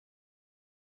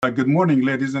Good morning,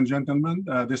 ladies and gentlemen.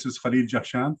 This is Khalil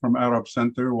Jahshan from Arab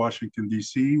Center, Washington,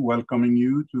 D.C., welcoming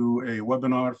you to a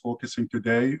webinar focusing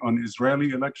today on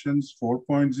Israeli Elections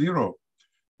 4.0,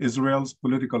 Israel's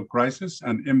political crisis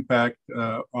and impact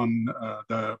on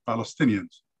the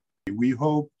Palestinians. We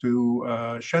hope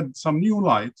to shed some new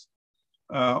light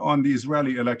on the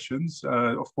Israeli elections.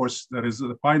 Of course,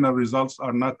 the final results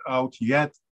are not out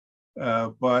yet.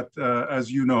 But as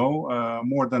you know,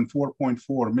 more than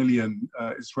 4.4 million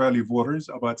Israeli voters,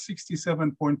 about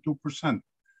 67.2%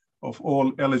 of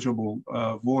all eligible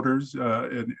voters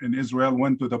in Israel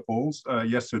went to the polls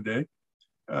yesterday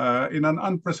in an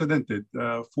unprecedented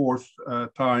for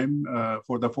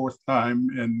the fourth time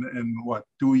in what,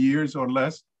 2 years or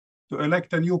less, to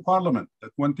elect a new parliament, the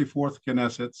 24th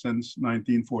Knesset since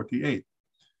 1948.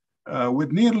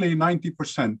 With nearly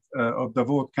 90% of the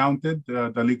vote counted,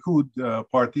 the Likud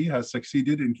party has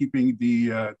succeeded in keeping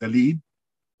the lead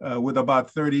with about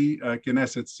 30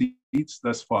 Knesset seats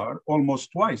thus far,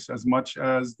 almost twice as much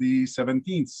as the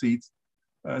 17th seats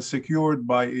secured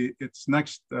by its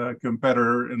next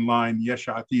competitor in line, Yesh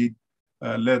Atid,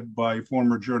 led by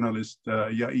former journalist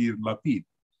Yair Lapid.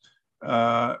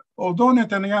 Although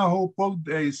Netanyahu pulled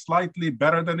a slightly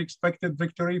better than expected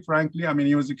victory, frankly, I mean,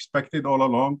 he was expected all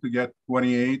along to get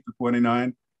 28 to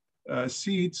 29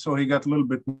 seats, so he got a little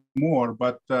bit more.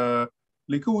 But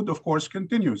Likud, of course,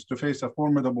 continues to face a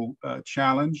formidable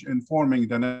challenge in forming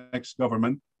the next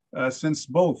government, since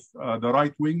both the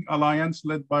right-wing alliance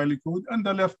led by Likud and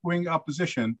the left-wing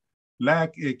opposition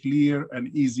lack a clear and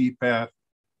easy path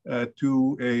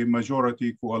to a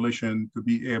majority coalition to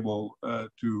be able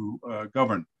to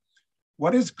govern.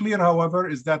 What is clear, however,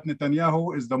 is that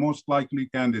Netanyahu is the most likely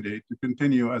candidate to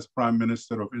continue as Prime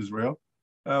Minister of Israel,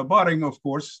 barring, of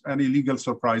course, any legal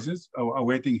surprises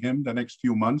awaiting him the next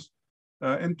few months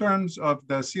in terms of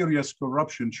the serious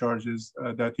corruption charges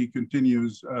that he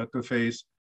continues to face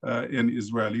in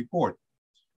Israeli court.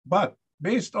 But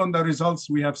based on the results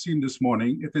we have seen this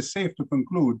morning, it is safe to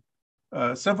conclude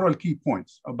several key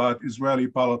points about Israeli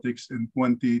politics in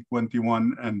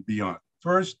 2021 and beyond.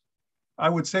 First, I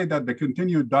would say that the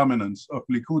continued dominance of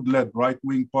Likud-led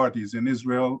right-wing parties in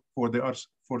Israel for the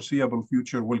foreseeable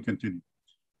future will continue.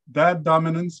 That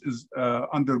dominance is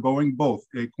undergoing both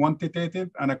a quantitative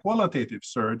and a qualitative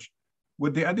surge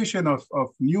with the addition of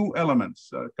new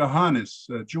elements,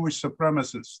 Kahanists, Jewish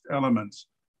supremacist elements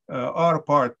are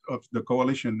part of the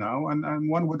coalition now, and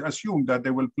one would assume that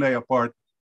they will play a part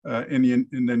in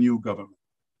the new government.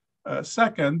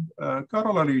 Second,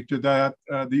 corollary to that,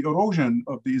 the erosion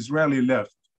of the Israeli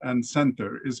left and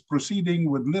center is proceeding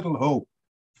with little hope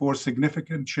for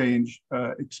significant change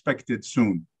expected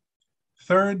soon.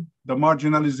 Third, the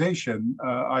marginalization,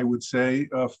 I would say,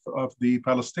 of the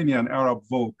Palestinian Arab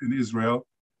vote in Israel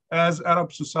as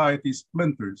Arab society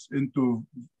splinters into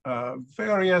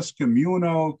various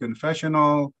communal,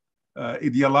 confessional,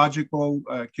 ideological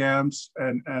camps,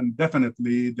 and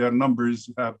definitely their numbers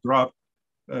have dropped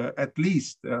at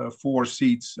least 4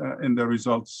 seats in the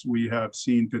results we have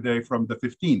seen today from the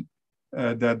 15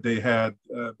 that they had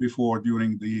before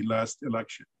during the last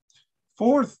election.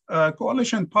 Fourth,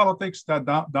 coalition politics that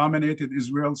dominated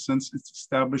Israel since its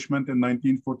establishment in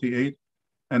 1948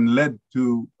 and led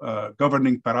to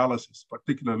governing paralysis,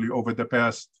 particularly over the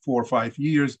past 4 or 5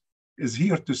 years, is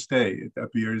here to stay, it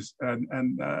appears,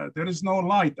 and there is no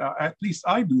light. At least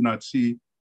I do not see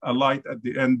a light at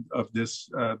the end of this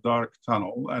dark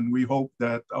tunnel, and we hope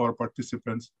that our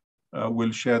participants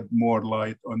will shed more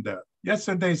light on that.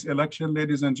 Yesterday's election,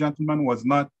 ladies and gentlemen, was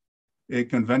not a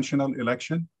conventional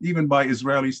election, even by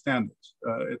Israeli standards.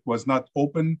 It was not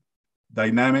open,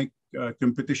 dynamic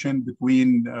competition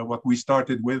between what we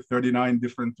started with, 39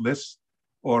 different lists,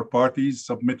 or parties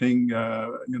submitting,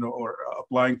 or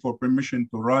applying for permission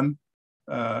to run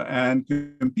and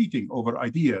competing over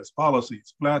ideas,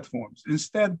 policies, platforms.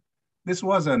 Instead, this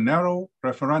was a narrow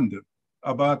referendum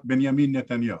about Benjamin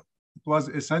Netanyahu. It was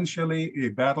essentially a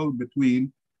battle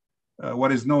between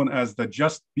what is known as the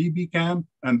Just Bibi camp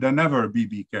and the Never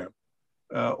Bibi camp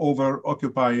over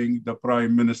occupying the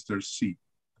prime minister's seat.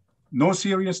 No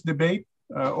serious debate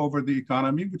over the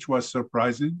economy, which was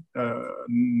surprising.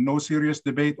 No serious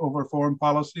debate over foreign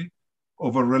policy,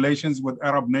 over relations with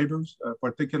Arab neighbors,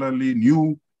 particularly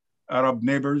new Arab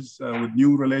neighbors with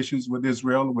new relations with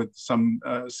Israel, with some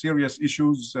serious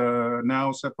issues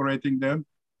now separating them.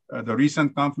 The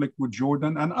recent conflict with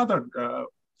Jordan and other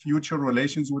future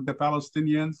relations with the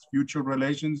Palestinians, future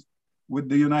relations with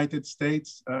the United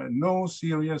States. No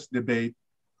serious debate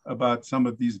about some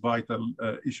of these vital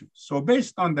issues. So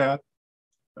based on that,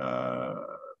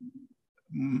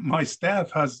 my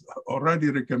staff has already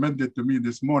recommended to me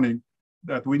this morning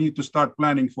that we need to start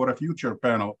planning for a future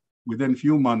panel within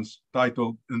few months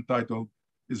entitled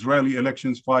Israeli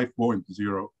Elections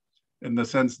 5.0, in the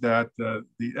sense that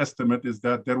the estimate is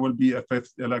that there will be a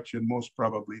fifth election most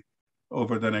probably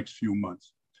over the next few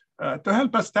months. To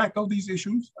help us tackle these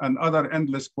issues and other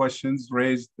endless questions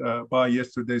raised by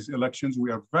yesterday's elections,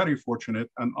 we are very fortunate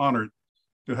and honored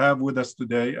to have with us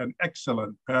today an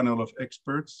excellent panel of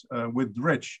experts with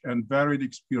rich and varied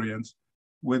experience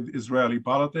with Israeli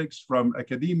politics, from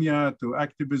academia to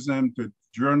activism to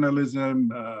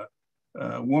journalism,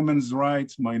 women's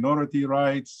rights, minority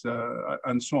rights,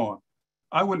 and so on.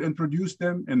 I will introduce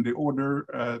them in the order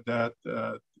that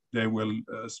they will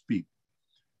speak.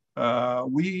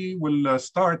 We will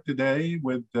start today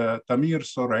with Tamir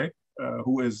Sorek,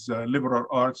 who is a liberal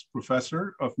arts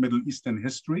professor of Middle Eastern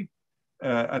history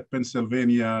at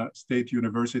Pennsylvania State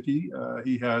University.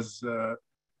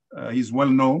 He's well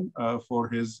known for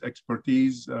his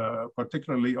expertise,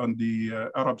 particularly on the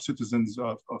Arab citizens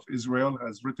of Israel,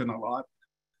 has written a lot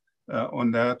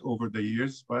on that over the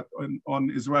years, but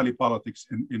on Israeli politics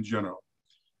in general.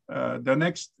 The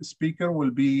next speaker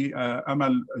will be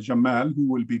Amal Jamal, who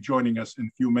will be joining us in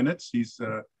a few minutes. He's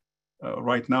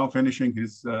right now finishing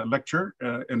his lecture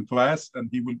in class, and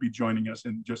he will be joining us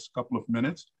in just a couple of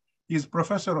minutes. He's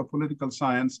professor of political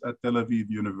science at Tel Aviv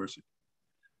University.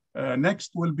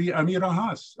 Next will be Amira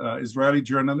Haas, Israeli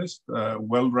journalist,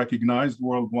 well recognized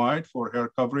worldwide for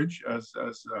her coverage as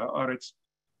Haaretz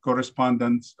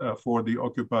correspondent for the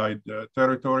occupied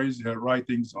territories. Her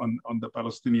writings on the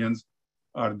Palestinians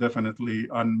are definitely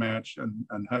unmatched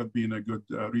and have been a good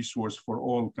resource for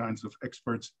all kinds of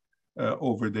experts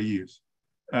over the years.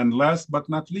 And last but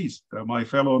not least, my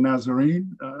fellow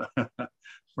Nazarene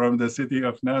from the city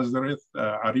of Nazareth,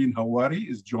 Areen Hawari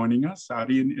is joining us.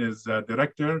 Areen is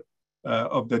director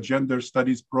of the Gender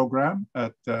Studies program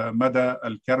at Mada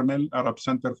Al-Karmel Arab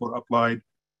Center for Applied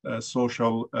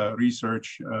Social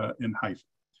Research in Haifa.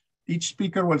 Each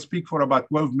speaker will speak for about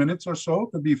 12 minutes or so,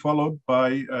 to be followed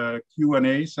by a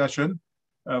Q&A session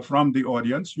from the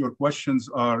audience. Your questions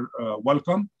are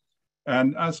welcome.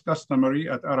 And as customary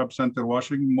at Arab Center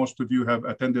Washington, most of you have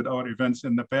attended our events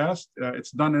in the past. It's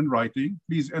done in writing.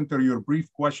 Please enter your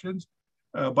brief questions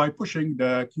by pushing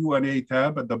the Q&A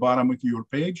tab at the bottom of your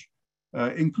page.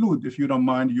 Include, if you don't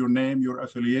mind, your name, your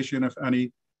affiliation, if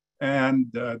any,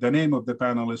 and the name of the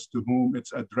panelist to whom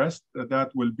it's addressed. That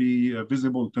will be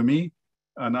visible to me,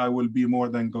 and I will be more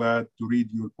than glad to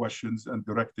read your questions and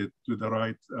direct it to the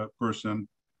right person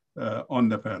on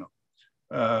the panel.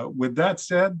 With that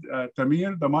said,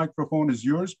 Tamir, the microphone is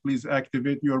yours. Please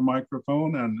activate your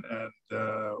microphone, and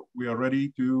we are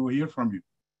ready to hear from you.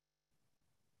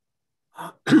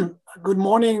 Good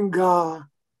morning,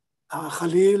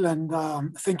 Khalil, and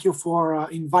thank you for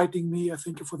inviting me.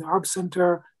 Thank you for the Arab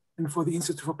Center and for the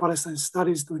Institute for Palestine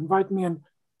Studies to invite me. And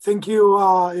thank you,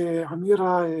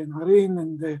 Amira and Areen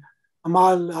and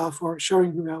Amal for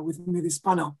sharing with me this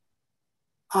panel.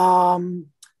 I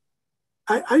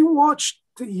watched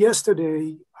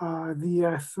yesterday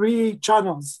the 3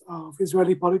 channels of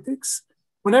Israeli politics.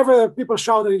 Whenever people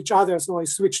shout at each other, so I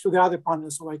switch to the other panel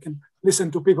so I can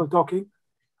listen to people talking.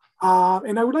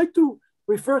 And I would like to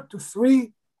refer to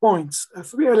 3 points,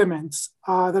 3 elements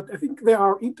that I think they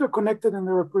are interconnected and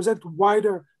they represent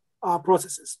wider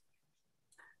processes.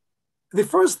 The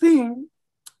first thing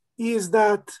is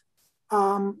that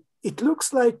it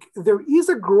looks like there is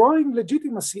a growing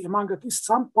legitimacy among at least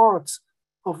some parts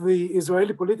of the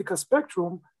Israeli political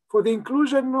spectrum for the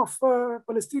inclusion of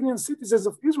Palestinian citizens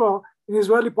of Israel in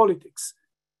Israeli politics.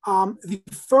 The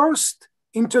first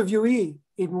interviewee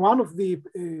in one of the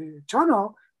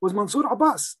channel was Mansour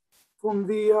Abbas from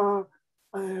the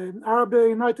Arab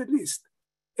United List.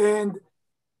 And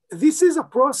this is a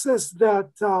process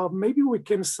that maybe we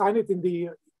can sign it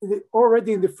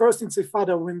already in the first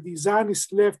Intifada, when the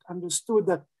Zionist left understood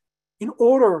that in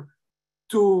order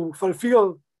to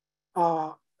fulfill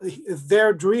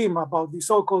their dream about the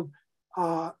so-called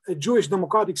Jewish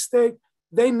democratic state,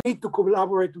 they need to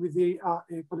collaborate with the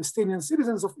Palestinian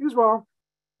citizens of Israel.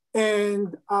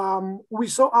 And we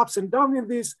saw ups and downs in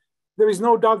this. There is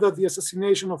no doubt that the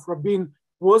assassination of Rabin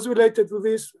was related to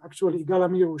this. Actually, Yigal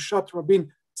Amir, who shot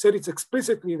Rabin, said it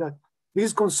explicitly that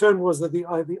his concern was that the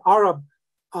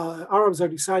Arabs are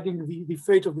deciding the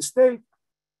fate of the state.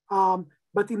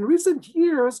 But in recent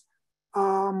years,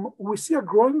 we see a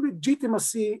growing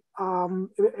legitimacy.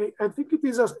 I think it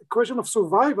is a question of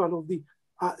survival of the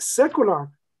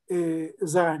secular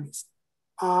Zionists.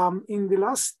 In the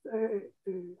last,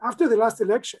 after the last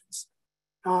elections,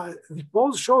 the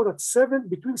polls show that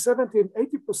between 70 and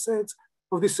 80%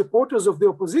 of the supporters of the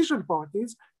opposition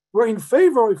parties were in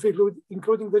favor of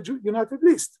including the united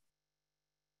list.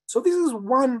 So this is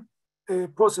one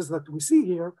process that we see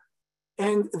here.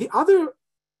 And the other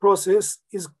process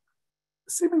is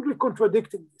seemingly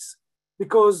contradicting this,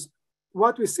 because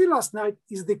what we see last night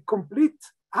is the complete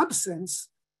absence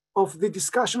of the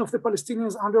discussion of the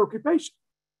Palestinians under occupation.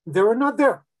 They were not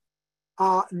there.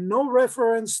 No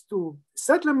reference to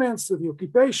settlements, to the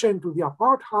occupation, to the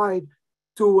apartheid,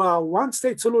 to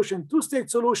one-state solution, two-state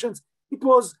solutions. It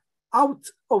was out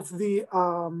of the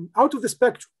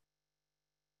spectrum.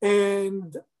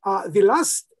 And the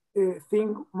last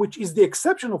thing, which is the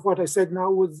exception of what I said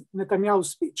now, was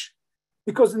Netanyahu's speech,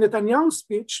 because Netanyahu's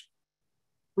speech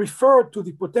referred to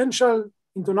the potential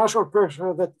international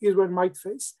pressure that Israel might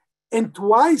face, and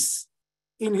twice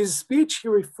in his speech he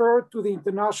referred to the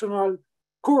international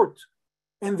court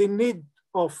and the need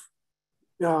of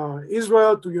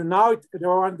Israel to unite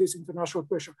around this international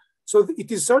pressure. So it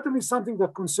is certainly something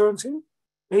that concerns him,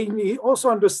 and he also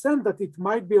understands that it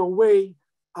might be a way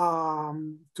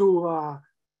to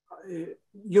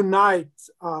unite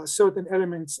certain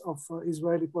elements of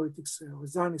Israeli politics, or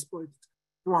Zionist politics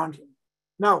around him.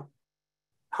 Now,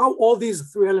 how all these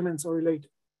three elements are related?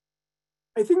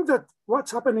 I think that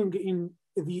what's happening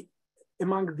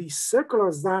among the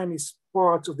secular Zionist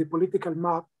parts of the political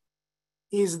map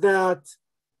is that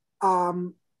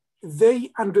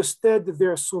they understood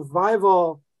their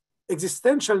survival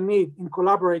existential need in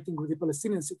collaborating with the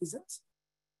Palestinian citizens.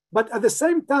 But at the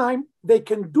same time, they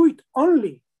can do it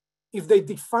only if they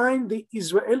define the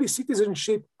Israeli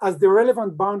citizenship as the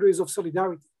relevant boundaries of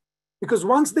solidarity. Because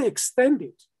once they extend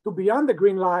it to beyond the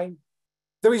Green Line,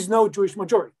 there is no Jewish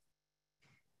majority.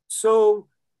 So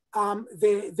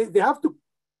they have to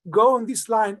go on this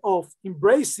line of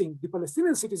embracing the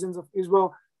Palestinian citizens of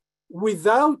Israel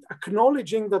without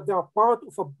acknowledging that they are part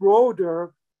of a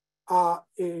broader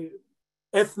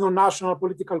ethno-national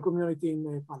political community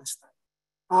in Palestine.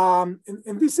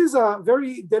 And this is a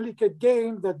very delicate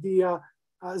game that the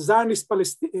Zionist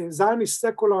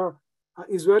secular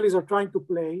Israelis are trying to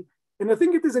play. And I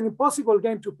think it is an impossible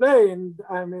game to play, and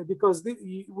because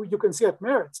you can see at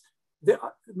Meretz, the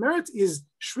Meretz is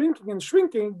shrinking and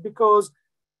shrinking because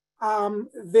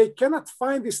they cannot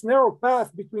find this narrow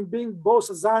path between being both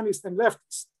a Zionist and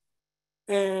leftist.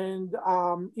 And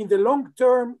in the long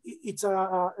term, it's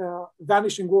a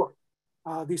vanishing word.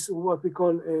 This is what we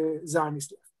call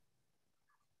Zionist left.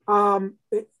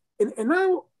 And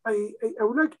now I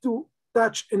would like to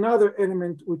touch another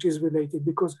element which is related,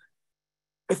 because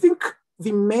I think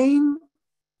the main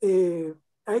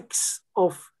axe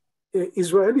of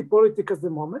Israeli politics at the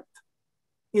moment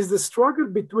is the struggle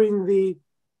between the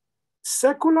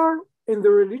secular and the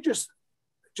religious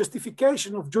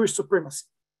justification of Jewish supremacy.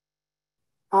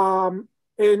 And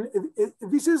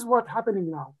this is what's happening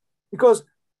now, because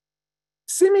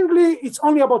seemingly it's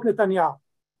only about Netanyahu.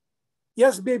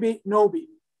 Yes, Bibi, no Bibi.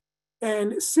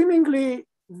 And seemingly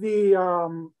the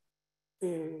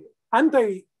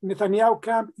anti-Netanyahu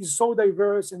camp is so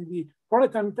diverse and the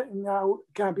pro-Netanyahu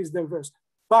camp is diverse.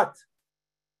 But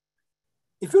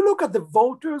if you look at the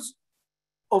voters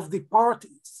of the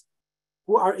parties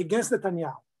who are against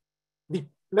Netanyahu,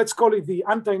 let's call it the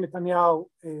anti-Netanyahu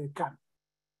camp,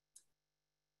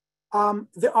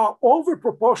 they are over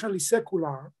proportionally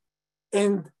secular,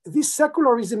 and this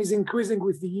secularism is increasing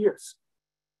with the years.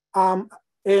 And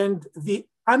the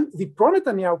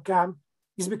pro-Netanyahu camp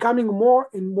is becoming more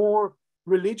and more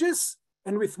religious,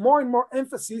 and with more and more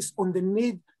emphasis on the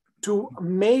need to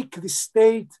make the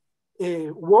state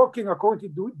working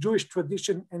according to Jewish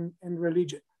tradition and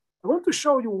religion. I want to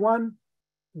show you one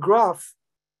graph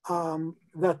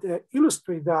that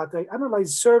illustrates that. I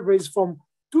analyzed surveys from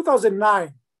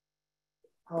 2009.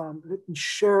 Let me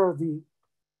share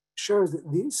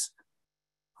this.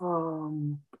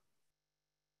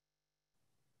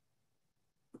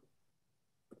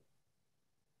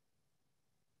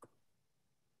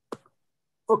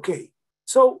 Okay,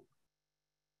 so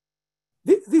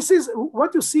this is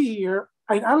what you see here.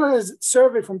 I analyzed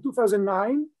survey from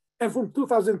 2009 and from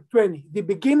 2020, the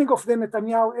beginning of the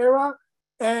Netanyahu era,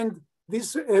 and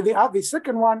this the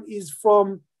second one is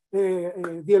from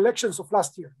the elections of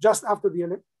last year, just after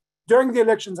during the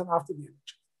elections and after the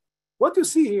elections. What you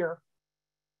see here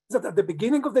is that at the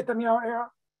beginning of the Netanyahu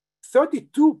era,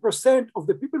 32% of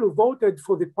the people who voted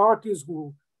for the parties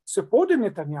who supported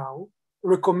Netanyahu,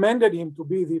 recommended him to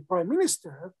be the prime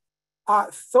minister,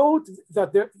 thought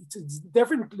that it's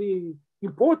definitely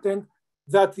important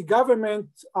that the government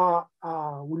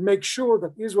will make sure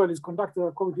that Israel is conducted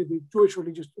according to the Jewish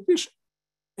religious tradition.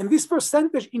 And this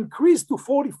percentage increased to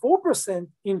 44%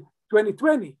 in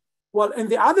 2020, while in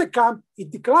the other camp,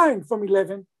 it declined from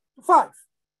 11 to 5.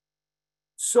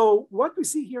 So what we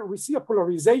see here, we see a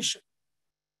polarization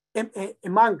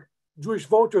among Jewish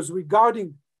voters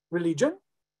regarding religion.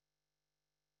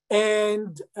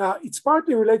 And it's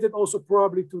partly related also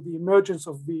probably to the emergence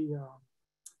of the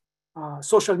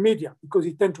social media, because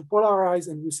it tends to polarize,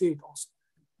 and we see it also.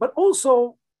 But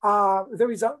also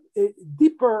there is a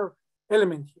deeper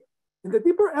element here. And the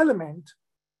deeper element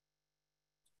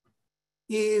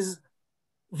is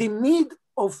the need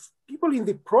of people in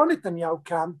the pro-Netanyahu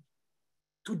camp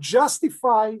to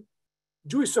justify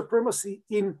Jewish supremacy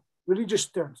in religious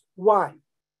terms. Why?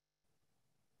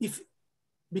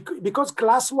 Because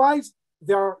class-wise,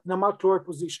 they are in a much lower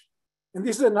position. And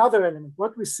this is another element.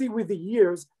 What we see with the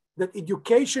years, that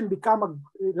education become,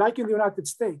 like in the United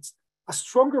States, a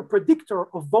stronger predictor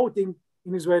of voting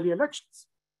in Israeli elections.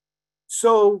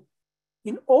 So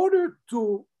in order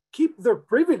to keep their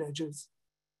privileges,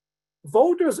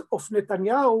 voters of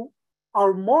Netanyahu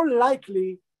are more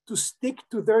likely to stick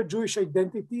to their Jewish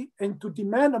identity and to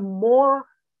demand a more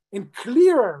and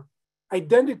clearer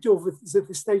identity of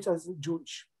the state as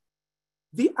Jewish.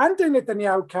 The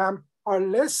anti-Netanyahu camp are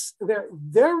less,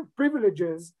 their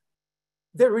privileges,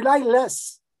 they rely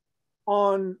less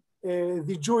on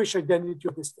the Jewish identity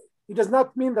of the state. It does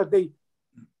not mean that they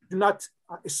do not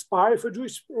aspire for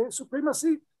Jewish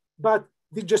supremacy, but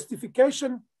the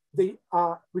justification they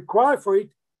require for it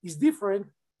is different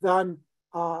than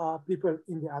people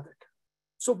in the other camp.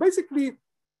 So basically,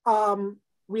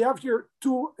 we have here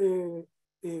two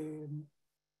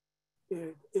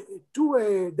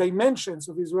dimensions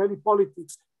of Israeli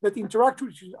politics that interact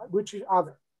with each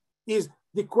other. Is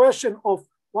the question of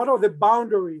what are the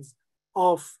boundaries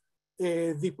of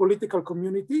the political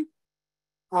community,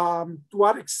 to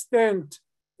what extent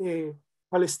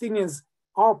Palestinians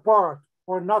are part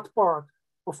or not part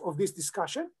of this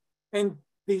discussion. And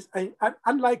this,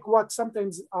 unlike what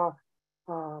sometimes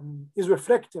is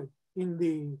reflected in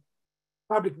the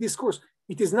public discourse,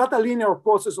 it is not a linear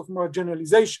process of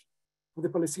marginalization of the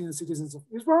Palestinian citizens of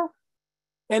Israel.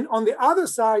 And on the other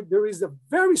side, there is a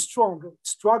very strong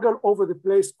struggle over the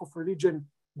place of religion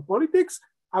in politics.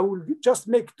 I will just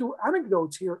make two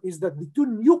anecdotes here, is that the two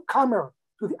newcomers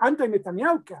to the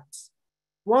anti-Netanyahu camps,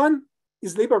 one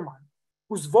is Lieberman,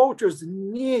 whose voters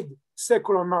need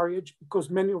secular marriage because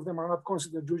many of them are not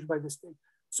considered Jewish by the state.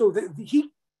 So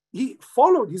he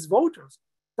followed his voters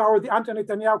toward the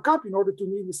anti-Netanyahu camp in order to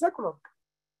need the secular camp.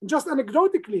 And just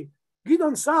anecdotically,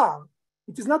 Gideon Saar,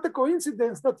 it is not a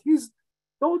coincidence that his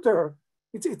daughter,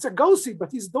 it's a gossip,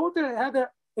 but his daughter had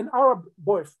an Arab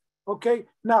boyfriend. Okay,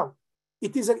 now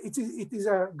it is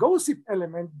a gossip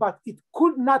element, but it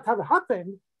could not have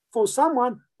happened for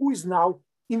someone who is now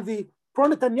in the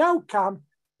pro-Netanyahu camp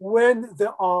when they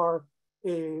are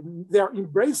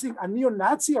embracing a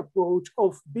neo-Nazi approach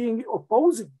of being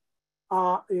opposing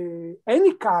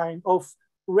any kind of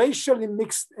racially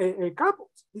mixed couples.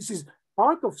 This is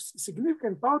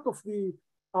significant part of the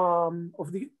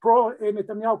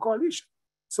pro-Netanyahu coalition.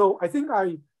 So I think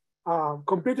I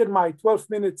completed my 12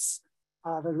 minutes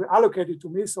that were allocated to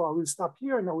me, so I will stop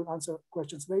here and I will answer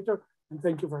questions later. And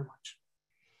thank you very much.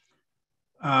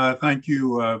 Thank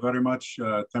you very much,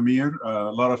 Tamir.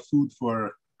 A lot of food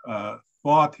for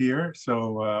thought here.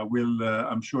 So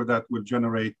I'm sure that will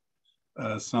generate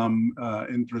some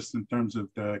interest in terms of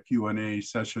the Q&A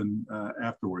session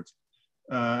afterwards.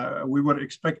 We were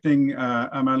expecting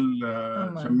Amal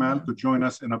Jamal to join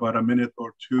us in about a minute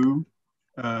or two.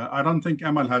 I don't think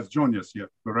Amal has joined us yet,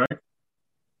 correct?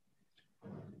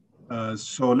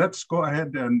 So let's go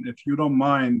ahead, and if you don't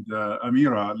mind,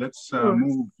 Amira, let's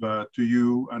move to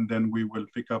you, and then we will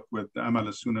pick up with Amal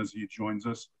as soon as he joins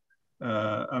us.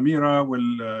 Amira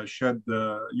will shed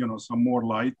some more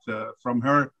light from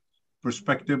her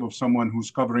perspective of someone who's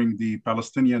covering the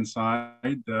Palestinian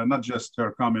side, not just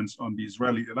her comments on the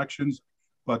Israeli elections,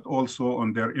 but also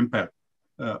on their impact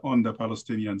on the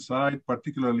Palestinian side,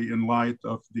 particularly in light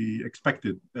of the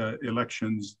expected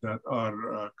elections that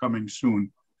are coming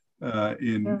soon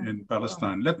in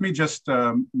Palestine. Let me just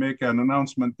make an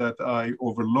announcement that I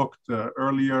overlooked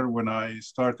earlier when I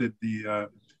started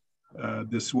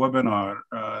this webinar.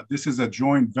 This is a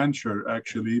joint venture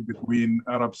actually between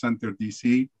Arab Center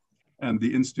DC and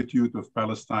the Institute of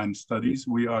Palestine Studies.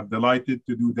 We are delighted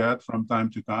to do that from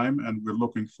time to time, and we're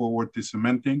looking forward to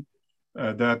cementing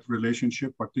that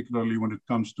relationship, particularly when it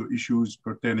comes to issues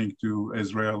pertaining to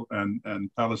Israel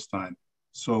and Palestine.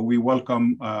 So we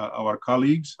welcome our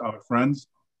colleagues, our friends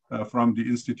from the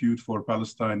Institute for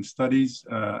Palestine Studies,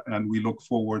 and we look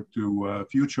forward to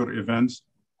future events,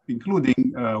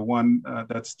 including one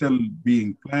that's still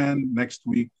being planned next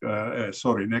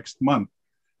month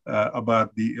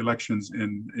about the elections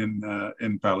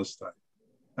in Palestine.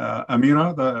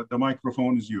 Amira, the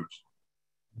microphone is yours.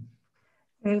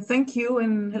 Thank you,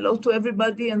 and hello to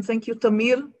everybody, and thank you,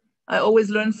 Tamir. I always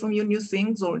learn from you new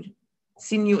things or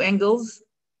see new angles.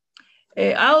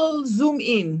 I'll zoom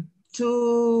in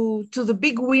to the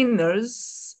big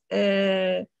winners,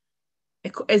 as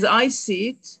I see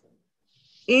it,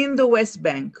 in the West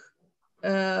Bank.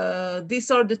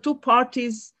 These are the two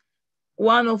parties.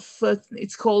 One of,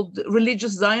 it's called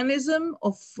Religious Zionism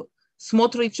of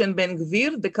Smotrich and Ben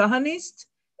Gvir, the Kahanist,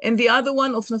 and the other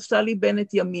one of Naftali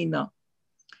Bennett, Yamina.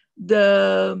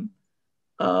 The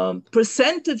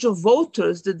percentage of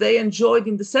voters that they enjoyed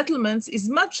in the settlements is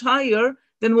much higher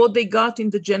than what they got in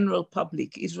the general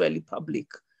public, Israeli public.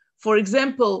 For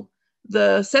example,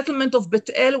 the settlement of Bet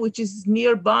El, which is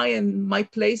nearby and my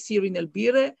place here in El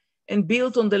Bire, and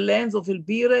built on the lands of El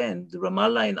Bire and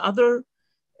Ramallah and other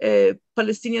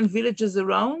Palestinian villages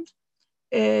around.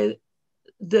 The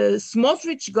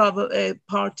Smotrich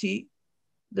party,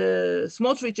 the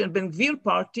Smotrich and Ben Gvir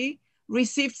party,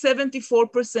 received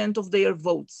 74% of their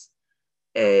votes,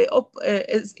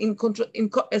 as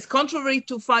contrary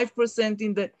to 5%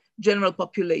 in the general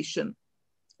population.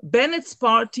 Bennett's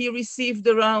party received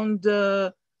around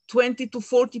 20 to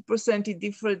 40% in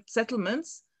different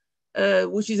settlements,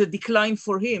 which is a decline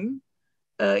for him,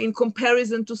 in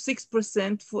comparison to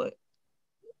 6% for,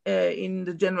 in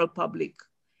the general public.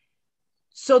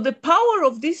 So the power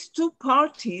of these two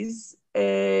parties,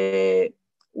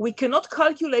 we cannot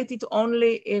calculate it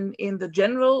only in the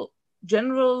general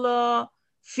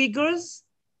figures,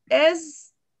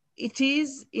 as it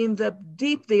is in their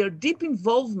deep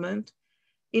involvement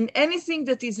in anything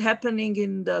that is happening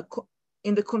in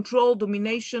the control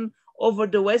domination over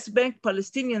the West Bank,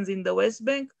 Palestinians in the West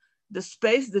Bank, the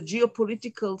space, the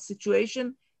geopolitical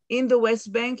situation in the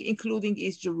West Bank, including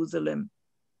East Jerusalem.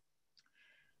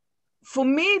 For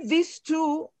me, these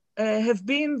two have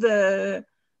been the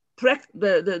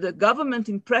government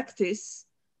in practice,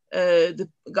 the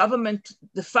government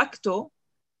de facto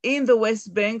in the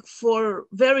West Bank for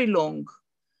very long.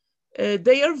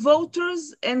 They are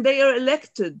voters and they are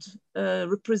elected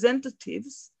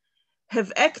representatives,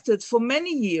 have acted for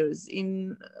many years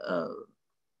in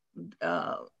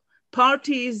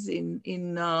parties,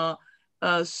 in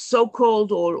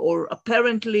so-called or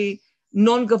apparently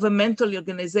non-governmental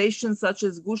organizations such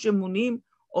as Gush Emunim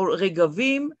or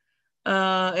Regavim.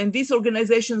 And these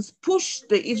organizations push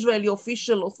the Israeli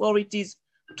official authorities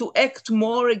to act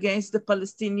more against the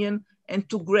Palestinian and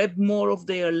to grab more of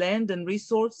their land and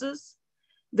resources.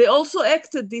 They also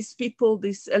acted, these people,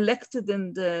 these elected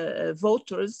and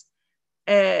voters,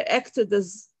 acted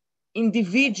as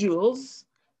individuals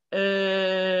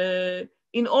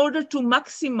in order to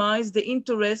maximize the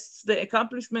interests, the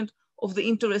accomplishment of the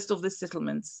interest of the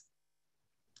settlements.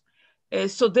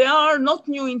 So they are not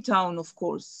new in town, of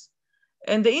course.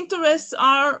 And the interests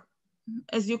are,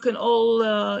 as you can all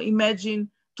imagine,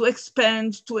 to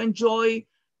expand, to enjoy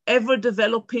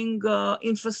ever-developing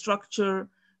infrastructure,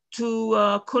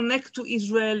 to connect to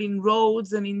Israel in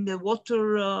roads and in the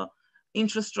water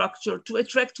infrastructure, to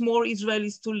attract more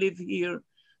Israelis to live here,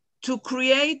 to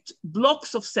create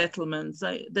blocks of settlements,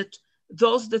 that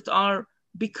those that are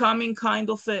becoming kind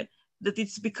of a, that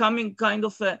it's becoming kind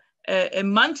of a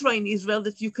mantra in Israel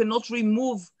that you cannot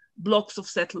remove blocks of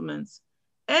settlements,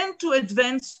 and to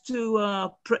advance to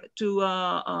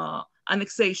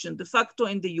annexation, de facto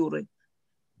and de jure.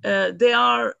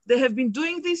 They have been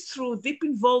doing this through deep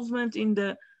involvement in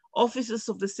the offices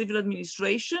of the civil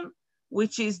administration,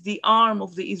 which is the arm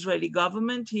of the Israeli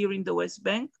government here in the West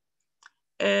Bank.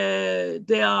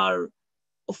 They are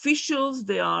officials,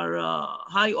 they are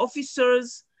high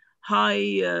officers,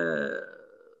 high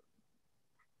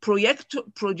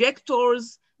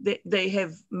projectors, they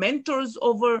have mentors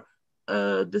over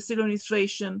the civil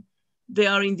administration. They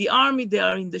are in the army, they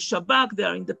are in the Shabak, they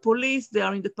are in the police, they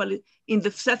are in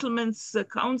the settlements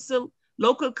council,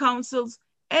 local councils,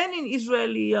 and in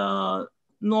Israeli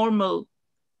normal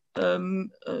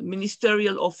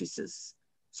ministerial offices.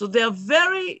 So they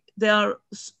are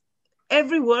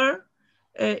everywhere,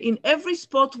 in every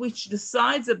spot which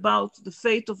decides about the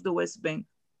fate of the West Bank.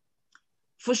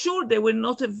 For sure, they would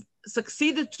not have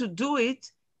succeeded to do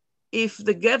it if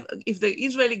the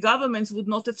Israeli governments would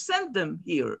not have sent them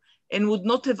here and would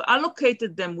not have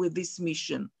allocated them with this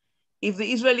mission. If the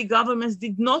Israeli governments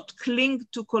did not cling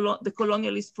to the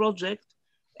colonialist project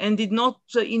and did not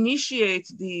initiate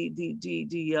the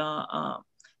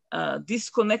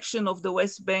disconnection of the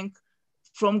West Bank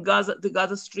from Gaza, the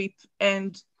Gaza Strip,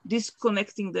 and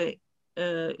disconnecting the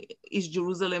East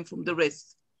Jerusalem from the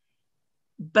rest.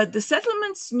 But the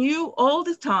settlements knew all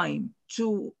the time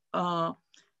to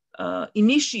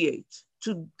initiate,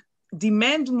 to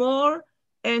demand more,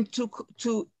 and to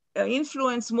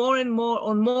influence more and more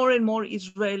on more and more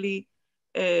Israeli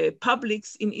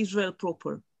publics in Israel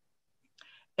proper.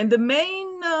 And the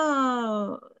main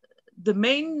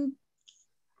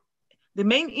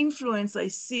influence I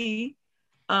see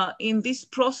in this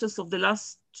process of the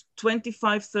last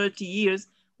 25, 30 years,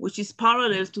 which is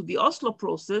parallel to the Oslo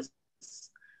process,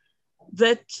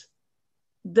 that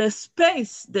the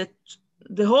space that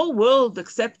the whole world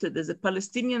accepted as a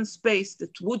Palestinian space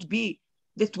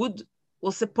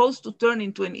was supposed to turn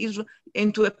into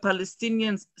a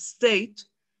Palestinian state.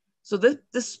 So that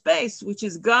the space, which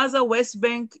is Gaza, West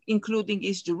Bank, including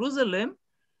East Jerusalem,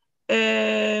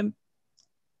 that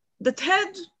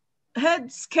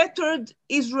had scattered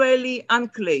Israeli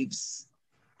enclaves.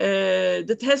 That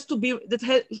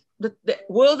the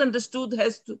world understood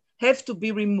have to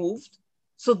be removed.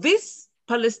 So this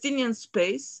Palestinian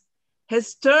space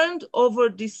has turned over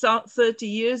these 30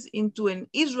 years into an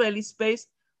Israeli space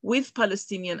with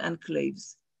Palestinian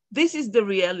enclaves. This is the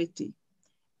reality.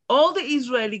 All the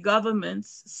Israeli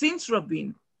governments since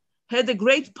Rabin had a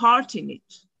great part in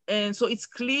it. And so it's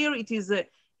clear it is a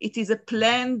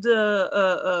planned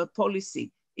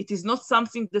policy. It is not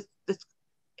something that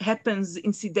happens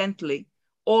incidentally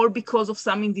or because of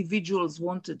some individuals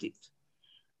wanted it.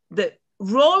 The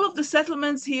role of the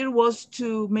settlements here was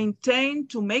to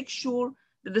make sure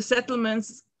that the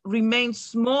settlements remain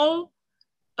small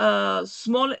as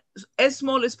small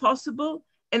as possible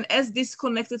and as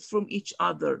disconnected from each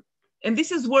other. And this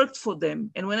has worked for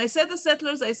them. And when I say the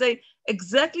settlers, I say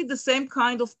exactly the same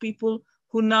kind of people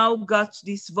who now got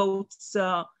these votes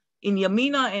in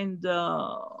Yamina and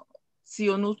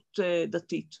Tzionut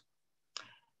Datit.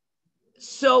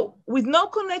 So with no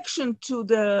connection to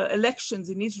the elections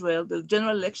in Israel, the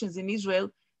general elections in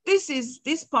Israel,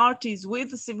 these parties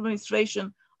with the civil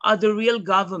administration are the real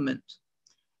government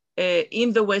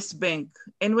in the West Bank.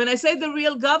 And when I say the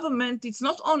real government, it's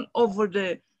not over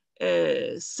the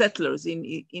settlers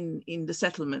in the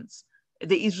settlements,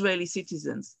 the Israeli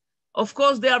citizens. Of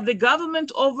course, they are the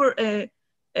government over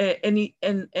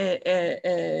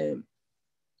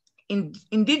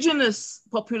indigenous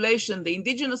population, the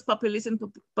indigenous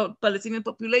Palestinian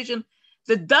population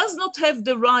that does not have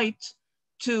the right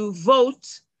to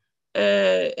vote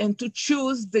and to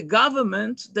choose the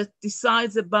government that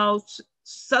decides about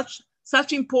such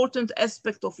important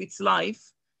aspect of its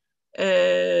life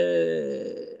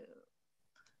and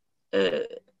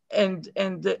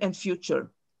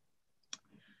future.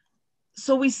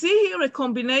 So we see here a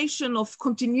combination of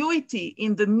continuity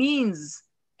in the means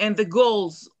and the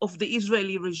goals of the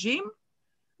Israeli regime,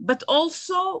 but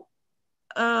also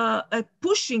a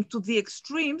pushing to the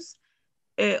extremes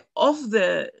of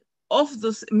the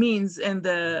means and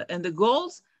the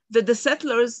goals that the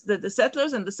settlers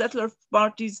and the settler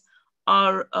parties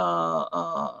are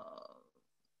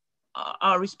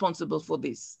responsible for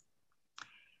this.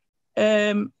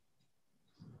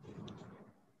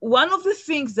 One of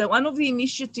the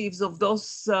initiatives of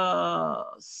those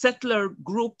settler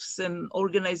groups and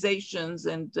organizations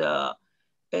and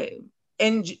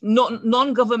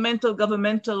non-governmental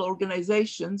governmental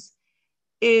organizations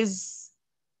is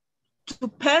to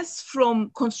pass from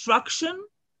construction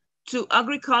to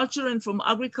agriculture and from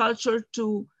agriculture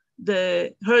to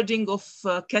the herding of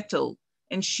cattle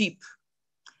and sheep.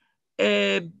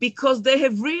 Because they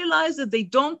have realized that they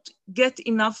don't get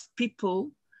enough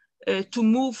people to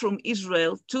move from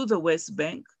Israel to the West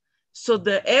Bank. So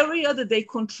the area that they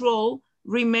control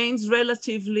remains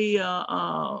relatively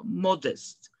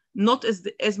modest, not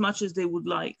as much as they would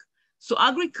like. So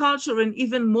agriculture, and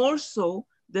even more so,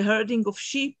 the herding of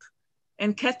sheep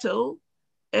and cattle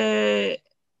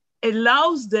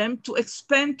allows them to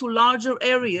expand to larger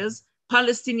areas,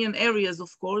 Palestinian areas,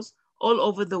 of course, all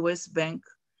over the West Bank.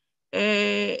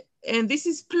 And this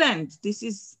is planned. This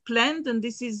is planned, and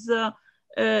this is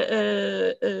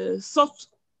thought.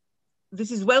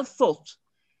 This is well thought,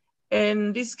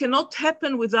 and this cannot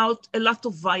happen without a lot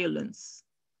of violence,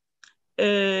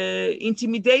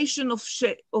 intimidation of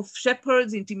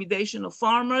shepherds, intimidation of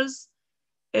farmers.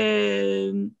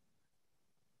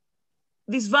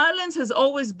 This violence has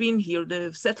always been here,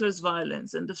 the settlers'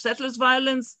 violence, and the settlers'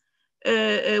 violence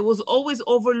was always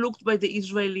overlooked by the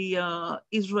Israeli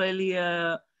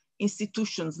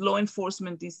institutions, law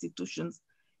enforcement institutions.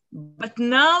 But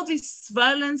now this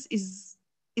violence is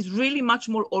really much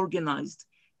more organized.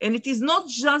 And it is not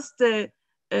just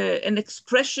an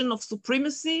expression of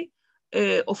supremacy,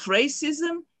 of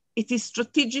racism, it is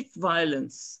strategic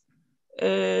violence.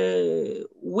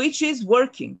 which is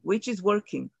working.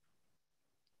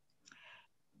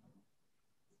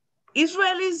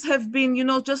 Israelis have been,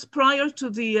 just prior to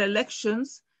the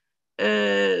elections,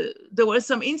 there were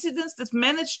some incidents that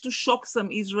managed to shock some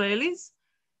Israelis,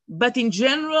 but in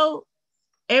general,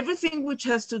 everything which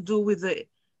has to do with the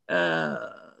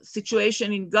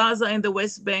situation in Gaza and the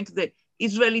West Bank, the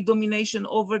Israeli domination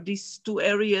over these two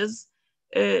areas,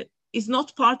 is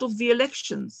not part of the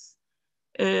elections.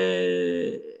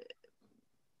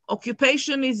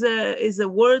 Occupation is a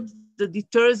word that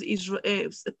deters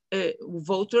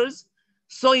voters.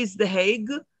 So is The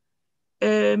Hague.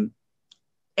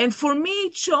 And for me,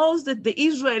 it shows that the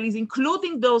Israelis,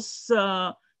 including those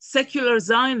secular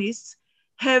Zionists,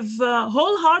 have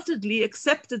wholeheartedly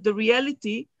accepted the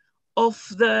reality of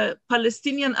the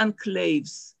Palestinian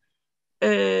enclaves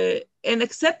and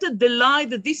accepted the lie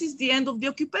that this is the end of the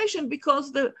occupation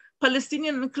because the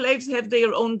Palestinian enclaves have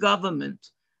their own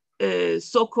government,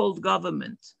 so-called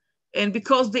government. And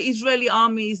because the Israeli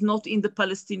army is not in the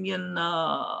Palestinian,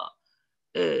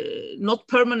 not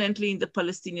permanently in the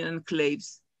Palestinian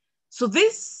enclaves. So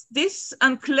these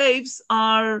enclaves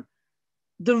are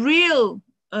the real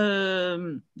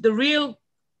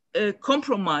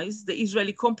compromise, the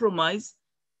Israeli compromise,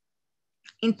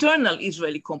 internal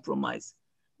Israeli compromise,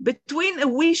 between a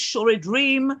wish or a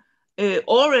dream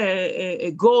or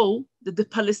a goal that the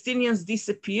Palestinians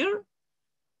disappear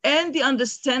and the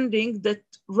understanding that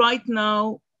right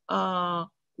now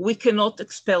we cannot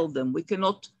expel them, we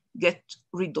cannot get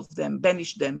rid of them,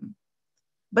 banish them.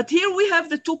 But here we have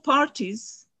the two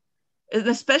parties, and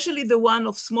especially the one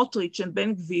of Smotrich and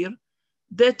Ben Gvir,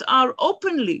 that are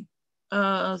openly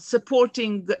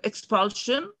supporting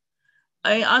expulsion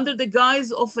under the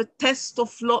guise of a test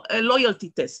of a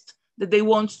loyalty test that they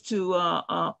want to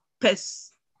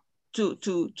pass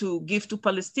to give to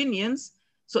Palestinians.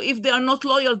 So if they are not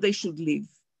loyal, they should leave.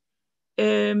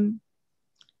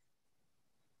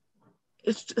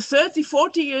 30,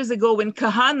 40 years ago, when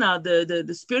Kahana,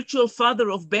 the spiritual father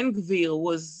of Ben Gvir,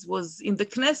 was in the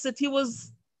Knesset, he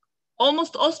was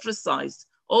almost ostracized,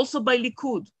 also by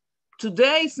Likud.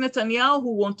 Today, it's Netanyahu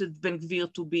who wanted Ben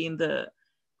Gvir to be in the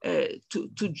to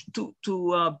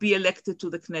be elected to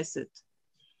the Knesset.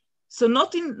 So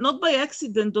not by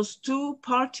accident, those two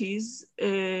parties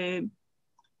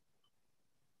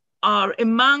are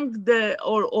among the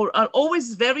or are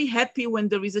always very happy when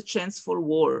there is a chance for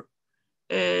war.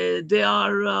 They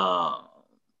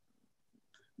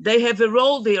have a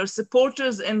role. They are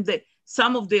supporters, and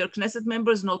some of their Knesset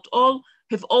members, not all,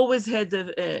 have always had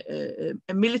a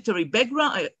military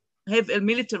background.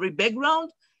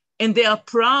 And they are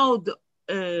proud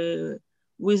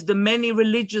with the many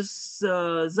religious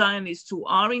Zionists who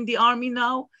are in the army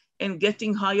now and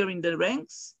getting higher in the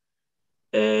ranks.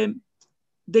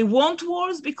 They want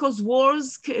wars because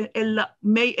wars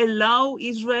may allow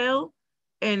Israel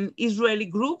and Israeli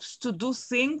groups to do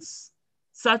things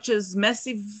such as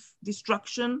massive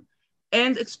destruction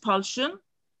and expulsion,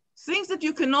 things that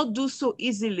you cannot do so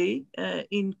easily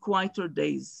in quieter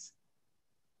days.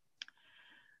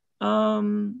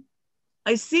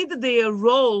 I see that their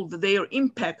role, their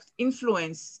impact,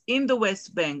 influence in the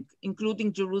West Bank,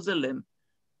 including Jerusalem,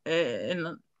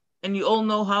 and you all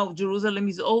know how Jerusalem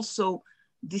is also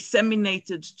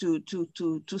disseminated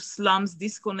to slums,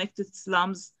 disconnected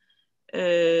slums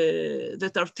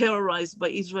that are terrorized by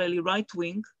Israeli right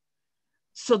wing.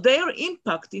 So their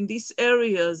impact in these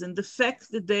areas and the fact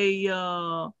that they,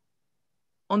 on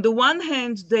the one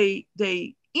hand,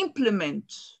 they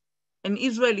implement an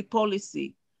Israeli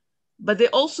policy, but they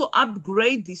also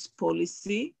upgrade this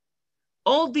policy.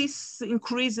 All this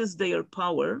increases their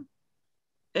power.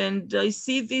 And I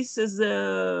see this as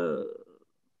a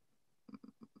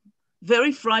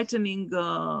very frightening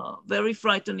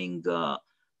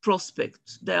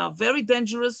prospect. They are very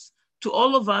dangerous to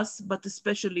all of us, but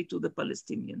especially to the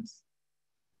Palestinians.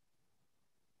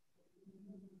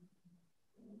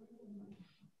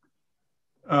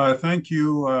 Thank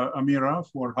you, Amira,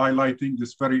 for highlighting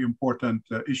this very important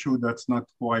issue that's not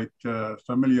quite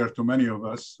familiar to many of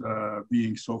us,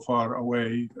 being so far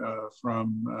away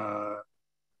from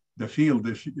the field,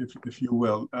 if you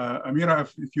will. Amira,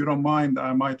 if you don't mind,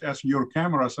 I might ask your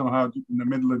camera somehow in the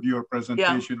middle of your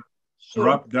presentation, sure,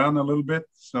 drop down a little bit.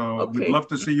 So okay, we'd love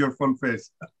to see your full face.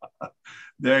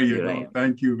 There you go.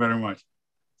 Thank you very much.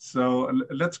 So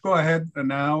let's go ahead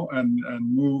now and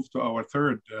move to our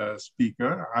third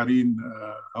speaker, Areen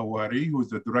Hawari, who is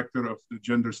the director of the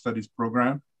Gender Studies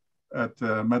program at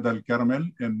Mada Al-Karmel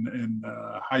in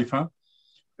Haifa.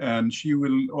 And she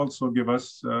will also give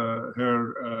us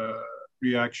her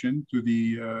reaction to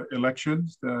the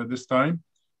elections this time.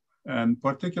 And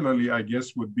particularly, I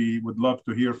guess, would love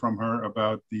to hear from her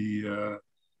about the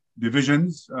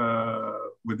divisions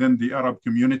within the Arab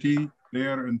community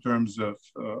there in terms of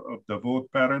the vote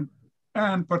pattern,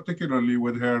 and particularly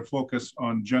with her focus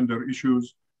on gender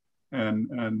issues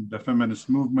and the feminist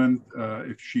movement.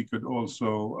 If she could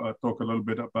also talk a little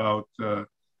bit about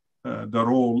the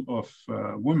role of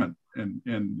women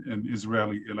in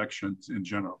Israeli elections in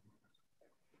general.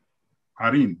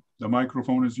 Harim, the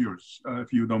microphone is yours.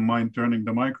 If you don't mind turning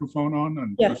the microphone on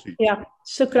and proceed. Yeah,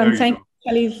 shukran. Thank you,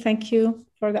 Khalil. Thank you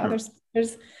for the other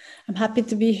speakers. I'm happy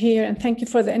to be here and thank you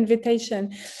for the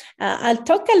invitation. I'll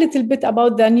talk a little bit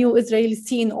about the new Israeli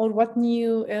scene or what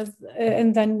new is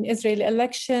in the Israeli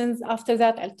elections. After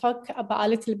that, I'll talk about a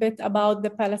little bit about the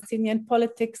Palestinian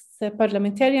politics,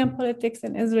 parliamentarian politics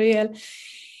in Israel.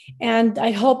 And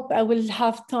I hope I will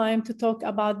have time to talk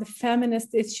about the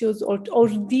feminist issues or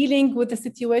dealing with the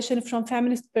situation from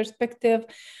feminist perspective,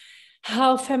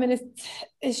 how feminist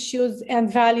issues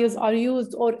and values are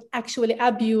used or actually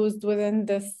abused within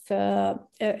this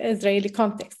Israeli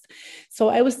context. So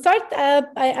I will start, as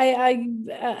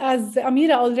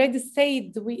Amira already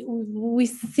said, we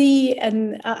see,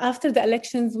 and after the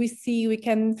elections, we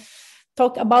can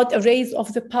talk about a raise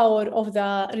of the power of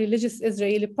the religious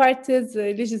Israeli parties, the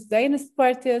religious Zionist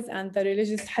parties, and the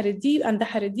religious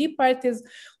Haredi parties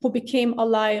who became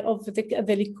ally of the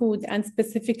Likud and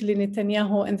specifically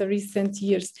Netanyahu in the recent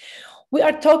years. We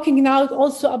are talking now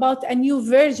also about a new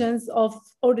versions of,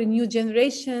 or the new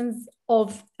generations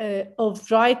of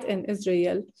right in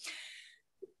Israel.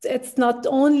 It's not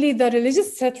only the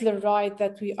religious settler right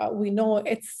that we know,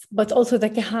 but also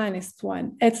the Kahanist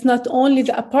one. It's not only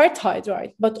the apartheid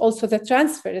right, but also the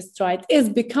transferist right is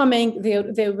becoming,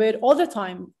 they were all the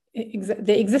time,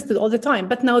 they existed all the time,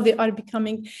 but now they are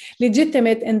becoming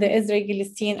legitimate in the Israeli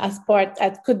scene as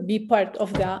could be part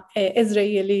of the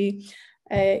Israeli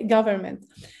government.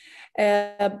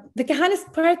 The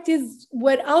Kahanist parties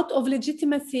were out of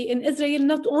legitimacy in Israel,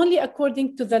 not only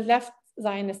according to the left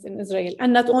Zionists in Israel,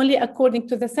 and not only according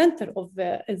to the center of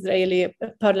the Israeli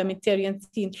parliamentarian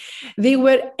scene. They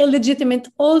were illegitimate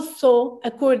also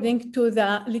according to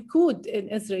the Likud in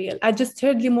Israel. I just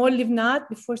heard Limor Livnat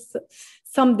before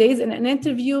some days in an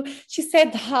interview. She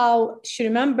said how she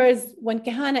remembers when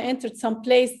Kahana entered some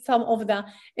place, some of the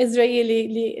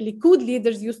Israeli Likud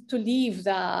leaders used to leave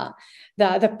the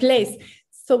place.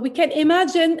 So we can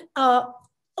imagine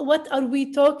what are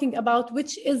we talking about,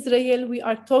 which Israel we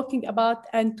are talking about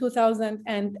in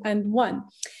 2001.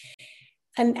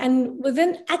 And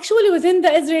within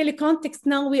the Israeli context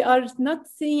now, we are not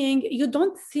seeing, you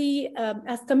don't see,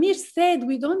 as Tamir said,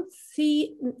 we don't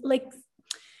see like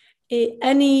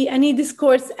any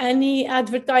discourse, any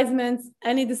advertisements,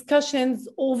 any discussions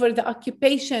over the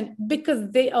occupation,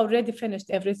 because they already finished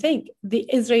everything. The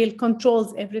Israel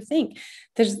controls everything.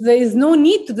 There is no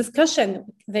need to discussion.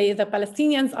 The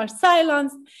Palestinians are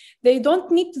silenced. They don't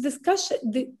need to discuss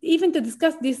even to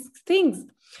discuss these things.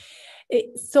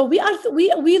 So we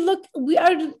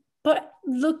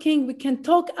can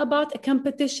talk about a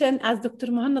competition, as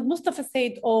Dr. Muhammad Mustafa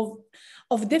said,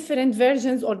 of different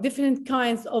versions or different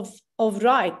kinds of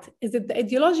right. Is it the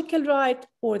ideological right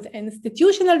or the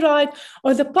institutional right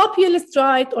or the populist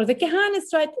right or the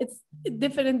Kahanist right? It's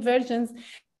different versions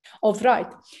of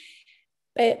right.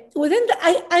 Within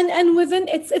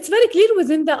it's very clear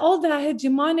within all the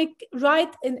hegemonic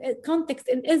right in context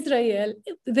in Israel,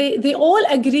 they all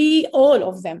agree, all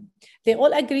of them. They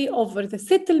all agree over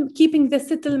keeping the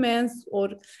settlements or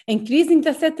increasing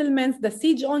the settlements, the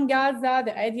siege on Gaza,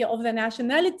 the idea of the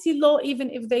nationality law, even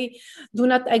if they do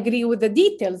not agree with the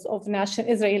details of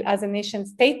Israel as a nation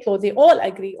state law, they all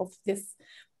agree of this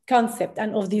concept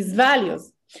and of these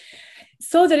values.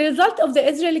 So the result of the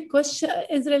Israeli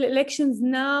elections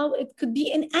now, it could be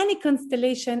in any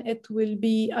constellation, it will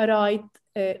be a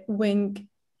right-wing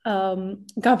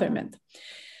government.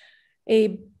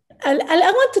 I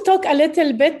want to talk a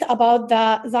little bit about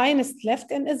the Zionist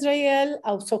left in Israel,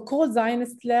 or so-called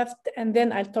Zionist left, and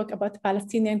then I'll talk about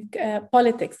Palestinian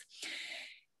politics.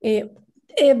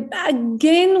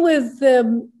 Again, with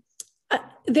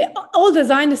all the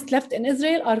Zionist left in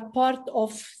Israel are part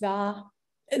of the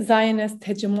Zionist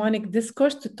hegemonic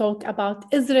discourse to talk about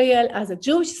Israel as a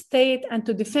Jewish state and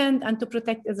to defend and to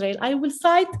protect Israel. I will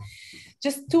cite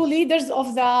just two leaders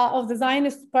of the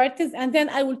Zionist parties, and then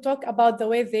I will talk about the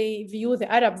way they view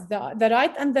the Arabs, the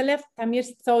right and the left. Amir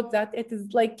thought that it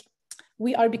is like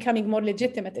we are becoming more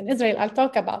legitimate in Israel. I'll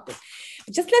talk about it.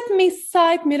 Just let me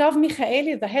cite Merav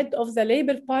Michaeli, the head of the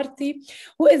Labour Party,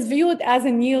 who is viewed as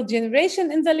a new generation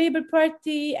in the Labour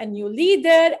Party, a new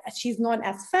leader. She's known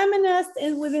as feminist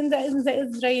within the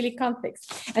Israeli context.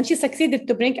 And she succeeded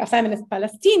to bring a feminist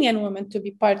Palestinian woman to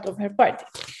be part of her party.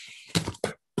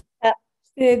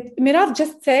 Merav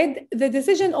just said the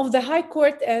decision of the High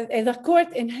Court, the court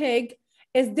in Hague,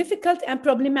 is difficult and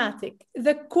problematic.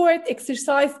 The court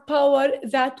exercised power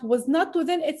that was not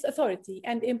within its authority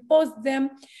and imposed them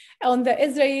on the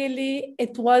Israeli.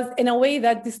 It was in a way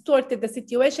that distorted the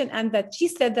situation, and that she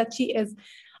said that she is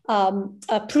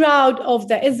proud of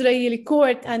the Israeli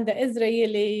court and the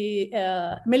Israeli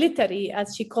military, as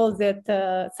she calls it,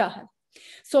 Sahel.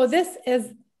 So this is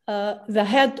the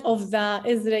head of the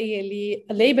Israeli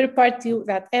Labour Party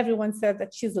that everyone said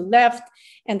that she's a left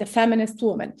and a feminist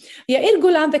woman. Yair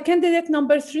Golan, the candidate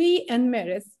number 3 in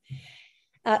Meretz,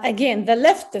 again, the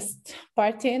leftist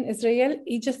party in Israel,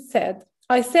 he just said,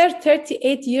 I served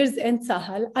 38 years in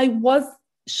Sahel. I was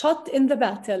shot in the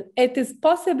battle. It is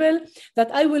possible that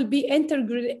I will be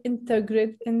interrogated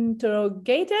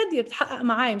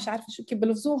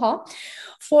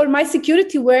for my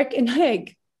security work in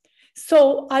Hague. So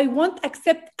I won't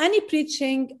accept any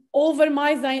preaching over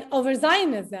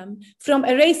Zionism from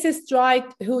a racist right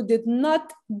who did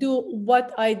not do what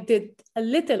I did, a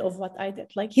little of what I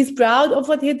did. Like, he's proud of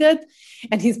what he did,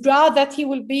 and he's proud that he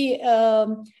will be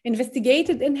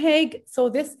investigated in Hague. So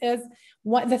this is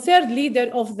the third leader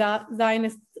of the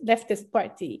Zionist leftist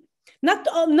party. Not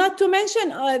to mention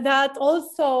that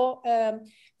also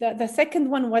the second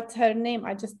one, what's her name?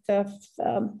 I just...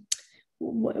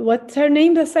 what's her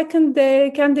name? The second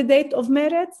candidate of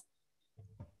Meretz?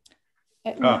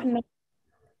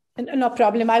 No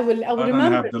problem. I will remember. I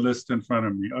don't have the list in front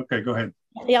of me. Okay, go ahead.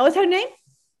 Yeah, what's her name?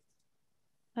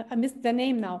 I missed the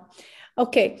name now.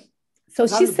 Okay, so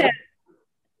she said,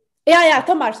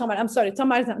 Tamar. I'm sorry,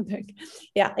 Tamar Zandberg.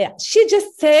 Yeah. She just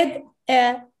said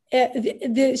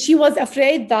she was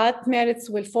afraid that Meretz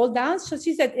will fall down. So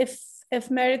she said if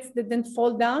Meretz didn't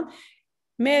fall down,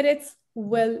 Meretz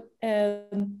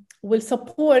will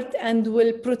support and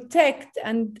will protect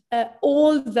and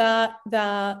all the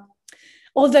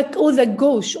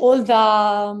Gush, all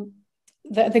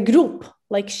the group.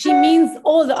 Like, she means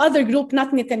all the other group, not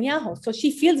Netanyahu. So she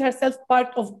feels herself part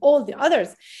of all the others.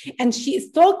 And she is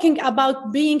talking about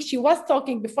she was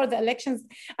talking before the elections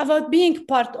about being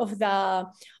part of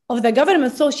the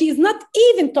government. So she is not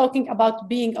even talking about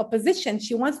being opposition.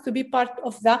 She wants to be part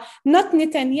of the not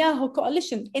Netanyahu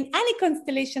coalition. In any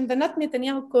constellation, the not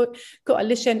Netanyahu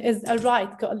coalition is a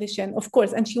right coalition, of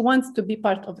course, and she wants to be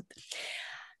part of it.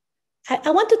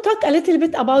 I want to talk a little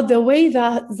bit about the way the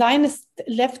Zionist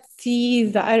left see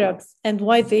the Arabs and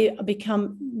why they become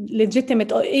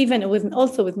legitimate, or even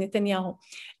also with Netanyahu.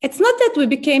 It's not that we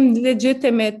became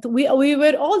legitimate. We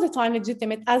were all the time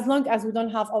legitimate as long as we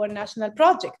don't have our national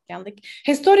project. And like,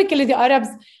 historically, the Arabs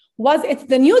it's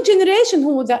the new generation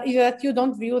that you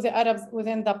don't view the Arabs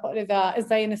within the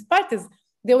Zionist parties.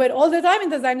 They were all the time in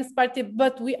the Zionist party,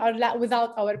 but we are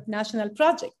without our national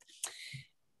project.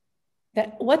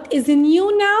 What is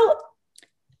new now?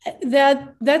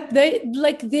 That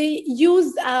they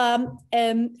use a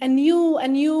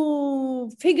new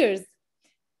figures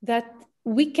that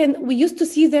we used to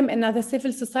see them in the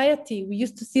civil society. We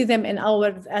used to see them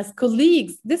as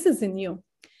colleagues. This is new.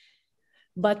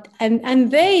 But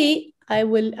I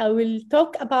will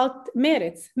talk about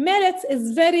Meretz. Meretz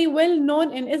is very well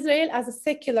known in Israel as a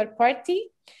secular party.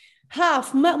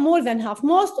 More than half,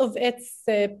 most of its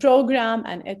program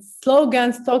and its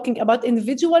slogans talking about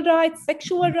individual rights,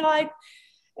 sexual rights,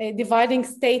 dividing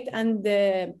state and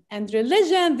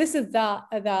religion. This is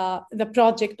the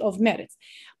project of Meretz.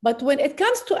 But when it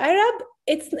comes to Arab,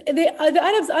 the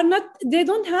Arabs are not. They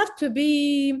don't have to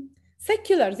be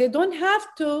secular. They don't have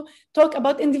to talk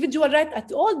about individual rights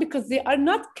at all, because they are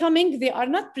not coming. They are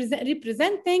not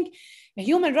representing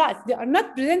human rights. They are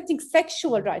not presenting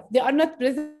sexual rights. They are not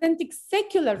presenting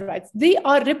secular rights. They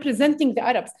are representing the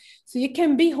Arabs. So you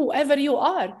can be whoever you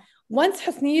are. Once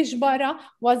Hosni Jbara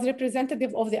was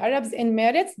representative of the Arabs in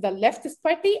Meretz, the leftist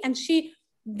party, and she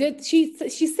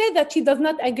said that she does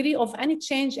not agree of any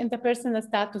change in the personal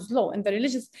status law, in the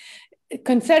religious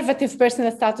conservative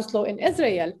personal status law in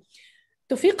Israel.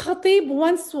 Tawfiq Khatib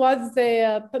once was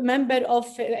a member of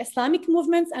Islamic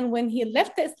movements, and when he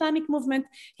left the Islamic movement,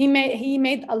 he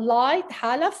made a lie,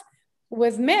 halaf,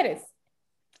 with Meretz.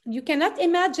 You cannot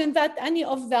imagine that any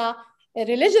of the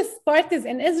religious parties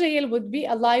in Israel would be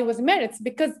ally with Meretz,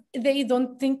 because they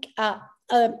don't think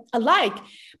alike.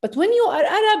 But when you are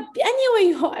Arab, anyway,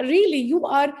 you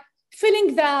are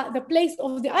filling the place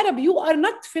of the Arab. You are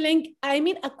not filling, I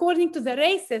mean, according to the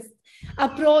racist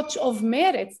approach of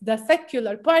merits, the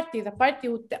secular party, the party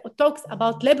who talks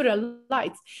about liberal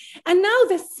rights. And now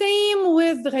the same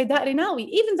with Ghida Rinawi,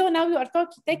 even though now you are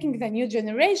taking the new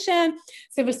generation,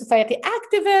 civil society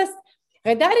activists.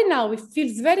 Ghida Rinawi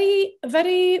feels very,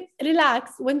 very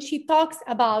relaxed when she talks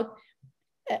about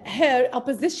her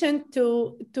opposition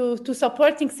to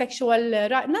supporting sexual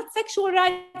rights, not sexual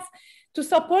rights, to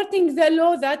supporting the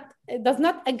law that does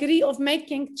not agree of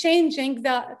changing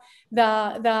the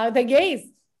gays,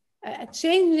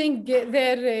 changing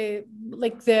their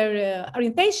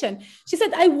orientation. She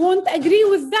said, I won't agree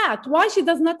with that. Why she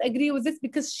does not agree with this?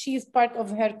 Because she is part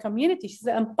of her community. She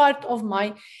said, I'm part of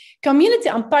my community.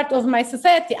 I'm part of my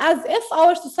society. As if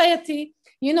our society,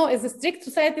 you know, is a strict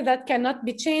society that cannot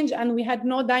be changed, and we had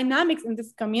no dynamics in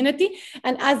this community,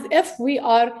 and as if we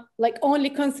are like only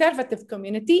conservative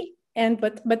community. And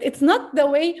but it's not the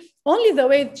way, only the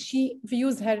way she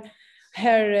views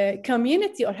her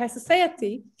community or her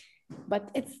society, but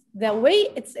it's the way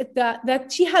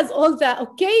that she has all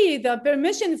the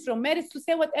permission from marriage to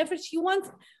say whatever she wants,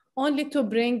 only to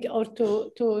bring or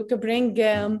to bring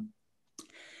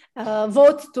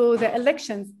votes to the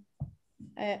elections.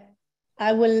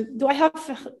 Do I have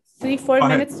 3-4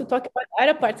 minutes to talk about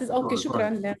Arab parties? Okay,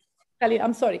 shukran.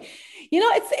 I'm sorry. You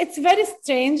know, it's very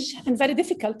strange and very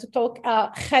difficult to talk.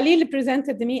 Khalil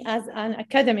presented me as an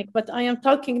academic, but I am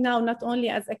talking now not only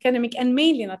as academic and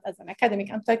mainly not as an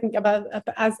academic. I'm talking about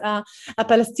as a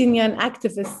Palestinian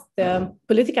activist,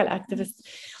 political activist.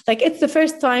 Like, it's the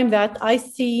first time that I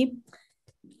see,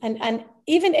 and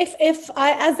even if I,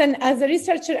 as a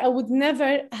researcher, I would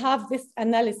never have this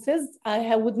analysis.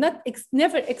 I would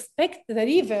never expect the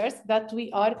reverse that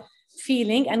we are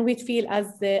feeling and we feel as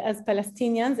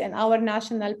Palestinians in our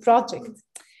national project,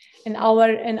 in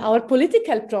our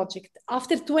political project.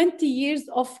 After 20 years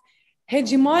of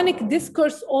hegemonic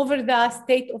discourse over the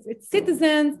state of its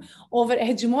citizens, over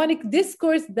hegemonic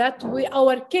discourse that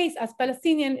our case as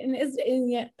Palestinians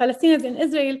in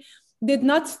Israel did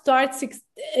not start.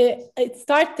 It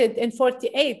started in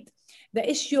 1948. The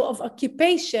issue of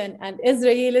occupation and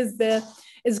Israel's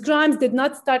crimes did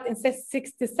not start in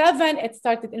 1967. It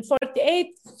started in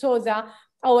 1948. So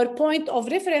our point of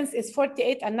reference is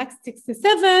 1948 and not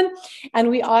 1967. And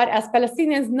we are, as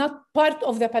Palestinians, not part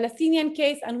of the Palestinian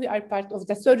case, and we are part of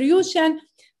the solution.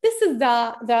 This is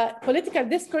the political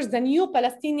discourse the new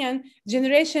Palestinian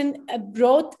generation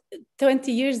brought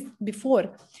 20 years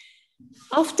before.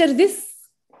 After this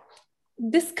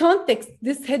context,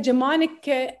 this hegemonic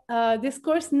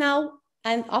discourse now,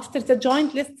 and after the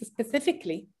joint list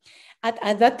specifically,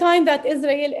 at that time that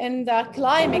Israel in the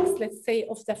climax, let's say,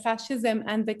 of the fascism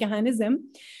and the Kahanism,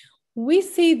 we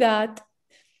see that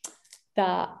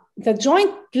the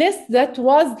joint list that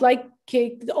was like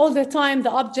all the time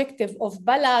the objective of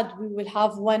Balad, we will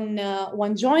have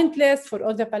one joint list for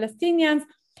all the Palestinians.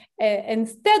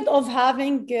 Instead of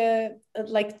having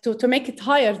to make it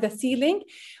higher, the ceiling,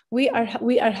 we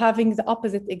are having the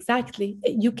opposite exactly.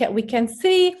 We can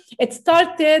see it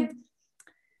started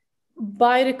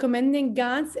by recommending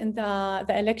Gantz in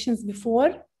the elections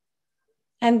before,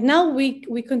 and now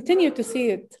we continue to see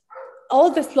it. All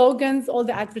the slogans, all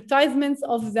the advertisements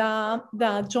of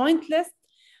the joint list,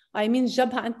 I mean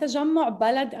Jabha and Tajammu',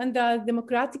 Balad and the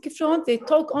Democratic Front, they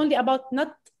talk only about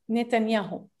not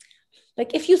Netanyahu.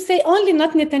 Like, if you say only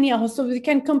not Netanyahu, so we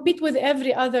can compete with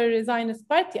every other Zionist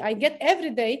party. I get every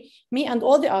day, me and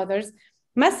all the others,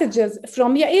 messages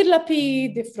from Yair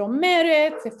Lapid, from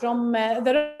Meretz,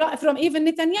 from even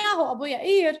Netanyahu, Abu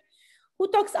Yair, who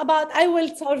talks about, I will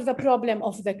solve the problem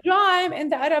of the crime in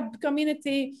the Arab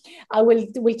community. I will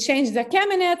change the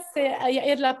Kamenetz.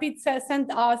 Yair Lapid sent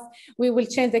us, we will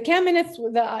change the Kamenetz,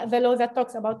 the law that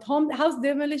talks about house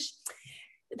demolition.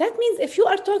 That means if you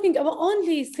are talking about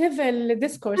only civil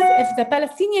discourse, if the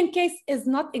Palestinian case is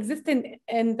not existent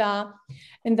in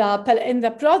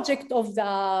the project of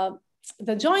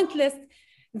the joint list,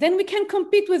 then we can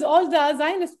compete with all the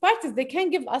Zionist parties. They can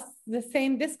give us the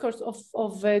same discourse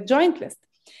of joint list.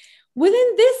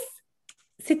 Within this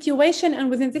situation and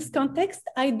within this context,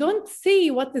 I don't see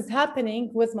what is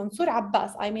happening with Mansour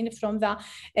Abbas. I mean, from the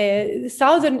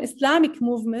Southern Islamic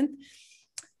movement.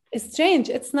 It's strange.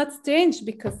 It's not strange,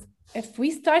 because if we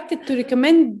started to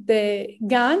recommend the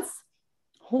Gantz,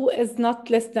 who is not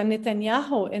less than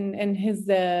Netanyahu in his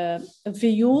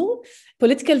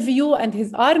political view and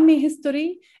his army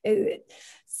history,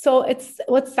 so it's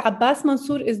what Abbas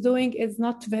Mansour is doing is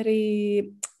not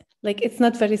very, it's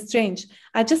not very strange.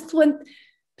 I just want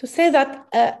to say that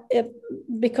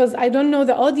because I don't know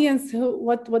the audience,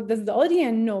 what does the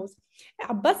audience know?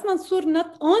 Abbas Mansour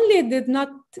not only did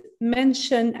not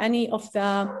mention any of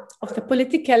the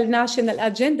political national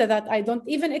agenda that I don't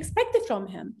even expect it from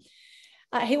him.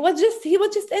 He was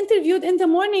just interviewed in the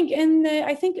morning in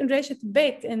I think in Reshet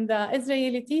Beit in the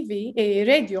Israeli TV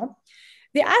radio.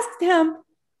 They asked him,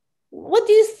 "What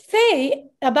do you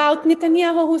say about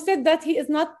Netanyahu, who said that he is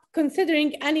not considering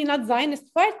any not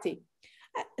Zionist party?"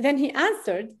 Then he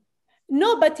answered, "No,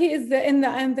 but he is in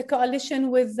the coalition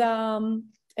with."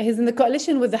 He's in the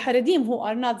coalition with the Haredim, who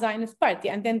are not Zionist party.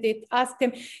 And then they asked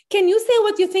him, "Can you say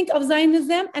what you think of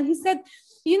Zionism?" And he said,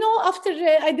 "You know, after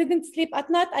I didn't sleep at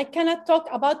night, I cannot talk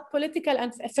about political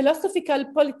and philosophical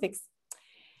politics.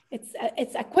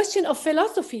 It's a question of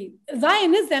philosophy.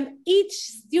 Zionism, each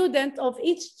student of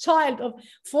each child of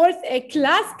fourth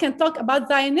class can talk about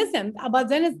Zionism, about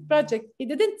Zionist project." He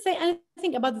didn't say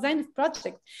anything about the Zionist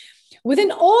project.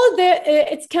 Within all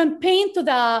its campaign to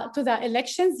the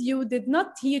elections, you did not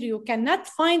hear, you cannot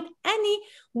find any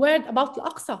word about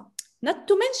Al-Aqsa. Not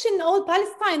to mention all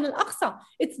Palestine, Al-Aqsa.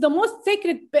 It's the most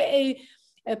sacred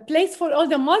place for all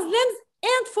the Muslims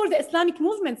and for the Islamic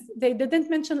movements. They didn't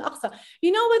mention Al-Aqsa.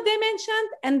 You know what they mentioned?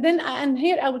 And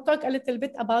here I will talk a little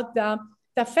bit about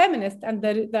the feminist and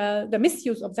the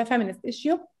misuse of the feminist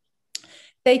issue.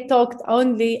 They talked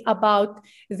only about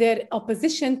their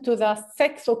opposition to the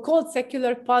so-called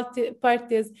secular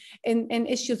parties in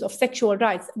issues of sexual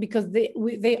rights, because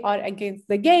they are against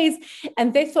the gays, and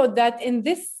they thought that in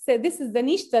this is the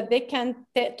niche that they can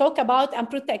talk about and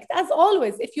protect. As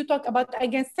always, if you talk about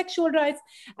against sexual rights,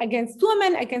 against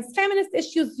women, against feminist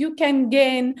issues, you can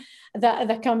gain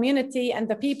the community and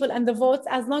the people and the votes,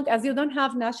 as long as you don't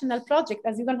have national project,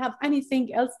 as you don't have anything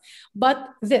else but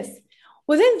this.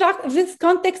 Within this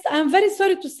context, I'm very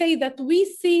sorry to say that we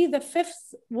see the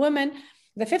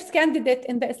fifth candidate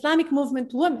in the Islamic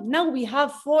movement, women. Now we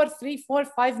have 3, 4,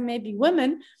 5 maybe women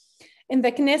in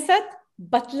the Knesset,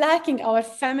 but lacking our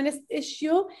feminist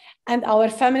issue and our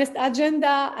feminist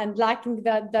agenda, and lacking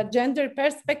the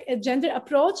gender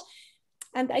approach.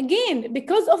 And again,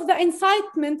 because of the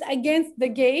incitement against the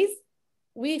gays,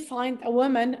 we find a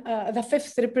woman, the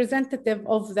fifth representative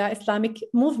of the Islamic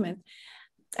movement.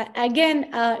 Again,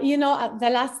 you know, the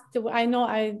last, I know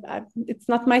it's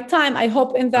not my time. I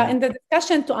hope in the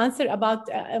discussion to answer about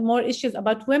more issues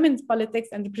about women's politics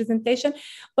and representation.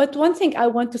 But one thing I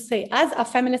want to say, as a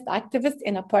feminist activist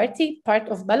in a party, part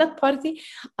of Balad Party,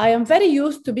 I am very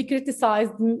used to be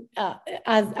criticized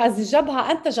as Jabha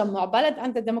and Tajammu' Balad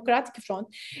and the Democratic Front,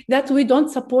 that we don't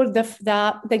support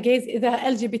the gays, the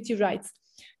LGBT rights.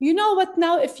 You know what,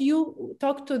 now if you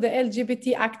talk to the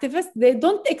LGBT activists, they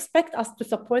don't expect us to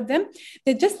support them.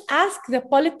 They just ask the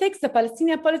politics, the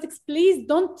Palestinian politics, please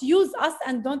don't use us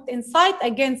and don't incite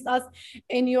against us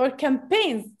in your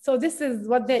campaigns. So this is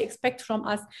what they expect from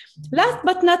us. Last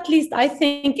but not least, I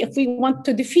think if we want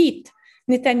to defeat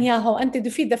Netanyahu and to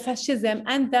defeat the fascism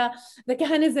and the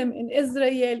Kahanism in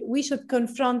Israel, we should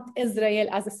confront Israel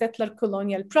as a settler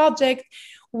colonial project.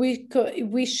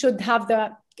 We should have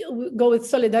go with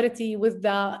solidarity, with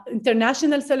the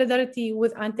international solidarity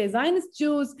with anti-Zionist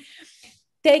Jews,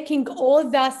 taking all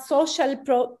the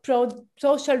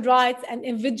social rights and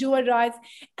individual rights,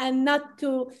 and not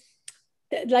to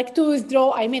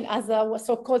withdraw, I mean, as a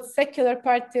so-called secular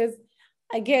parties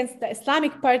against the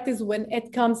Islamic parties when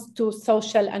it comes to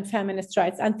social and feminist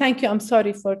rights. And thank you. I'm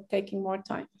sorry for taking more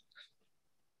time.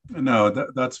 No,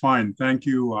 that's fine. Thank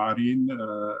you, Areen.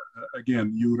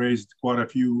 Again, you raised quite a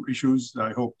few issues.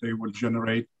 I hope they will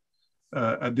generate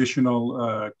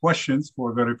additional questions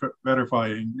for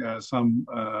verifying some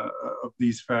of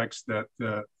these facts that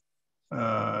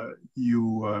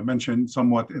you mentioned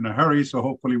somewhat in a hurry. So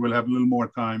hopefully we'll have a little more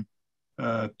time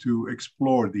to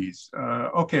explore these.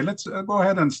 Okay, let's go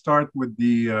ahead and start with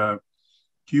the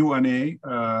Q&A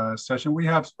session. We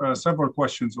have several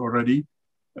questions already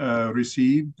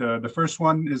received. The first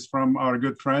one is from our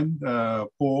good friend,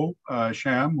 Paul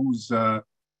Sham, who's a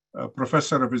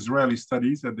professor of Israeli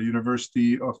studies at the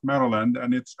University of Maryland,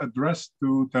 and it's addressed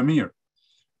to Tamir.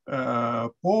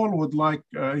 Paul would like,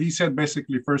 he said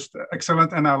basically first,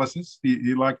 excellent analysis.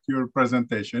 He liked your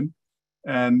presentation.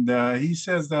 And he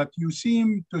says that you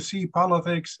seem to see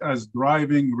politics as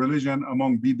driving religion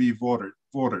among Bibi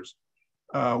voters.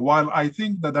 While I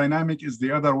think the dynamic is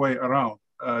the other way around.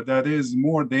 That is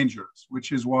more dangerous,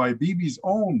 which is why Bibi's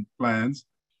own plans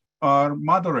are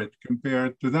moderate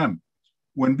compared to them.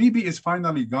 When Bibi is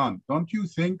finally gone, don't you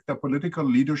think the political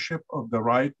leadership of the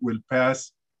right will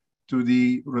pass to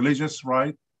the religious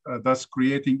right, thus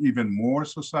creating even more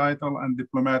societal and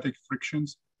diplomatic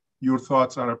frictions? Your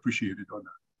thoughts are appreciated on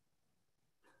that.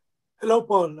 Hello,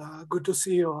 Paul. Good to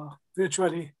see you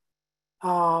virtually.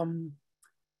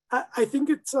 I think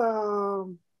it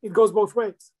goes both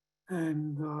ways.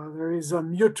 And there is a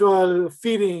mutual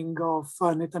feeding of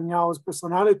Netanyahu's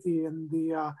personality and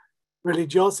the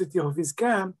religiosity of his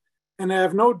camp. And I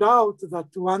have no doubt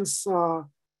that once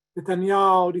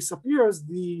Netanyahu disappears,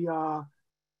 the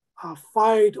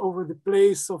fight over the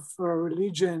place of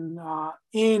religion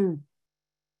in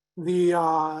the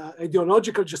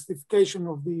ideological justification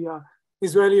of the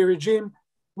Israeli regime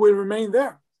will remain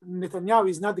there. Netanyahu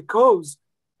is not the cause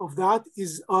of that,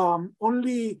 is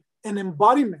only an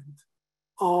embodiment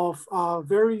of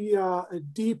very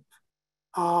deep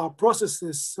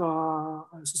processes,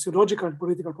 sociological and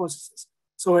political processes.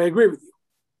 So I agree with you.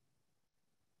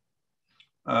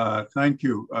 Thank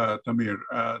you, Tamir.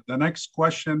 The next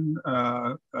question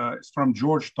is from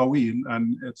George Tawil,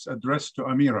 and it's addressed to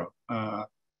Amira.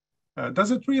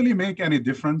 Does it really make any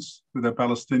difference to the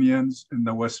Palestinians in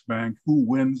the West Bank who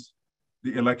wins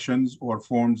the elections or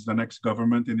forms the next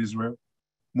government in Israel?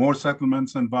 More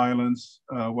settlements and violence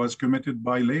was committed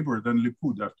by Labor than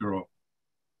Likud, after all.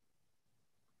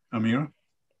 Amira?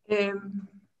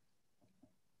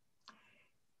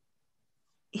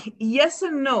 Yes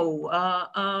and no.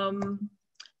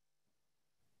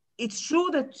 It's true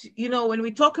that, you know, when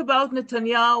we talk about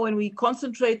Netanyahu and we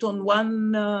concentrate on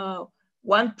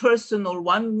one person or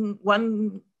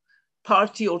one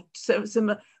party or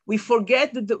similar, we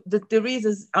forget that there is,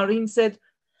 as Arin said,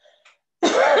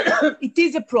 it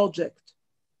is a project.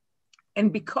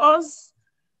 And because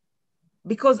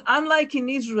unlike in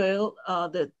Israel,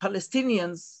 the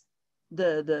Palestinians,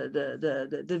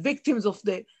 the victims of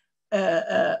the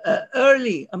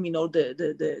early, I mean, or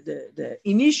the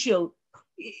initial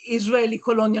Israeli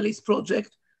colonialist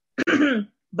project,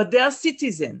 but they are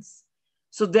citizens.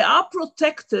 So they are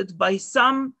protected by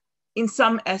in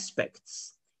some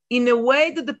aspects, in a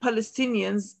way that the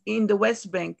Palestinians in the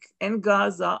West Bank and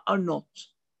Gaza are not.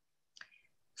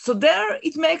 So there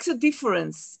it makes a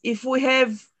difference if we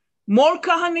have more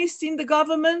Kahanists in the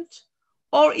government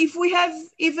or if we have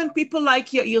even people like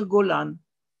Yair Golan.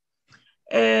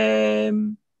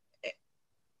 And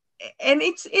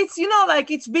it's you know,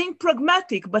 like it's being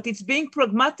pragmatic, but it's being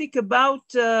pragmatic about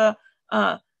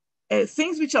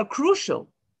things which are crucial.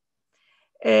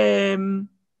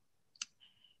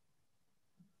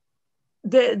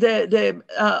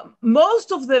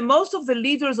 Most of the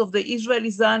leaders of the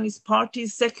Israeli Zionist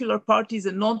parties, secular parties,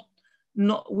 and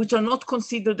which are not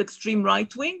considered extreme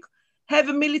right wing, have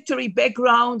a military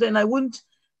background, and I wouldn't.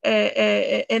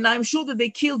 And I'm sure that they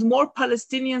killed more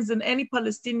Palestinians than any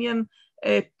Palestinian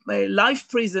life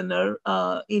prisoner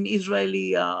in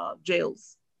Israeli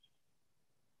jails.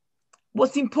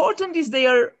 What's important is they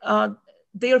are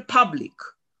public.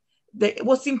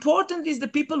 What's important is the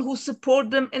people who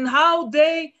support them and how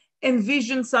they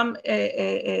envision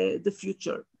the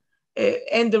future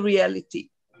and the reality.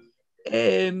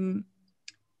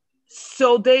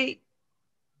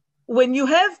 When you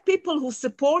have people who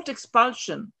support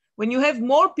expulsion, when you have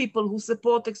more people who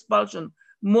support expulsion,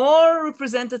 more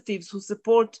representatives who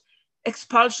support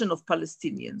expulsion of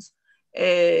Palestinians,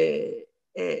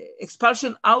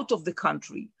 expulsion out of the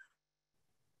country,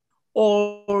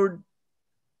 or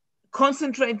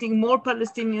concentrating more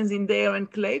Palestinians in their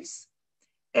enclaves,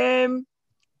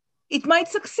 it might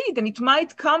succeed and it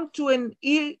might come to an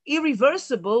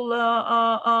irreversible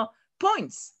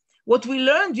points. What we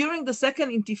learned during the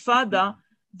Second Intifada,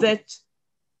 that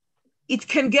it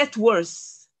can get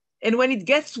worse. And when it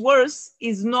gets worse,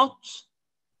 it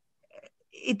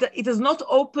does not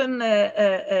open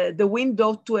the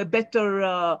window to a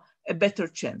better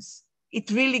chance.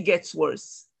 It really gets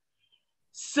worse.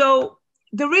 So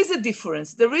there is a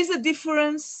difference. There is a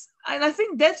difference. And I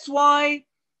think that's why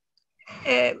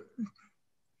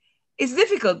it's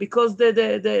difficult, because the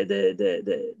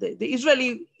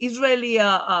Israeli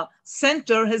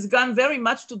center has gone very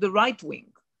much to the right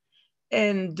wing,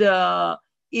 and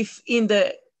if in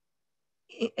the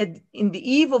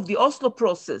eve of the Oslo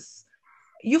process,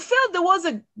 you felt there was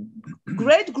a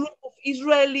great group of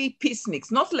Israeli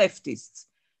peaceniks, not leftists,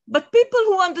 but people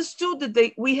who understood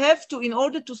that we have to, in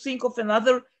order to think of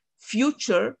another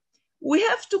future, we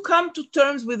have to come to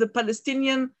terms with the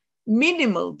Palestinian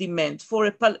minimal demand for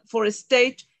a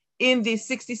state in the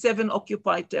 67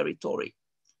 occupied territory.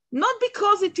 Not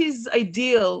because it is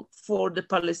ideal for the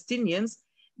Palestinians,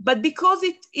 but because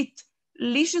it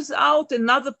leashes out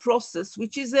another process,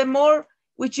 which is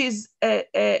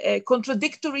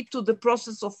contradictory to the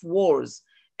process of wars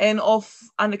and of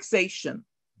annexation.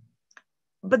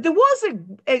 But there was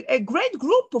a great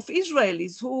group of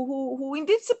Israelis who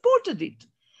indeed supported it.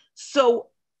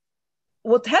 So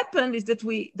what happened is that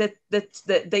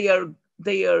they are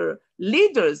their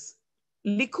leaders,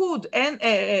 Likud and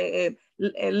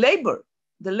Labor,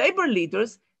 the labor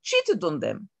leaders, cheated on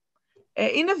them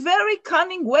in a very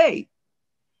cunning way,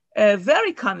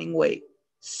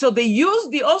 So they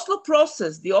used the Oslo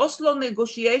process, the Oslo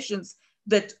negotiations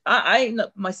that I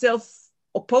myself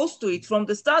opposed to it from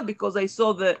the start because I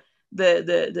saw the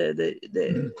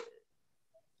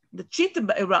cheat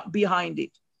behind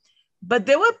it. But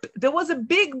there was a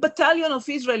big battalion of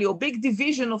Israeli or big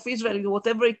division of Israeli,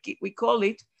 whatever we call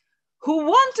it, who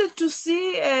wanted to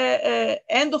see an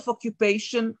end of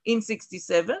occupation in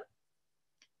 1967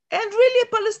 and really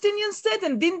a Palestinian state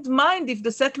and didn't mind if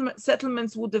the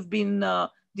settlements would have been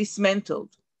dismantled.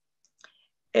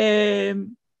 So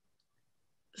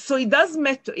it does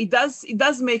matter. It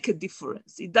does make a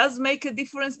difference. It does make a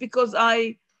difference because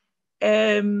I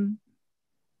am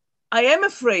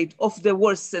afraid of the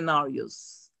worst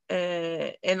scenarios.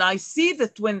 And I see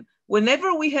that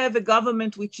whenever we have a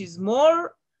government which is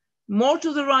more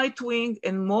to the right wing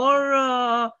and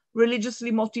more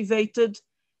religiously motivated,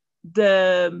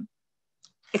 the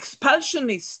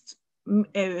expulsionist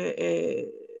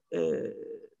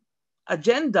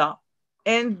agenda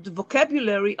and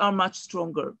vocabulary are much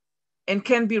stronger and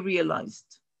can be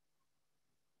realized.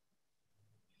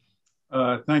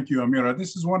 Thank you, Amira.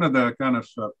 This is one of the kind of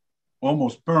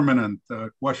almost permanent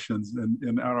questions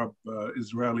in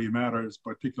Arab-Israeli matters,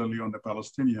 particularly on the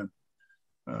Palestinian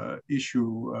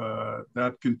issue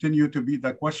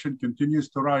that question continues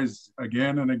to rise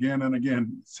again and again and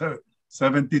again. So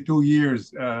 72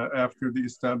 years after the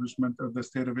establishment of the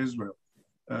State of Israel.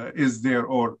 Is there,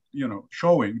 or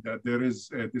showing that there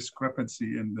is a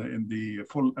discrepancy in the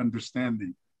full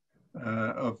understanding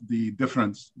of the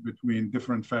difference between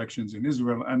different factions in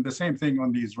Israel, and the same thing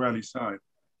on the Israeli side,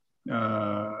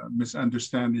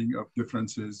 misunderstanding of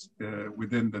differences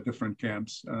within the different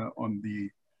camps on the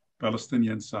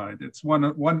Palestinian side. It's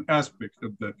one aspect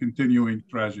of the continuing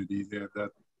tragedy there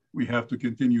that we have to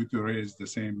continue to raise the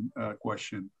same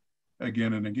question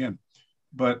again and again.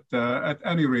 But at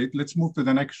any rate, let's move to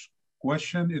the next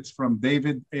question. It's from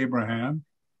David Abraham,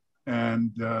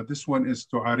 and this one is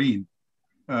to Areen.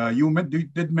 You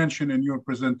did mention in your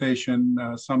presentation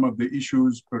some of the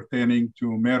issues pertaining to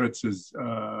Meretz's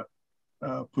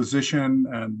position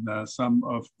and some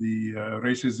of the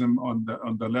racism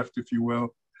on the left, if you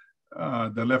will,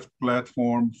 the left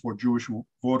platform for Jewish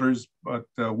voters, but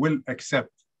will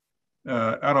accept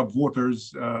Arab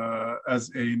voters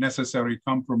as a necessary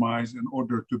compromise in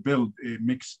order to build a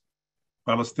mixed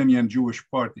Palestinian Jewish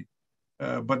party.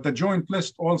 But the joint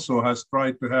list also has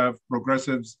tried to have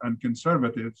progressives and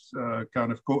conservatives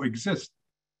kind of coexist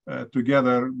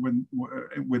together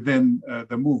within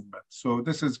the movement. So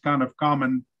this is kind of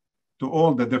common to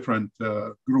all the different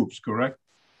groups, correct?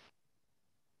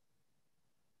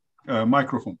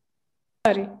 Microphone.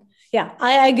 Sorry. Yeah,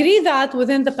 I agree that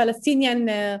within the Palestinian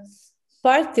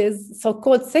parties,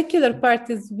 so-called secular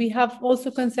parties, we have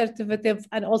also conservative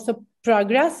and also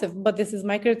progressive, but this is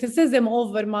my criticism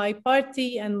over my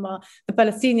party and the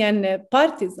Palestinian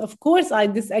parties. Of course, I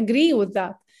disagree with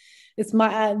that. It's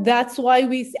that's why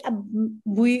we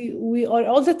are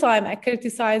all the time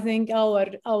criticizing our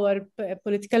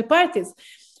political parties,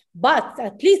 but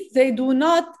at least they do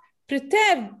not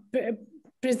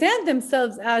present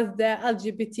themselves as the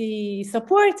LGBT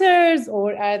supporters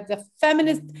or as the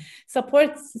feminist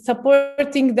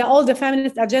supporting all the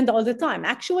feminist agenda all the time.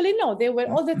 Actually, no, they were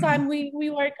all the time. We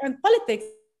work on politics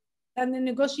and the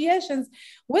negotiations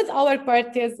with our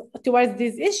parties towards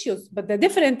these issues. But the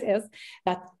difference is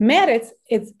that Meretz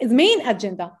is main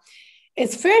agenda.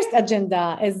 Its first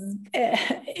agenda is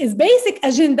basic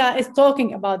agenda is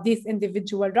talking about these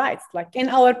individual rights. Like in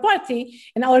our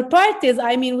parties,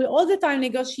 I mean, we all the time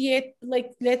negotiate,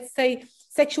 like, let's say,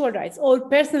 sexual rights or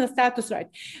personal status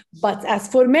rights. But as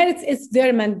for Meretz, it's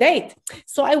their mandate.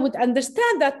 So I would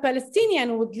understand that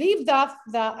Palestinian would leave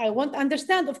I won't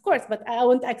understand, of course, but I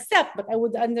won't accept, but I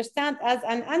would understand as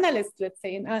an analyst, let's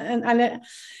say,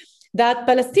 that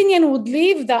Palestinian would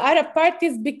leave the Arab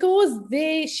parties because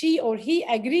she or he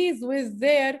agrees with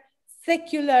their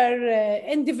secular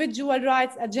individual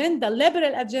rights agenda,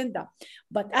 liberal agenda.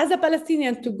 But as a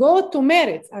Palestinian, to go to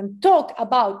Meretz and talk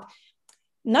about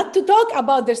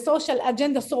their social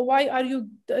agenda. So why are you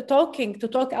talking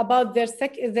about their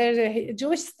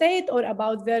Jewish state or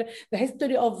about the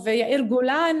history of Yair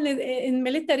Golan in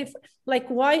military? Like,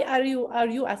 why are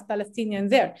you as Palestinian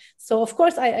there? So of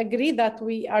course I agree that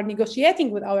we are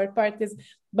negotiating with our parties,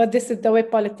 but this is the way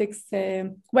politics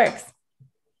works.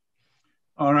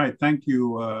 All right, thank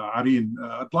you, Areen.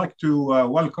 I'd like to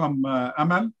welcome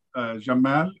Amal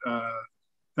Jamal.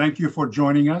 Thank you for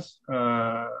joining us.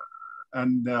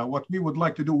 And what we would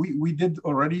like to do, we did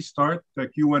already start the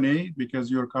Q&A because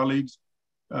your colleagues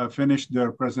finished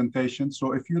their presentation.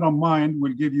 So if you don't mind,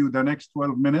 we'll give you the next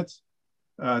 12 minutes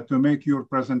to make your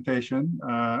presentation.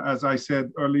 As I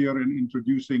said earlier in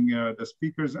introducing the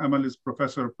speakers, Amal is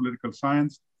Professor of Political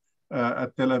Science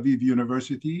at Tel Aviv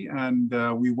University, and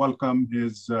we welcome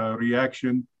his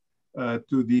reaction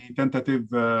to the tentative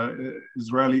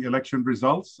Israeli election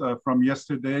results from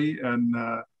yesterday, and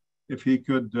if he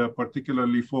could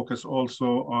particularly focus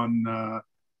also on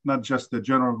not just the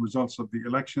general results of the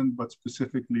election, but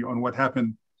specifically on what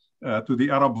happened to the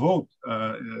Arab vote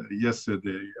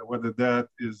yesterday, whether that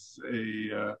is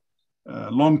a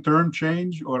long-term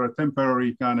change or a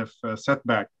temporary kind of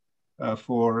setback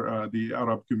for the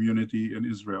Arab community in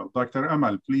Israel. Dr.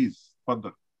 Amal, please,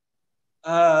 tfaddal.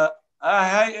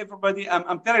 Hi, everybody.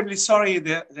 I'm terribly sorry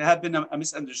there had been a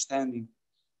misunderstanding.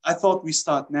 I thought we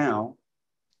start now.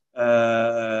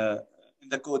 In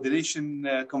the coordination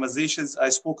conversations, I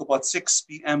spoke about 6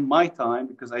 p.m. my time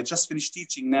because I just finished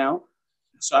teaching now.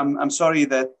 So I'm sorry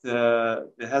that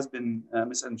there has been a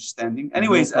misunderstanding.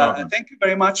 Anyways, no thank you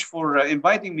very much for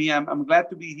inviting me. I'm glad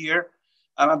to be here.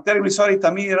 I'm terribly sorry,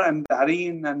 Tamir and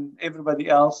Areen and everybody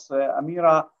else,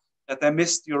 Amira, that I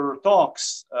missed your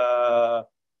talks.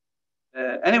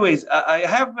 Anyways, I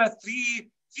have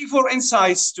four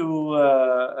insights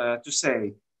to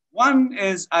say. One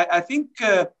is I think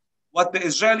what the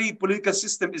Israeli political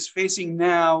system is facing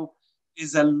now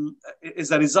is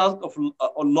a result of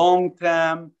a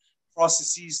long-term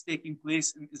processes taking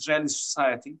place in Israeli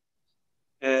society.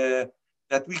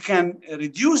 That we can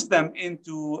reduce them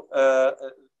into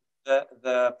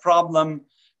the problem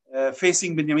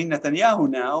facing Benjamin Netanyahu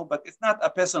now, but it's not a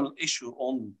personal issue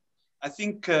only. I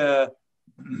think the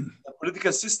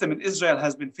political system in Israel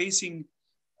has been facing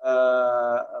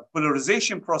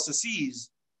polarization processes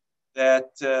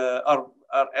that are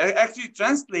actually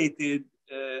translated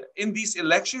in these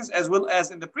elections as well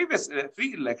as in the previous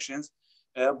 3 elections,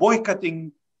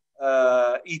 boycotting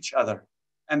each other.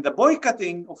 And the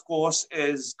boycotting, of course,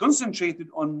 is concentrated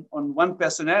on one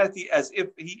personality as if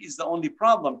he is the only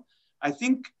problem. I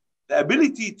think the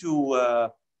ability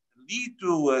to lead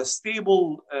to a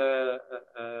stable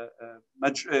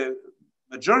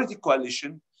majority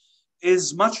coalition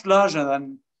is much larger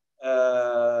than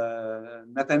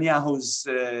Netanyahu's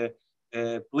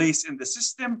place in the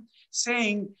system,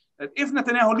 saying that if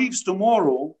Netanyahu leaves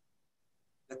tomorrow,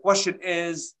 the question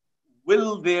is,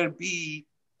 will there be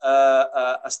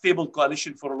a stable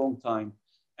coalition for a long time?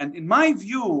 And in my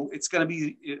view, it's going to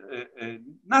be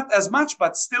not as much,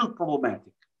 but still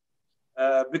problematic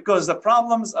because the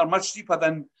problems are much deeper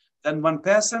than one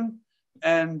person,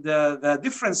 and the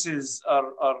differences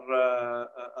are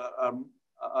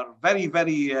very,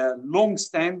 very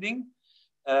long-standing,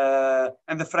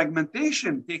 and the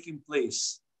fragmentation taking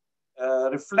place,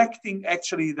 reflecting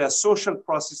actually the social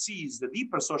processes, the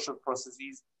deeper social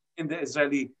processes in the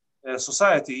Israeli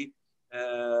society,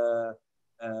 and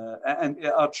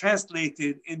are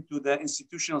translated into the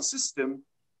institutional system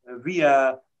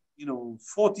via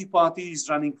 40 parties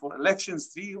running for elections,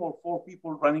 3 or 4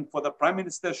 people running for the prime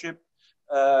ministership,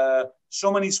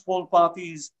 so many small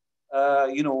parties,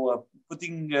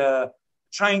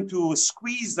 trying to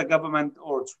squeeze the government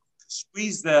or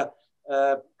squeeze the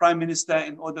prime minister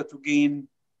in order to gain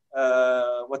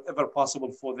whatever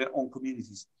possible for their own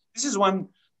communities. This is one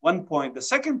point. The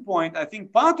second point, I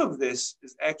think part of this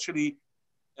is actually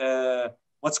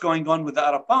what's going on with the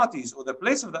Arab parties or the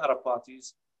place of the Arab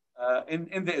parties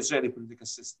in the Israeli political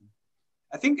system.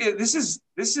 I think this is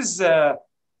the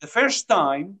first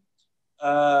time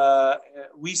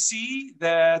we see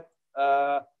that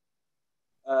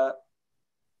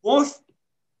both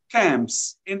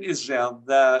camps in Israel,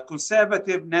 the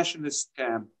conservative nationalist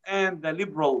camp and the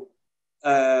liberal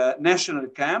national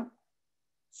camp,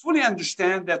 fully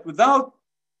understand that without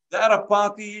the Arab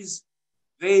parties,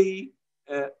 they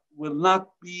will not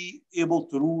be able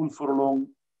to rule for a long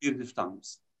period of time.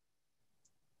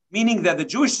 Meaning that the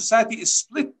Jewish society is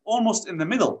split almost in the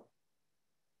middle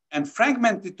and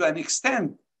fragmented to an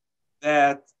extent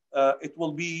that it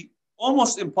will be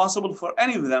almost impossible for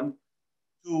any of them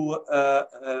to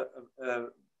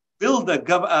build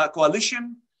a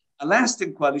coalition, a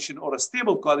lasting coalition or a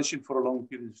stable coalition for a long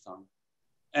period of time.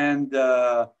 And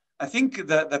I think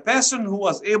the person who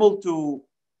was able to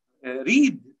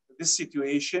read this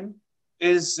situation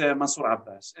is Mansour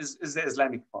Abbas, is the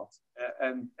Islamic Party.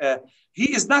 And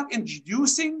he is not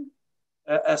introducing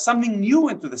something new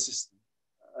into the system.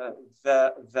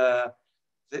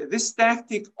 This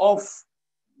tactic of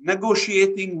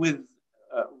negotiating with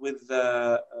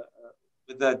the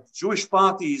Jewish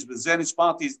parties, with Zionist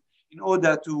parties in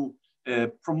order to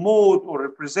promote or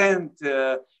represent,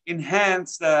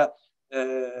 enhance the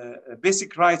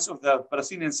basic rights of the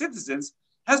Palestinian citizens,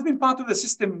 has been part of the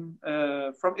system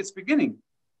from its beginning.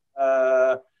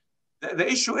 The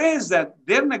issue is that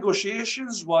their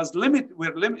negotiations was limited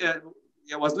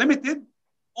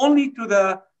only to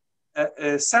the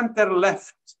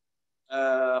center-left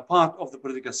part of the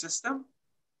political system,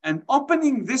 and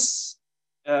opening this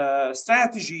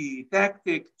strategy,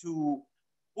 tactic to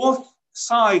both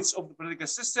sides of the political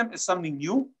system is something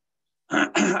new.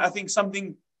 I think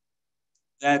something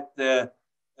that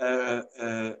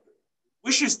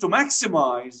wishes to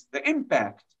maximize the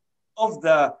impact of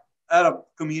the Arab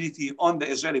community on the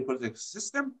Israeli political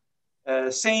system,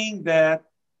 saying that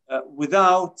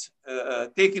without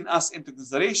taking us into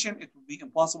consideration, it would be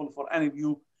impossible for any of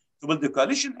you to build a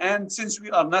coalition. And since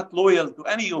we are not loyal to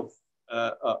any of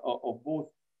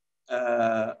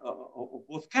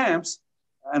both camps,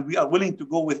 and we are willing to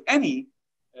go with any,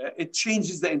 it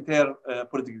changes the entire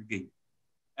political game.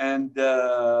 And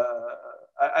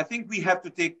I think we have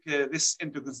to take this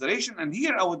into consideration. And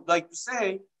here I would like to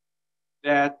say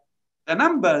that the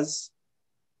numbers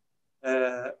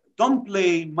don't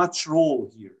play much role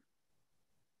here.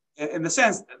 In the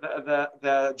sense,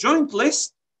 the joint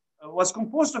list was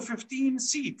composed of 15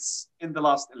 seats in the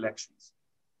last elections.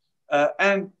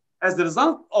 And as a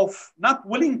result of not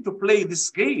willing to play this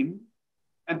game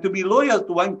and to be loyal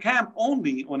to one camp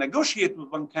only or negotiate with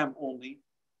one camp only,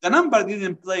 the number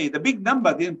didn't play, the big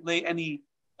number didn't play any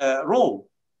role.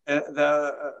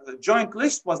 The joint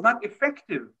list was not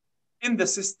effective in the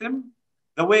system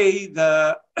the way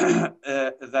the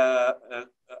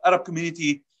Arab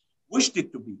community wished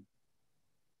it to be.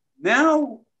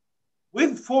 Now,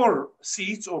 with 4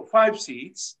 seats or 5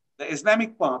 seats, the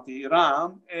Islamic Party,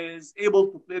 Ram, is able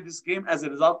to play this game as a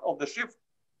result of the shift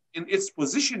in its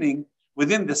positioning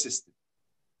within the system,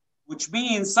 which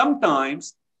means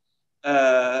sometimes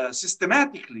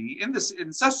systematically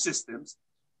in such systems,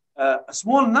 a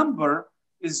small number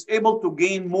is able to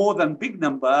gain more than big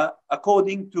number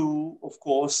according to, of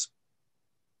course,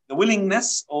 the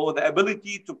willingness or the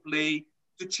ability to play,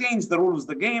 to change the rules of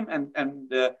the game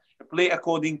and play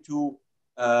according to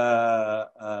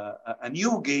a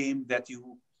new game that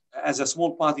you, as a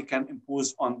small party, can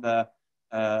impose on the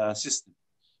system.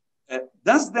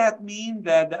 Does that mean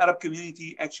that the Arab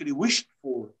community actually wished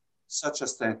for such a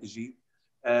strategy?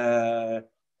 And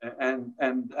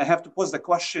I have to pose the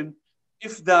question,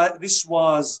 if this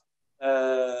was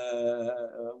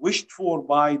wished for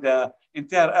by the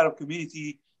entire Arab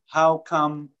community, how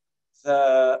come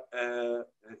the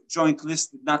joint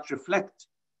list did not reflect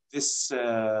this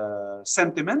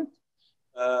sentiment?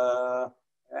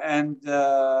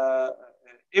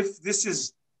 If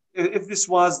this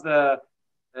was the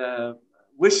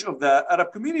wish of the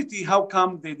Arab community, how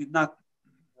come they did not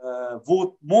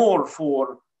vote more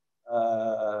for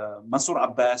Mansour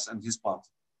Abbas and his party?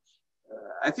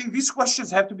 I think these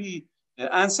questions have to be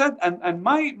answered, and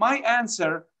my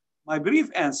answer, my brief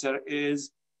answer,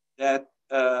 is that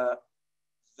the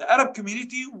Arab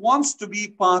community wants to be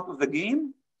part of the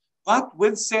game, but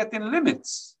with certain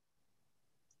limits,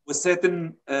 with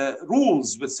certain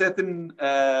rules, with certain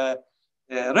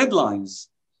red lines.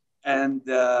 And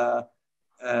the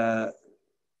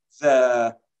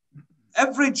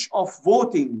average of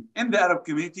voting in the Arab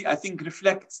community, I think,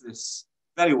 reflects this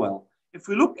very well. If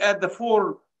we look at the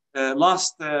 4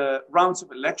 last rounds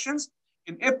of elections,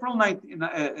 in April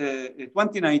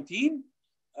 2019,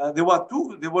 there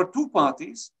were two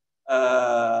parties,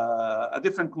 a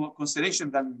different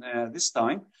constellation than this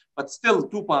time, but still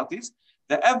 2 parties.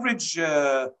 The average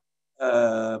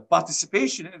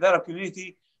participation in the Arab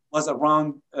community was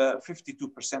around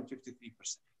 52%,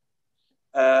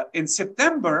 53%. In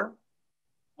September,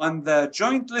 when the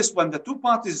joint list, when the 2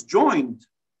 parties joined,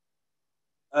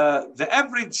 the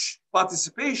average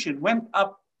participation went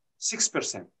up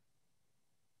 6%.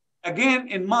 Again,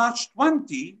 in March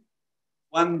 20,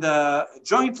 when the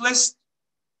joint list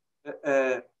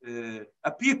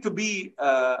appeared to be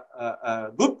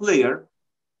a good player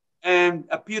and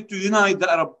appeared to unite the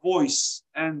Arab voice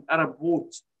and Arab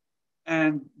vote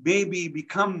and maybe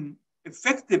become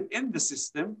effective in the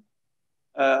system,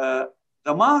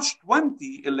 the March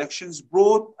 20 elections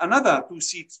brought another 2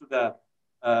 seats to the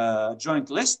joint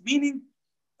list, meaning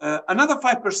another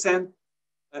 5%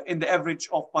 in the average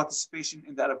of participation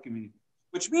in the Arab community,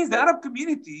 which means the Arab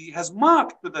community has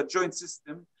marked to the joint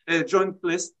system, joint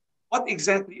list, what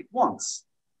exactly it wants.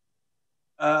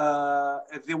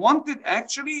 They wanted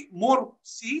actually more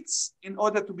seats in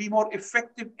order to be more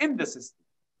effective in the system.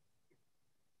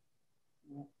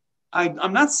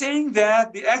 I'm not saying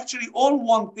that they actually all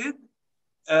wanted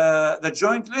the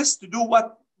joint list to do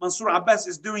what Mansour Abbas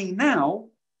is doing now,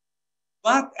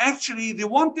 but actually they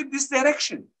wanted this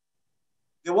direction.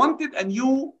 They wanted a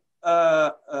new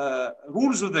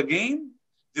rules of the game.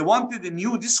 They wanted a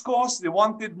new discourse. They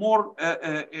wanted more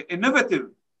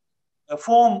innovative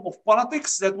form of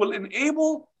politics that will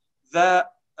enable the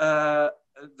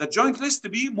joint list to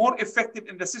be more effective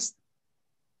in the system.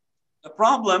 The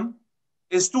problem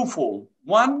is twofold.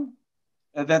 One,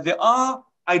 that there are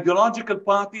ideological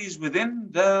parties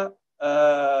within the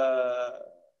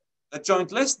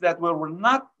joint list that were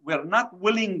not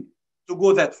willing to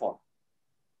go that far.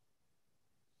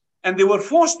 And they were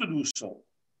forced to do so.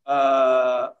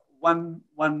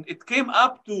 When it came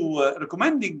up to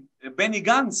recommending Benny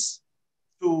Gantz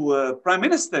to prime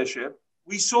ministership,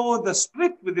 we saw the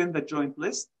split within the joint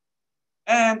list.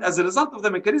 And as a result of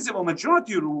the mechanism of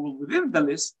majority rule within the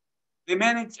list, they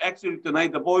managed actually to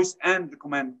unite the voice and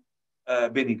recommend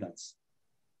Benny Gantz.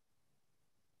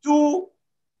 Two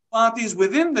parties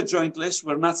within the joint list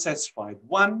were not satisfied.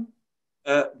 One,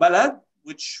 Balad,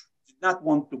 which did not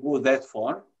want to go that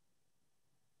far.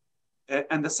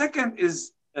 And the second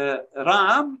is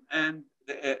Ra'am and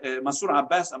Mansour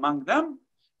Abbas among them,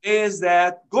 is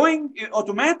that going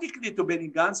automatically to Benny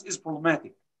Gantz is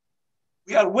problematic.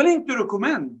 We are willing to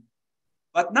recommend,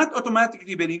 but not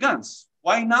automatically Benny Gantz.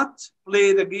 Why not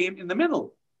play the game in the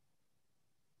middle?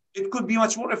 It could be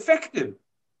much more effective.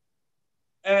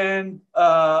 And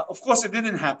of course, it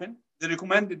didn't happen. They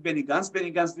recommended Benny Gantz.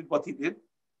 Benny Gantz did what he did.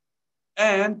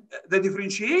 And the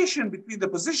differentiation between the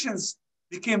positions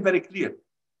became very clear.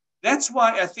 That's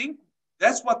why I think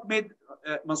that's what made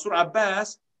Mansour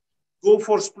Abbas go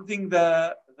for splitting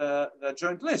the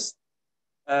joint list.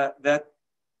 That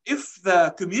if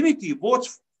the community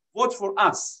votes for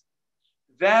us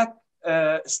that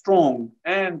strong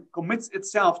and commits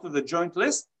itself to the joint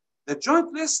list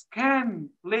can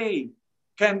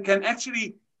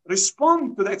actually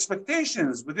respond to the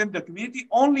expectations within the community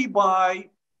only by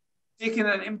taking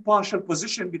an impartial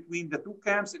position between the two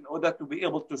camps in order to be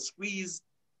able to squeeze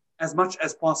as much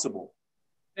as possible.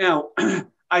 Now,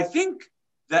 I think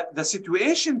that the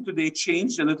situation today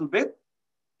changed a little bit.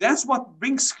 That's what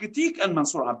brings critique on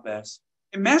Mansour Abbas.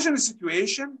 Imagine a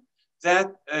situation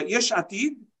that Yesh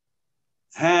Atid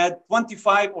had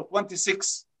 25 or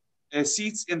 26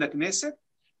 seats in the Knesset,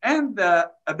 and the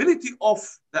ability of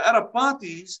the Arab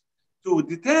parties to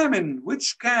determine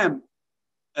which camp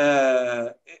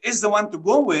is the one to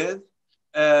go with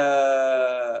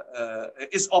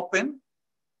is open.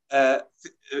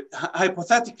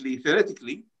 Hypothetically,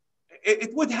 theoretically,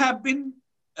 it would have been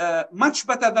much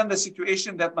better than the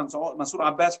situation that Mansour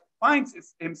Abbas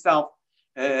finds himself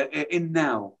in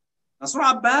now. Mansour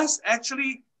Abbas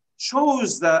actually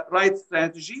chose the right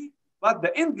strategy, but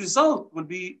the end result will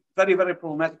be very, very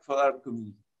problematic for our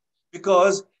community,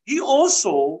 because he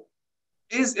also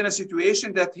is in a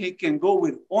situation that he can go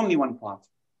with only one party.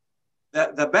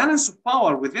 The balance of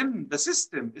power within the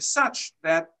system is such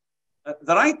that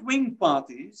the right-wing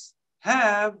parties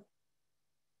have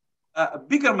a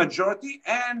bigger majority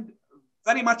and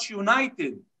very much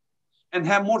united, and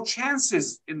have more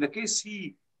chances, in the case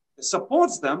he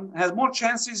supports them, has more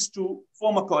chances to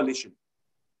form a coalition.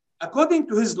 According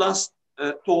to his last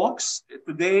talks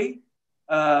today,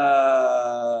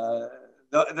 the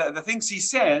things he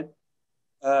said,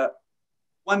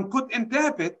 one could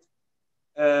interpret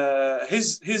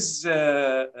his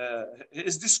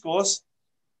discourse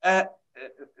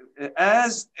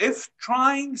as if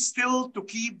trying still to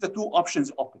keep the two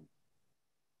options open.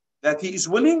 That he is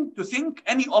willing to think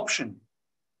any option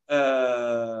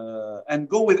and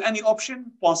go with any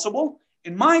option possible.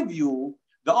 In my view,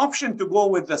 the option to go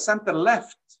with the center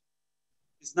left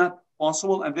is not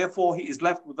possible, and therefore he is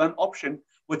left with an option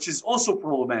which is also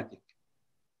problematic.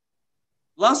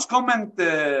 Last comment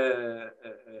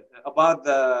about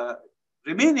the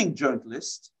remaining joint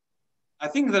list. I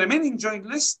think the remaining joint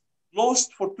list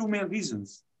lost for two main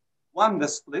reasons. One, the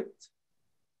split.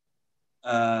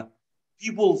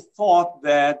 People thought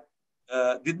that,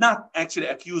 did not actually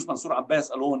accuse Mansour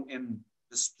Abbas alone in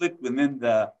the split within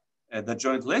the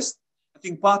joint list. I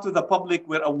think part of the public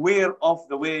were aware of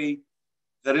the way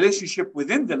the relationship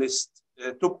within the list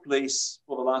took place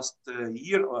for the last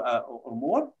year or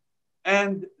more,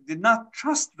 and did not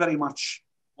trust very much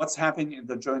what's happening in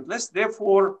the joint list.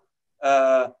 Therefore,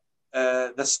 the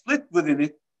split within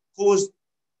it caused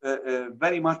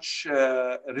very much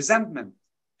resentment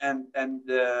and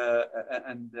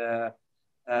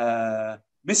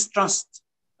mistrust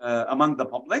among the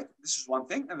public. This is one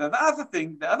thing. And the other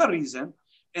thing, the other reason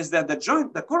is that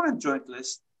the current joint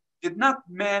list did not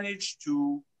manage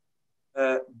to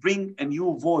bring a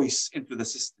new voice into the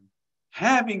system.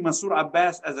 Having Mansour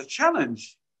Abbas as a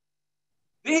challenge,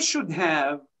 they should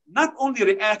have not only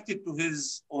reacted to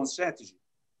his own strategy,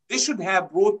 they should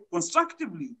have brought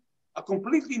constructively a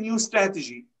completely new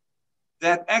strategy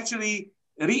that actually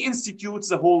reinstitutes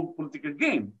the whole political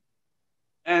game.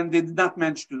 And they did not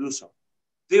manage to do so.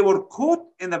 They were caught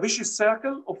in a vicious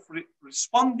circle of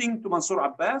responding to Mansour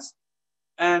Abbas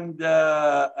and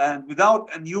without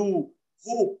a new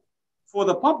hope for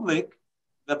the public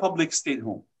stayed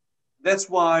home. That's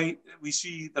why we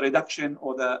see the reduction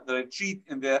or the retreat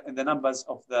in the numbers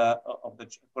of the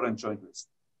current joint list.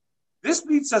 This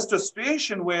leads us to a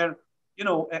situation where, you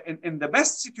know, in the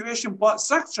best situation,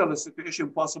 structural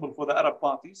situation possible for the Arab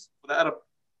parties, for the Arab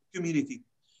community,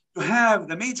 to have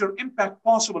the major impact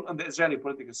possible on the Israeli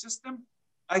political system,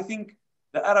 I think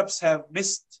the Arabs have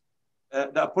missed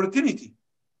the opportunity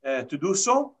to do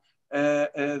so.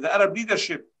 The Arab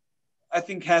leadership, I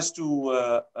think, has to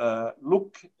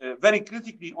look very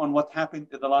critically on what happened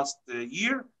in the last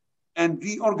year and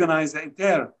reorganize the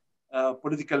entire Arab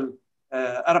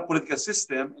political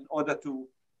system in order to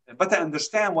better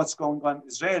understand what's going on in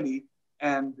Israeli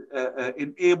and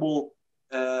enable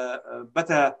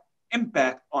better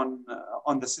impact on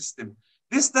the system.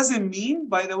 This doesn't mean,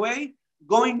 by the way,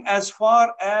 going as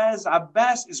far as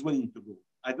Abbas is willing to go.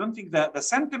 I don't think that the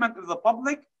sentiment of the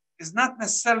public is not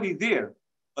necessarily there,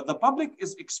 but the public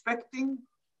is expecting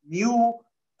new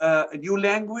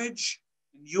language,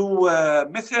 new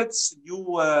methods,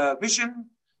 new vision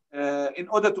in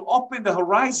order to open the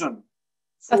horizon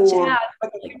for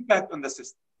better impact on the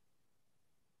system.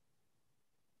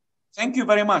 Thank you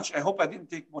very much. I hope I didn't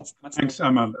take much. Thanks,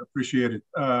 Amal. Appreciate it.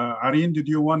 Arine, did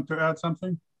you want to add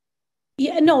something?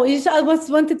 Yeah, no, I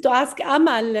wanted to ask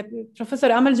Amal, Professor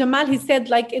Amal Jamal. He said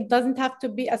like it doesn't have to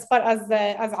be as far as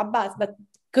Abbas, but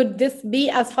could this be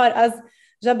as far as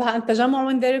Jabha and Tajamu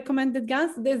when they recommended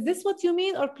Gantz? Is this what you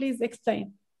mean, or please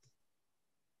explain?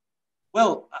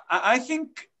 Well, I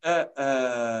think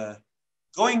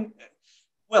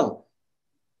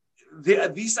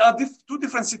these are two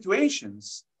different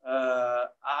situations.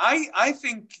 I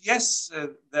think, yes,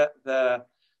 the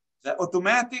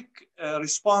automatic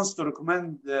response to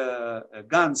recommend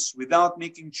Gantz without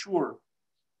making sure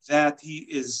that he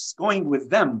is going with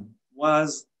them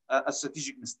was a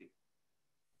strategic mistake.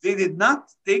 They did not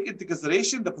take into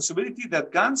consideration the possibility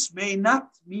that Gantz may not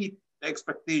meet the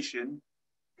expectation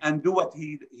and do what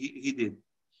he did.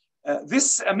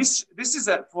 This is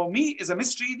for me is a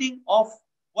misreading of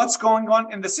what's going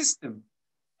on in the system.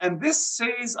 And this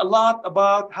says a lot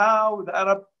about how the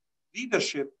Arab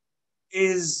leadership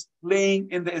is playing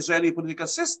in the Israeli political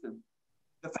system.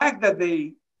 The fact that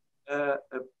they,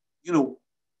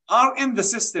 are in the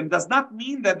system does not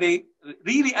mean that they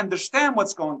really understand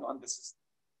what's going on in the system.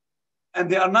 And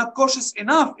they are not cautious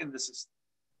enough in the system.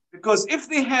 Because if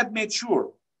they had made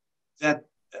sure that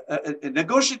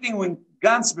negotiating with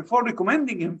Gantz before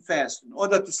recommending him fast in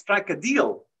order to strike a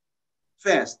deal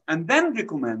fast and then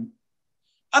recommend,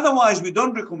 otherwise we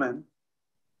don't recommend,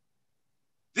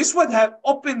 this would have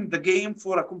opened the game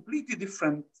for a completely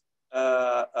different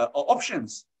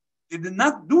options. They did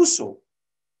not do so.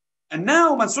 And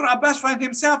now Mansour Abbas finds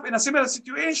himself in a similar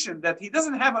situation that he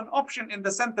doesn't have an option in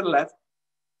the center left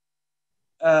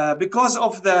because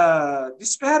of the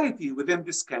disparity within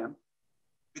this camp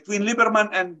between Lieberman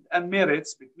and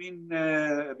Meretz, between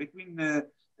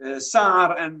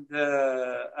Saar and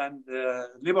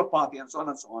Labour Party and so on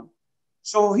and so on.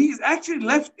 So he is actually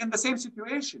left in the same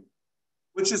situation,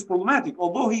 which is problematic.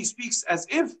 Although he speaks as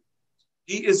if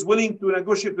he is willing to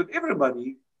negotiate with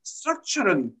everybody,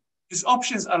 structurally, his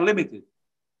options are limited.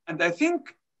 And I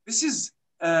think this is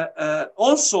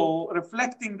also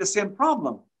reflecting the same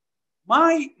problem.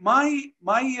 My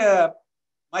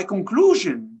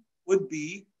conclusion would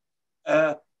be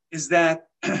is that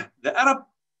the Arab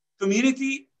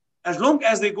community, as long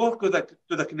as they go to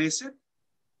the Knesset,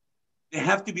 they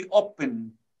have to be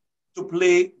open to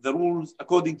play the rules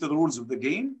according to the rules of the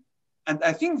game. And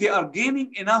I think they are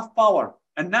gaining enough power.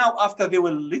 And now after they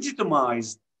were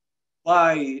legitimized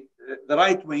by the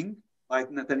right wing, by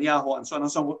Netanyahu and so on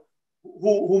and so on,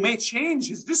 who may change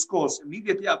his discourse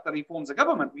immediately after he forms a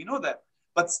government, we know that.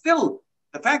 But still,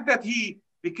 the fact that he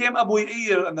became Abu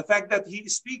Yair and the fact that he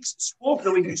spoke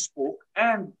the way he spoke,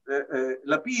 and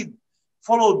Lapid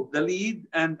followed the lead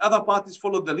and other parties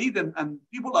followed the lead, and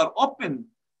people are open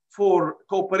for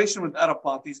cooperation with Arab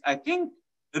parties, I think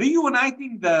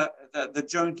reuniting the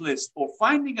joint list or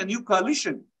finding a new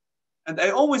coalition, and I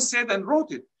always said and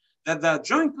wrote it, that the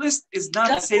joint list is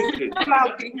not sacred.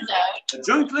 The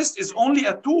joint list is only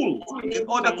a tool in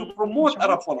order to promote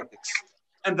Arab politics.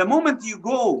 And the moment you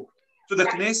go to the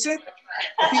Knesset,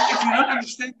 I think if you don't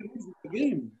understand the rules of the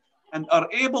game and are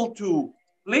able to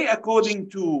play according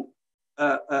to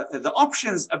the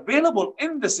options available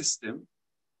in the system,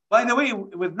 by the way,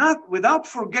 without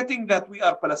forgetting that we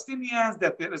are Palestinians,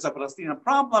 that there is a Palestinian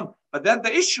problem, but that's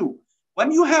the issue.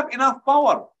 When you have enough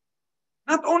power,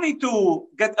 not only to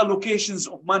get allocations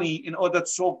of money in order to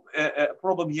solve a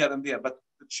problem here and there, but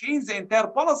to change the entire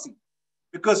policy,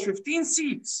 because 15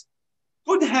 seats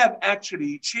could have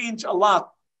actually changed a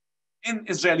lot in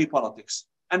Israeli politics,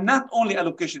 and not only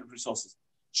allocation of resources,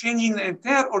 changing the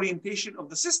entire orientation of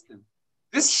the system.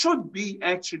 This should be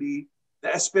actually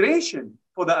the aspiration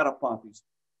for the Arab parties.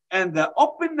 And the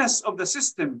openness of the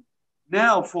system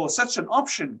now for such an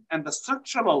option and the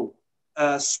structural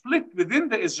split within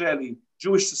the Israeli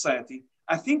Jewish society,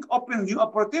 I think opens new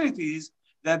opportunities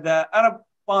that the Arab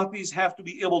parties have to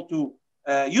be able to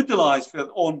utilize for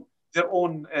their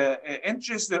own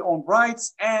interests, their own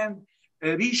rights, and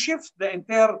reshift the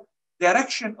entire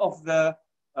direction of the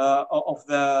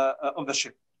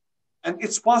ship. And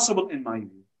it's possible in my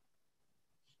view.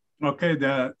 Okay,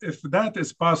 if that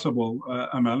is possible,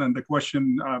 Amal, and the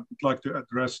question I'd like to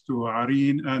address to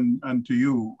Areen and to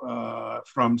you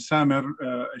from Samer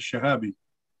Shahabi,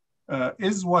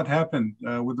 is what happened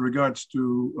with regards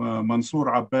to Mansour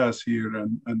Abbas here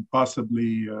and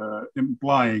possibly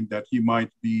implying that he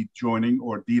might be joining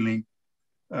or dealing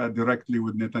directly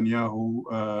with Netanyahu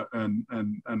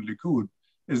and Likud.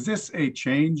 Is this a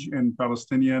change in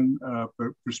Palestinian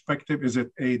perspective? Is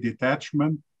it a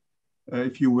detachment,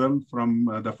 if you will, from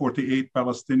the 48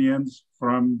 Palestinians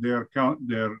from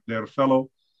their fellow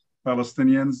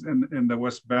Palestinians in the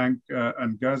West Bank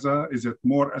and Gaza? Is it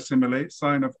more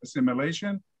sign of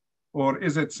assimilation, or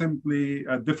is it simply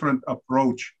a different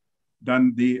approach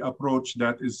than the approach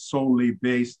that is solely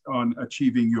based on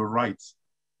achieving your rights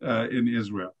in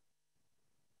Israel?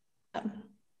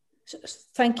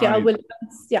 Thank you. I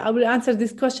will answer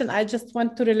this question. I just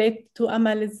want to relate to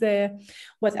Amal's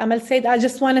what Amal said. I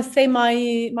just want to say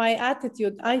my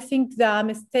attitude. I think the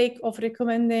mistake of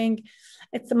recommending,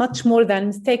 it's much more than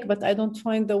mistake, but I don't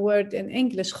find the word in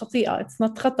English. خطيئة. It's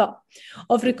not خطأ.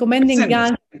 Of recommending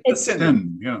Gantz. It's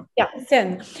sin. Yeah. Yeah,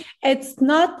 sin. It's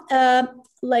not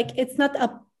it's not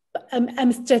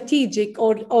a strategic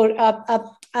or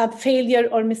a failure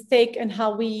or mistake in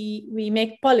how we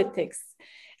make politics.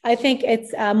 I think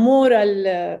it's a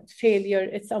moral failure.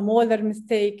 It's a moral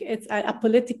mistake. It's a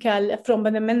political, from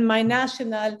my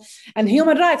national and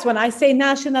human rights. When I say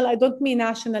national, I don't mean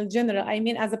national general. I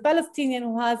mean as a Palestinian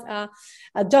who has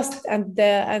a just and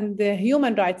the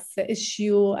human rights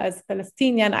issue as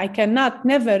Palestinian,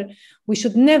 we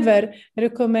should never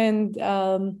recommend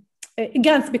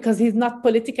Gantz, because he's not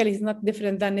political, he's not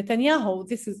different than Netanyahu.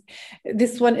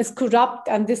 This one is corrupt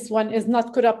and this one is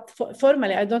not corrupt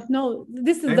formally. I don't know.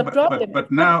 This is the problem.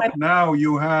 But now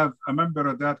you have a member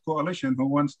of that coalition who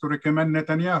wants to recommend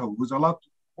Netanyahu, who's a lot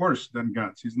worse than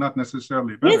Gantz. He's not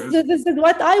necessarily better. Yes, this is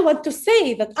what I want to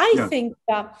say, that I think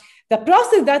that the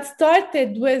process that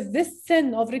started with this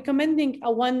sin of recommending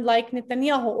a one like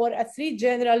Netanyahu or a three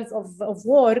generals of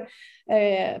war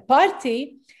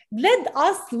party led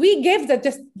us, we gave the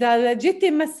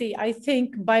legitimacy, I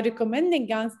think, by recommending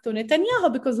Gantz to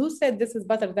Netanyahu, because who said this is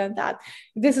better than that?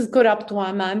 This is corrupt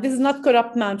one man, this is not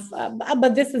corrupt man,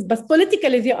 but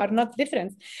politically they are not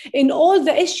different. In all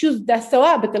the issues, the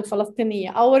thawabit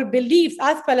al-Falastiniya, our beliefs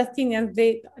as Palestinians,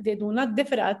 they do not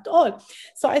differ at all.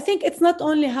 So I think it's not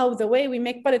only how the way we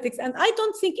make politics, and I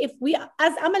don't think if we,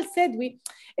 as Amal said,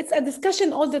 it's a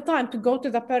discussion all the time to go to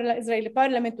the Israeli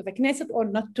parliament, to the Knesset, or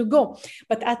not to go.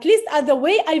 But at least as the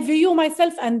way I view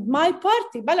myself and my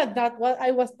party, Balad, that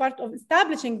I was part of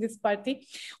establishing this party,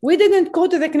 we didn't go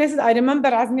to the Knesset. I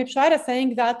remember Azmi Bshara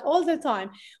saying that all the time.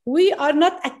 We are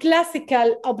not a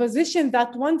classical opposition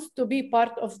that wants to be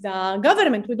part of the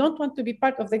government. We don't want to be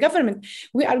part of the government.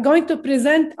 We are going to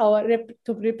represent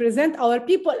our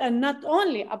people, and not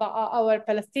only about our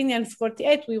Palestinians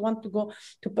 48. We want to go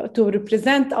to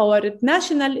represent our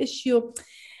national issue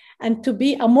and to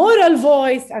be a moral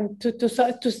voice, and to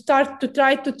start to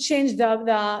try to change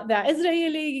the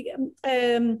Israeli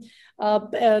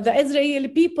Israeli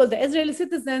people, the Israeli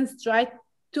citizens, try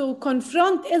to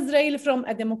confront Israel from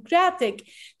a democratic,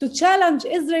 to challenge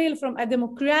Israel from a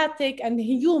democratic and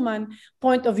human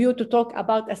point of view, to talk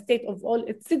about a state of all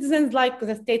its citizens, like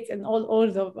the states in all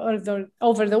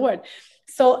over the world.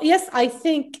 So yes, I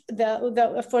think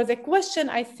for the question,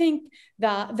 I think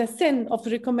the sin of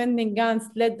recommending Gantz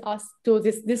led us to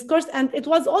this discourse, and it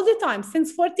was all the time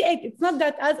since 48. It's not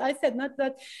that, as I said, not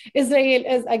that Israel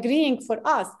is agreeing for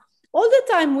us. All the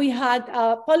time we had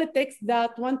politics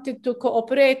that wanted to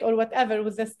cooperate or whatever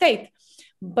with the state.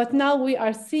 But now we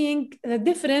are seeing the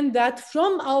different, that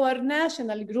from our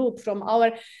national group, from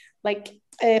our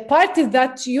parties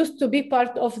that used to be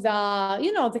part of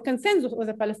the consensus of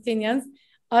the Palestinians,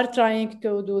 are trying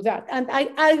to do that. And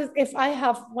if I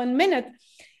have 1 minute,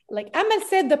 like Amal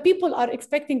said, the people are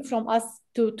expecting from us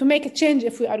to make a change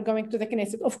if we are going to the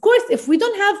Knesset. Of course, if we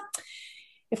don't have,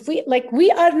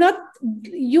 we are not,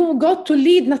 you go to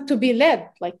lead, not to be led.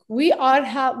 Like we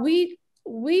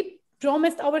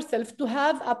promised ourselves to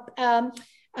have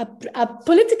a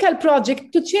political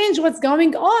project to change what's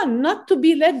going on, not to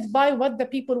be led by what the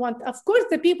people want. Of course,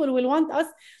 the people will want us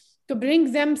to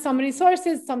bring them some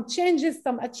resources, some changes,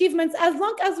 some achievements, as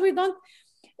long as we don't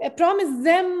promise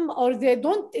them, or they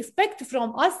don't expect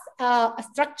from us a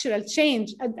structural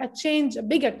change, a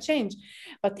bigger change.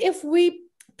 But if we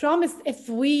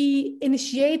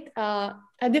initiate a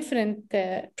different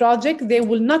project, they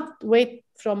will not wait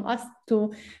from us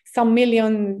to some $1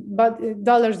 million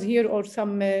here or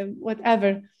some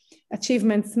whatever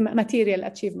achievements, material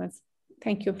achievements.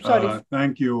 Thank you. Sorry.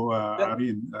 Thank you,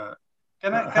 Irene.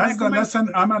 Amal,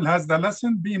 has the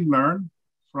lesson been learned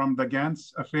from the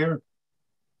Gantz affair,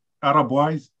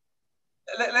 Arab-wise?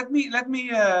 Let me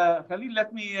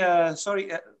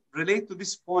relate to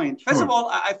this point. First of all,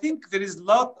 I think there is a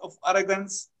lot of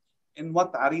arrogance in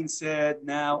what Irene said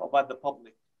now about the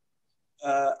public.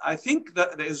 I think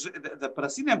the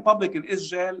Palestinian public in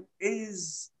Israel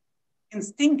is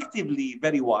instinctively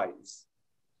very wise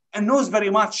and knows very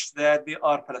much that they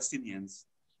are Palestinians.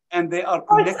 And they are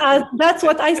connected. That's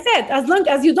what I said. As long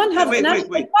as you don't have a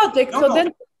national project,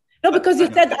 because you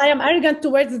said I am arrogant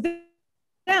towards them.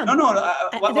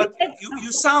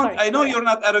 You sound. I know you're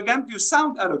not arrogant. You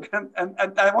sound arrogant,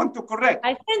 and I want to correct.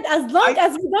 I think as long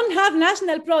as we don't have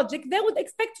national project, they would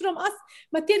expect from us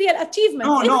material achievements.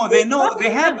 No, they know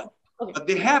they have. But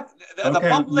they have the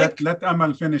public. Let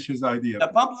Amal finish his idea. The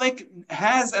public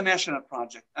has a national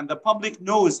project, and the public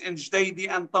knows in Jdeidi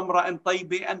and Tamra and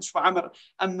Taibi and Shfa'amr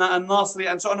and Nasri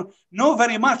and so on. Know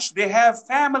very much. They have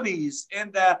families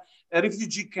in the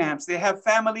refugee camps. They have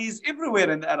families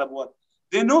everywhere in the Arab world.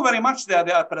 They know very much that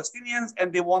they are Palestinians,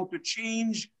 and they want to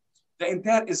change the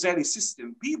entire Israeli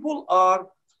system. People are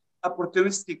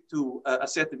opportunistic to a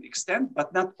certain extent,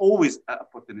 but not always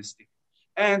opportunistic.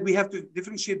 And we have to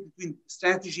differentiate between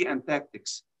strategy and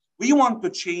tactics. We want to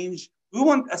change. We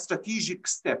want a strategic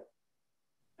step.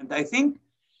 And I think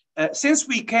since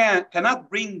we cannot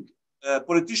bring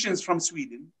politicians from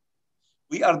Sweden,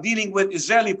 we are dealing with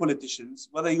Israeli politicians,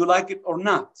 whether you like it or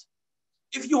not.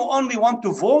 If you only want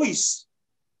to voice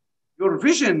your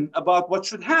vision about what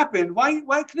should happen, why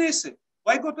Knesset?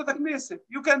 Why go to the Knesset?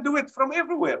 You can do it from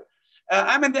everywhere.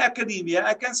 I'm in the academia.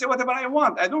 I can say whatever I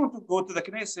want. I don't want to go to the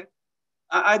Knesset.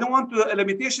 I don't want a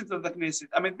limitation to the Knesset.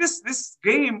 I mean, this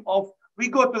game of we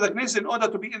go to the Knesset in order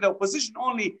to be in the opposition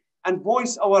only and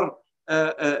voice our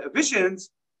visions,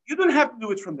 you don't have to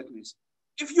do it from the Knesset.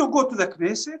 If you go to the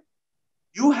Knesset,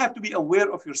 you have to be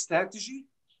aware of your strategy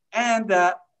and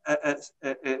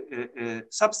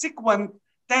subsequent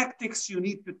tactics you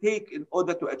need to take in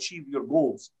order to achieve your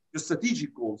goals, your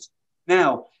strategic goals.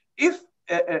 Now, if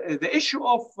the issue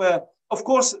of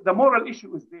course, the moral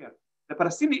issue is there. The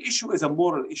Palestinian issue is a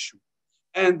moral issue.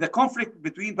 And the conflict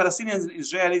between Palestinians and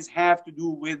Israelis have to do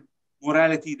with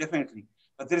morality, definitely.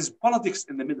 But there is politics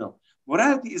in the middle.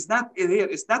 Morality is not there.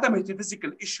 It's not a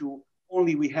metaphysical issue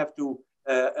only we have to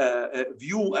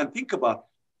view and think about.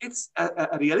 It's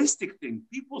a realistic thing.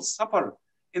 People suffer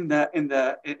in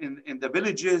the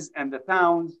villages and the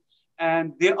towns,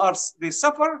 and they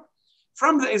suffer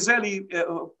from the Israeli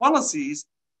policies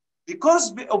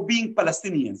because of being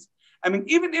Palestinians. I mean,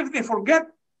 even if they forget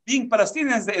being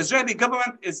Palestinians, the Israeli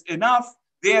government is enough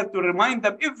there to remind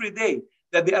them every day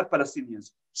that they are Palestinians.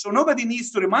 So nobody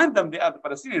needs to remind them they are the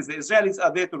Palestinians. The Israelis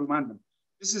are there to remind them.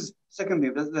 This is second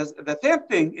thing. The third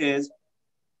thing is,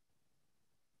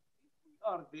 we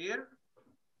are there.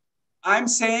 I'm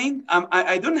saying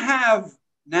I don't have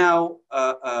now,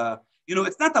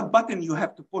 it's not a button you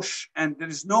have to push, and there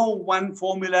is no one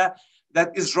formula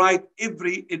that is right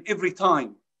every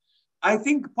time. I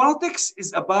think politics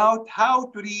is about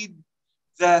how to read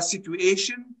the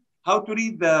situation, how to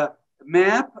read the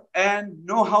map and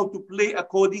know how to play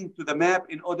according to the map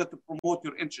in order to promote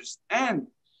your interest. And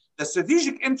the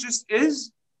strategic interest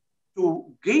is to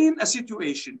gain a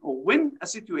situation or win a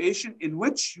situation in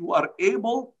which you are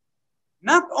able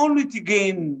not only to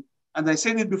gain, and I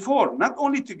said it before, not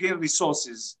only to gain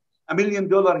resources, $1 million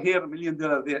here, $1 million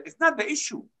there. It's not the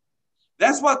issue.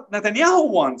 That's what Netanyahu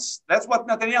wants. That's what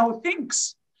Netanyahu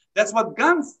thinks. That's what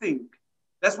Gantz think.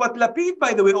 That's what Lapid,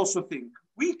 by the way, also think.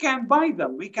 We can buy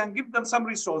them. We can give them some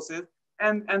resources,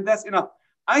 and that's enough.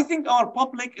 I think our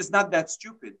public is not that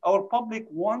stupid. Our public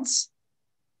wants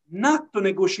not to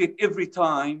negotiate every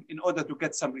time in order to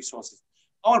get some resources.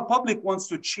 Our public wants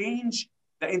to change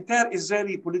the entire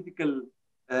Israeli political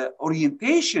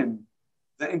orientation,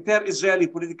 the entire Israeli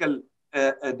political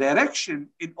direction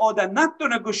in order not to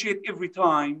negotiate every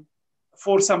time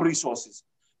for some resources.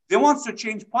 They want to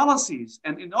change policies.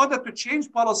 And in order to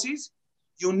change policies,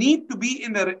 you need to be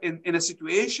in a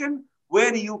situation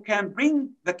where you can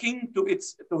bring the king to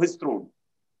his throne.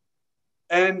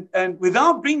 And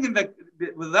without being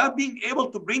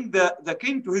able to bring the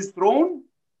king to his throne,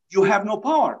 you have no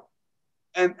power.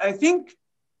 And I think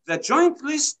the joint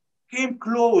list came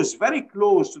close, very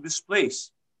close to this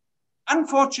place.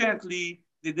 Unfortunately,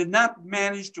 they did not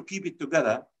manage to keep it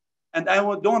together. And I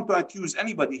don't want to accuse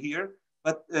anybody here,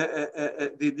 but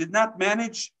they did not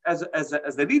manage as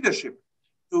a leadership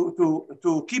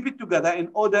to keep it together in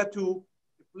order to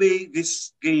play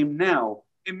this game now.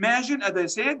 Imagine, as I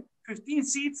said, 15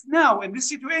 seats now in this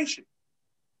situation.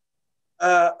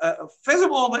 First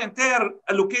of all, the entire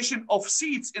allocation of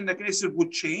seats in the Knesset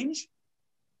would change,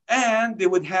 and they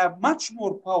would have much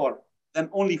more power than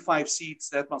only 5 seats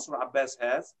that Mansour Abbas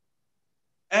has.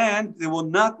 And they would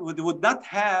not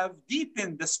have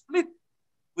deepened the split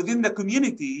within the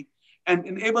community and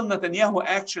enable Netanyahu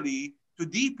actually to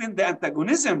deepen the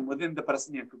antagonism within the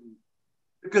Palestinian community.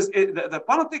 Because the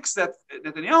politics that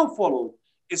Netanyahu followed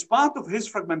is part of his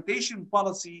fragmentation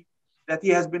policy that he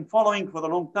has been following for a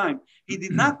long time. He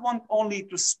did not want only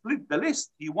to split the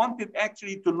list. He wanted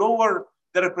actually to lower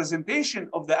the representation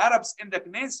of the Arabs in the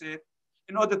Knesset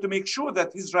in order to make sure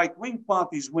that his right-wing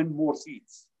parties win more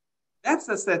seats. That's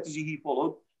the strategy he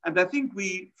followed. And I think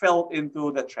we fell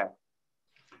into the trap.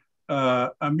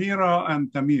 Amira and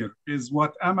Tamir, is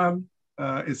what Amal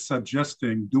is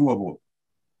suggesting doable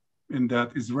in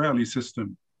that Israeli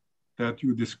system that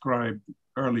you described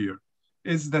earlier?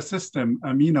 Is the system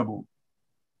amenable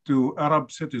to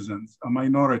Arab citizens, a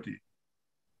minority,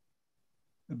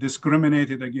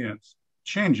 discriminated against,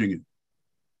 changing it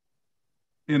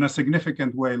in a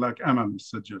significant way like Amal is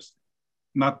suggesting?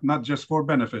 Not just for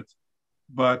benefit,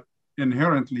 but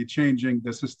inherently changing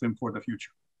the system for the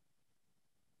future.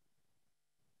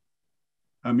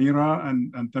 Amira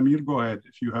and Tamir, go ahead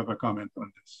if you have a comment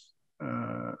on this.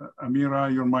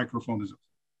 Amira, your microphone is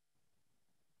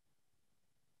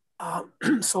up.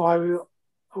 So I will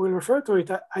refer to it.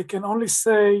 I can only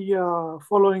say,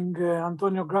 following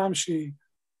Antonio Gramsci,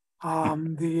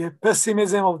 the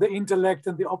pessimism of the intellect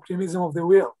and the optimism of the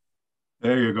will.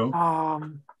 There you go.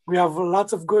 We have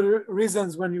lots of good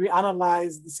reasons when we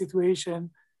analyze the situation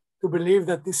to believe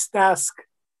that this task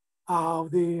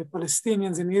of the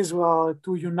Palestinians in Israel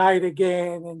to unite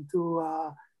again and to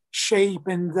shape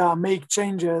and make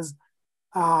changes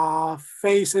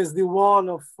faces the wall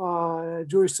of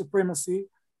Jewish supremacy.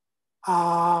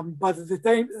 But at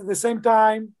the same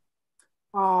time,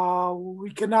 we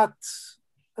cannot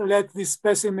let this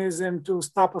pessimism to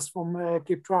stop us from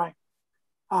keep trying.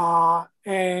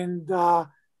 And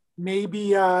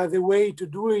maybe the way to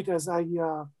do it, as I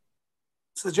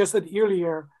suggested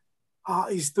earlier,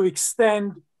 is to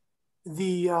extend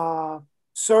the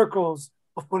circles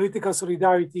of political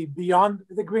solidarity beyond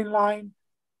the Green Line,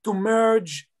 to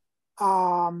merge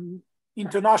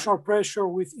international pressure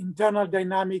with internal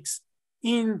dynamics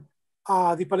in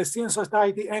the Palestinian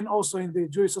society and also in the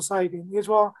Jewish society in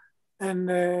Israel, and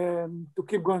to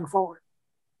keep going forward.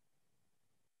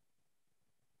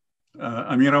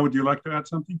 Amira, would you like to add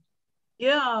something?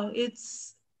 Yeah,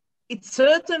 it's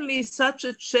certainly such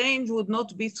a change would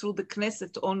not be through the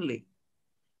Knesset only.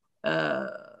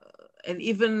 And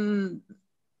even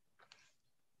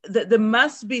there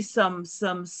must be some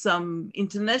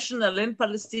international and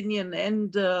Palestinian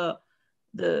and the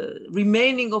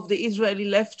remaining of the Israeli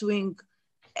left-wing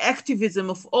activism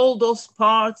of all those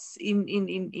parts in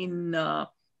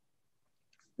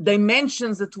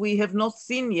dimensions that we have not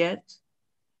seen yet,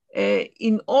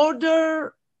 in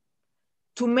order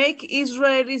to make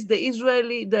Israelis,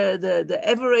 the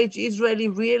average Israeli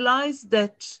realize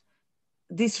that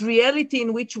this reality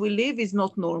in which we live is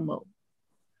not normal.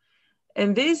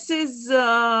 And this is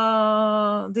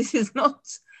not,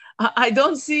 I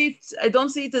don't see it. I don't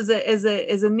see it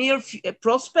as a near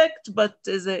prospect, but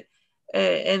as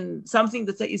and something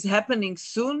that is happening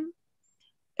soon.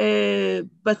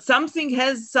 But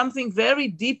something very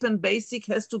deep and basic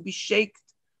has to be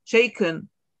shaken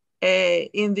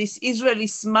in this Israeli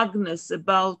smugness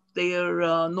about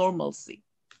their normalcy.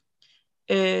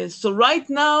 So right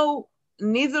now,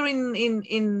 neither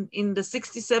in the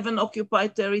 67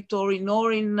 occupied territory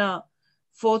nor in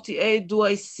 48 do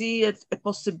I see a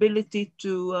possibility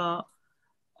to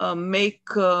make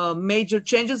major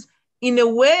changes. In a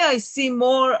way, I see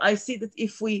that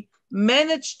if we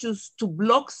manage to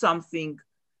block something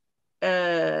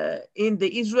in the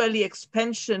Israeli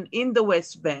expansion in the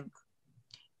West Bank,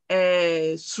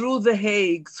 through The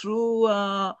Hague, through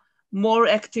more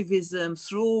activism,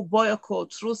 through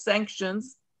boycott, through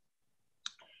sanctions,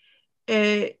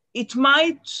 it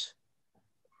might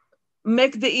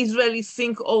make the Israelis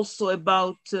think also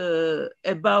about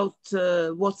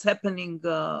what's happening,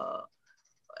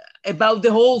 about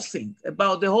the whole thing,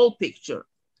 about the whole picture.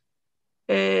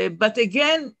 But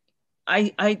again,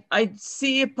 I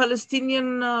see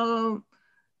Palestinian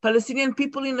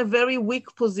people in a very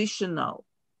weak position now,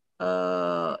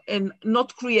 and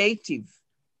not creative.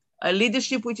 A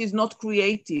leadership which is not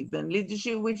creative, and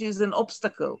leadership which is an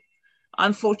obstacle,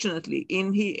 unfortunately,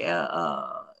 in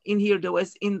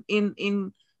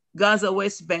Gaza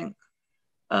West Bank.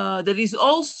 That is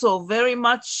also very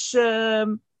much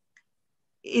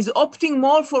is opting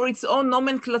more for its own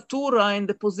nomenclatura and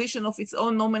the position of its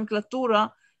own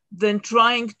nomenclatura than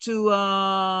trying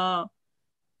to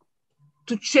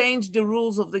change the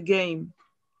rules of the game.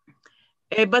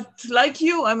 But like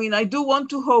you, I mean, I do want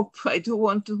to hope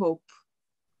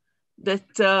that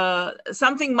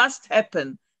something must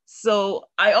happen. So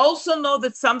I also know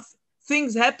that some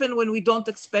things happen when we don't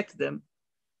expect them.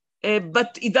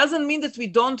 But it doesn't mean that we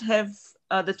don't have,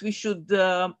 that we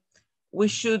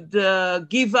should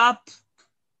give up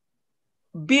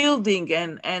building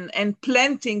and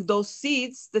planting those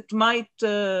seeds that might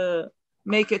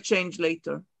make a change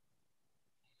later.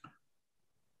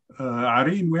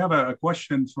 Irene, we have a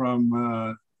question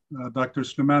from Dr.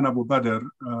 Sulaiman Abu Badr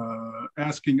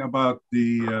asking about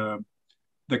the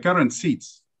current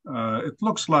seats. It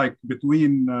looks like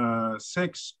between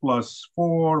 6 plus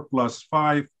 4 plus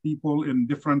 5 people in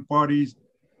different parties,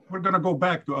 we're going to go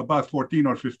back to about 14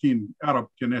 or 15 Arab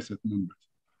Knesset members.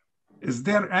 Is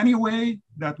there any way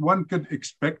that one could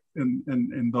expect,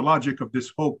 in the logic of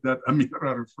this hope that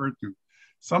Amira referred to,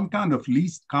 some kind of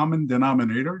least common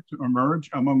denominator to emerge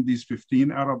among these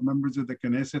 15 Arab members of the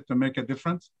Knesset to make a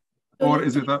difference? Or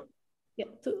is it a... Yeah,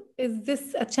 is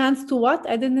this a chance to what?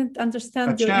 I didn't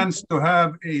understand. A chance to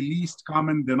have a least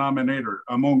common denominator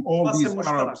among all these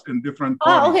Arabs in different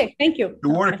parties. Oh, okay, thank you. To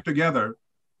work together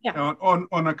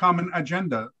on a common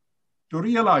agenda to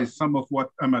realize some of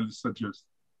what Amal suggests.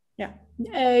 Yeah,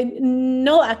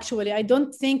 no, actually, I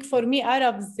don't think for me,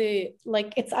 Arabs,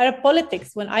 like it's Arab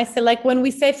politics. When I say, like when we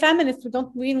say feminists, we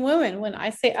don't mean women. When I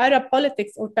say Arab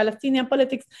politics or Palestinian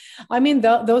politics, I mean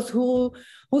those who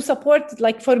support,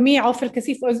 like for me, Auf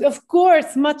el-Kasif was, of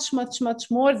course, much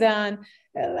more than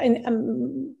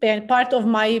part of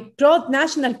my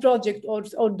national project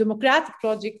or democratic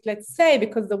project, let's say,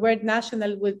 because the word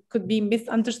national could be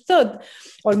misunderstood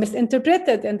or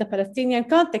misinterpreted in the Palestinian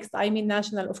context. I mean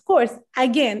national, of course.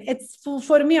 Again, it's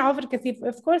for me, Auf el-Kasif,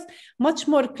 of course, much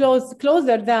more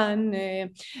closer than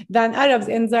Arabs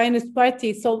in Zionist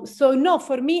party. So no,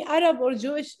 for me, Arab or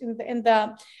Jewish in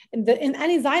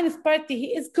any Zionist party,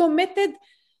 he is committed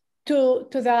to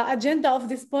the agenda of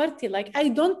this party. Like, I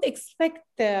don't expect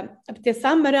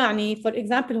Ibtissam Marani, for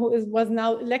example, who was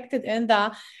now elected in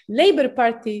the Labour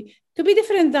Party, to be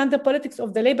different than the politics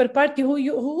of the Labour Party,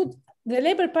 who the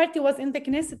Labour Party was in the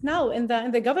Knesset now, in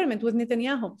the government with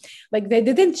Netanyahu. Like, they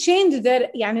didn't change their,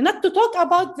 not to talk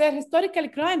about their historical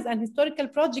crimes and historical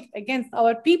project against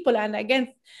our people and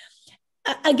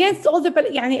against all the,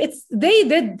 they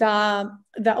did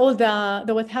all the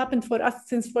what happened for us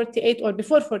since 48 or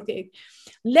before 48.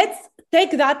 Let's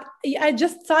take that. I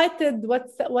just cited what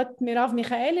Merav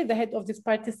Michaeli, the head of this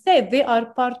party, said. They are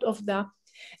part of the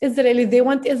Israeli. They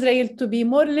want Israel to be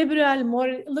more liberal,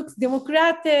 looks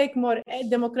democratic, more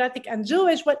democratic and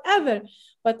Jewish, whatever.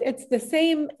 But it's the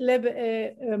same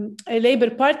Labour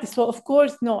Party. So of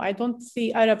course, no, I don't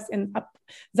see Arabs in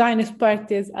Zionist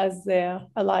parties as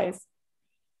allies.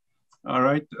 All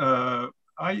right.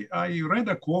 I read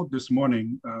a quote this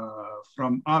morning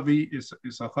from Avi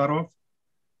Isakharov.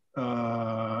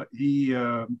 He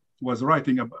was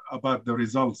writing about the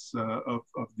results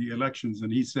of the elections,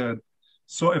 and he said,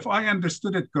 so if I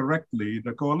understood it correctly,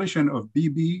 the coalition of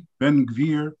Bibi, Ben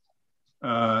Gvir,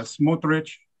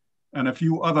 Smotrich, and a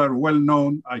few other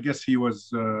well-known, I guess he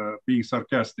was being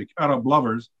sarcastic, Arab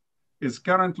lovers, is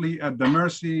currently at the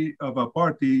mercy of a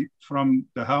party from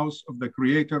the house of the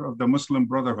creator of the Muslim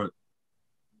Brotherhood.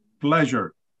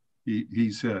 Pleasure,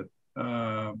 he said.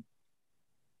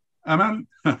 Amal,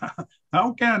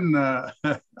 how can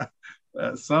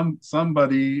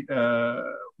somebody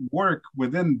work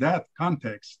within that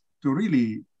context to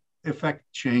really effect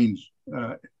change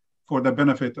for the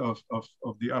benefit of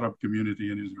the Arab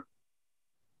community in Israel,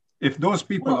 if those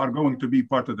people are going to be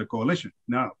part of the coalition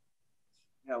now?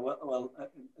 Yeah,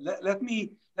 let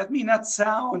me not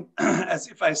sound as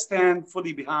if I stand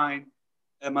fully behind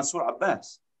Mansour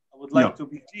Abbas. I would like to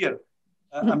be clear.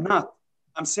 I'm not.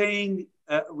 I'm saying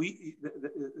the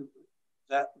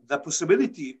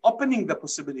possibility, opening the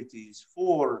possibilities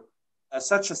for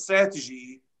such a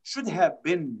strategy should have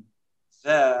been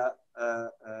the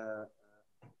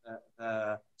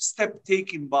step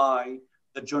taken by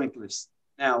the joint list.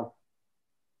 Now,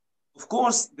 of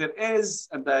course, there is,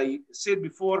 and I said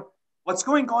before, what's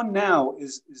going on now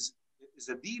is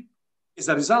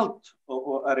a result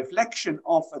or a reflection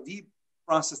of a deep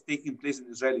process taking place in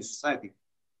Israeli society.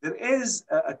 There is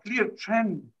a clear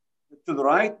trend to the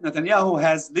right. Netanyahu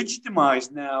has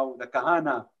legitimized now the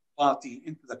Kahana party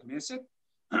into the Knesset.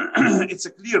 It's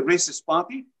a clear racist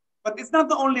party, but it's not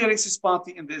the only racist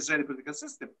party in the Israeli political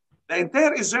system. The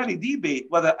entire Israeli debate,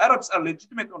 whether Arabs are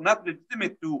legitimate or not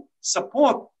legitimate to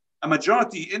support a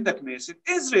majority in the Knesset,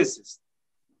 is racist.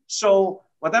 So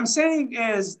what I'm saying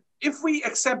is, if we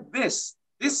accept this,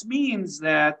 this means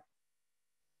that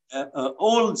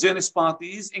all Zionist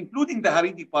parties, including the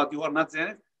Haredi party who are not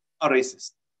Zionist, are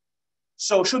racist.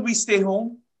 So should we stay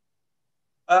home?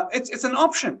 It's an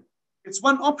option. It's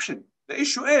one option. The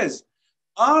issue is,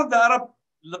 are the Arab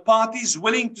parties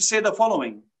willing to say the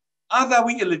following? Either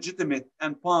we illegitimate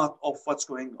and part of what's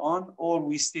going on, or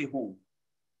we stay home.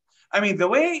 I mean, the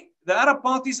way the Arab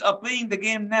parties are playing the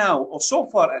game now, or so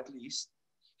far at least,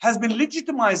 has been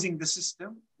legitimizing the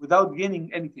system without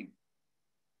gaining anything.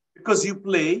 Because you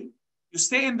play, you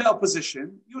stay in the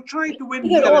opposition, you try to win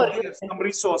some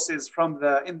resources from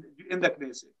in the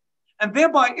Knesset. And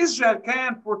thereby Israel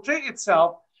can portray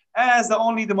itself as the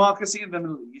only democracy in the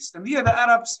Middle East. And here the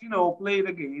Arabs, play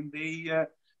the game.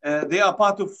 They are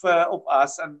part of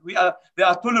us, and they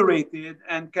are tolerated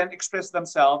and can express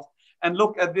themselves and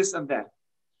look at this and that.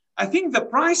 I think the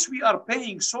price we are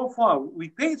paying so far,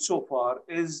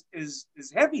 is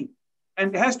heavy,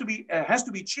 and it has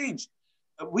to be changed.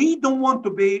 We don't want to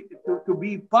be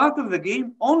part of the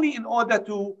game only in order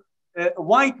to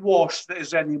whitewash the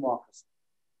Israeli democracy.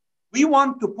 We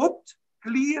want to put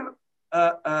clear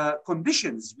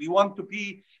conditions. We want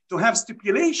to have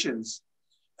stipulations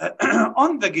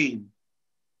on the game.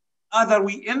 Either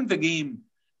we end the game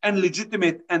and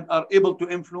legitimate and are able to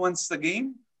influence the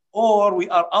game, or we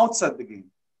are outside the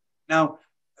game. Now,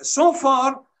 so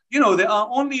far, there are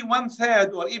only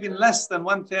 1/3 or even less than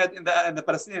 1/3 in the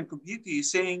Palestinian community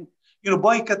saying,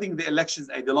 boycotting the elections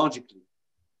ideologically.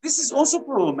 This is also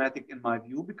problematic in my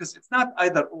view, because it's not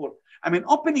either or. I mean,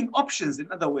 opening options in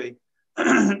other way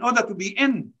in order to be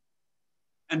in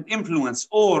and influence,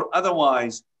 or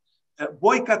otherwise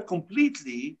boycott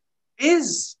completely,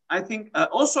 is, I think,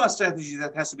 also a strategy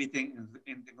that has to be taken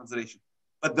into consideration.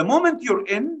 But the moment you're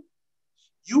in,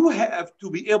 you have to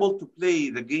be able to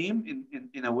play the game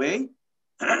in a way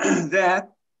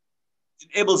that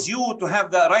enables you to have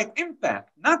the right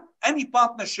impact. Not any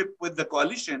partnership with the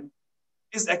coalition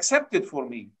is accepted for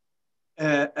me.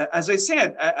 As I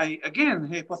said, again,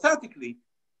 hypothetically,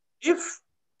 if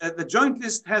the joint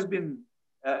list has been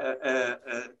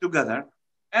together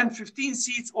and 15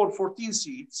 seats or 14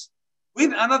 seats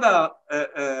with another,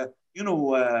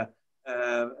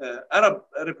 Arab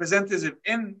representative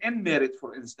in merit,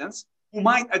 for instance, who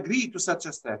might agree to such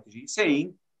a strategy,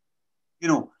 saying,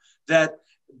 that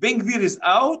Ben Gvir is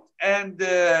out and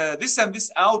this and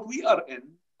this out, we are in,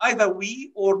 either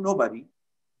we or nobody.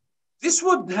 This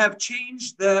would have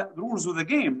changed the rules of the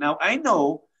game. Now, I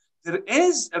know there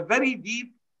is a very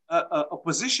deep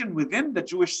opposition within the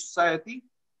Jewish society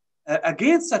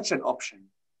against such an option.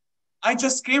 I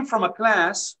just came from a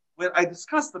class where I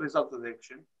discussed the result of the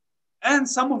election, and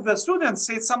some of the students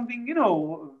said something,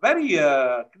 very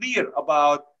clear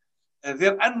about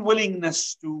their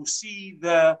unwillingness to see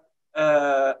the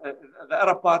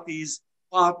Arab parties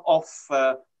part of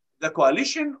the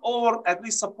coalition, or at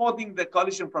least supporting the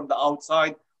coalition from the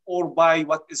outside, or by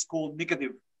what is called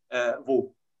negative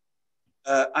vote.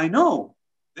 I know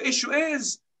the issue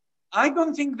is, I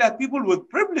don't think that people with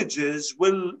privileges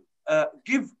will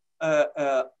give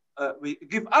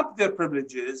up their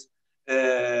privileges by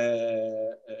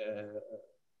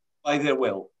their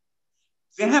will.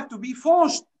 They have to be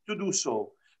forced to do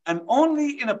so. And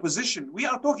only in a position, we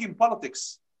are talking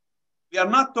politics. We are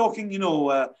not talking,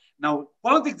 now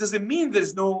politics doesn't mean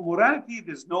there's no morality,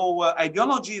 there's no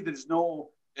ideology, there's no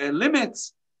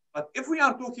limits. But if we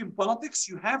are talking politics,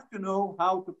 you have to know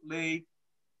how to play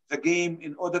the game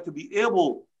in order to be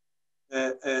able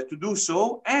to do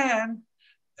so. And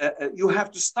you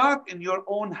have to start in your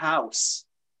own house.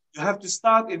 You have to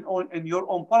start in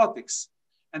your own politics.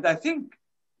 And I think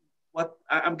what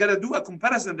I'm going to do a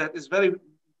comparison that is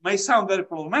may sound very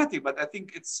problematic, but I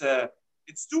think it's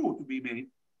true to be made.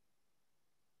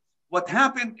 What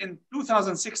happened in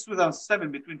 2006,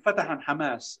 2007 between Fatah and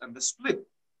Hamas and the split,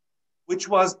 which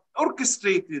was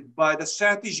orchestrated by the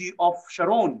strategy of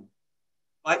Sharon,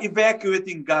 by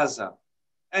evacuating Gaza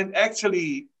and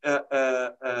actually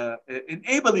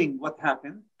enabling what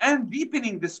happened and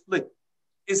deepening the split,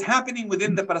 is happening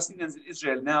within the Palestinians in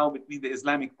Israel now between the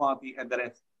Islamic Party and the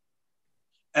rest,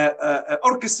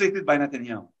 orchestrated by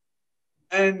Netanyahu.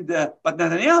 But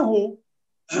Netanyahu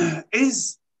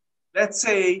is, let's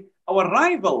say, our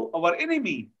rival, our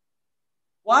enemy.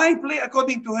 Why play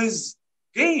according to his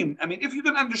game? I mean, if you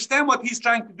don't understand what he's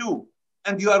trying to do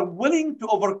and you are willing to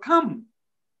overcome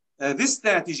this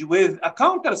strategy with a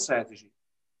counter strategy,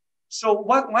 so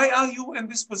why are you in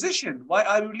this position? Why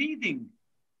are you leading?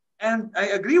 And I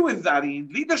agree with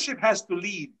Areen. Leadership has to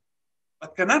lead,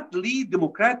 but cannot lead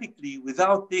democratically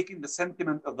without taking the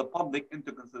sentiment of the public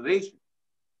into consideration.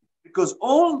 Because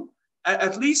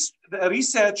at least the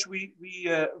research we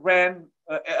ran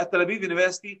at Tel Aviv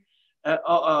University,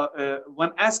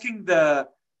 when asking the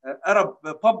Arab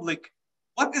public,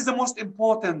 what is the most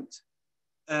important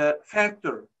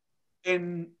factor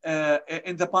in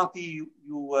the party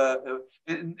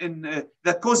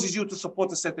that causes you to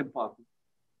support a certain party?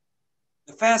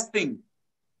 The first thing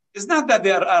is not that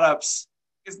they are Arabs.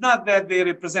 It's not that they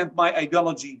represent my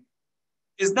ideology.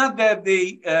 It's not that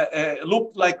they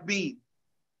look like me.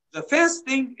 The first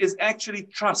thing is actually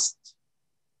trust.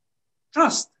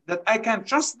 Trust that I can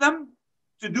trust them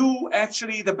to do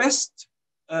actually the best,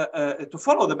 to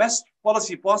follow the best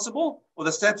policy possible or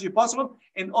the strategy possible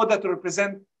in order to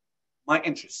represent my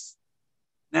interests.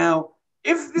 Now,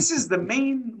 if this is the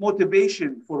main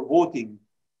motivation for voting,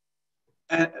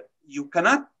 you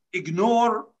cannot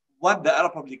ignore what the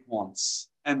Arab public wants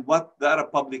and what the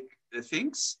Arab public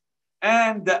thinks.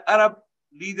 And the Arab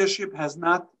leadership has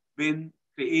not been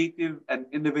creative and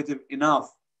innovative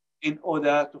enough in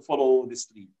order to follow this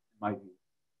lead, in my view.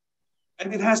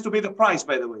 And it has to be the price,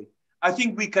 by the way. I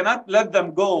think we cannot let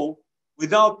them go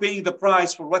without paying the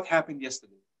price for what happened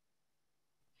yesterday.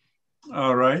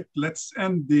 All right, let's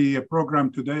end the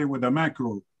program today with a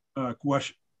macro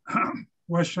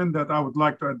question that I would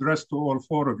like to address to all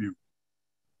four of you.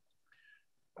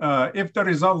 If the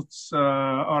results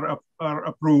are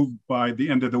approved by the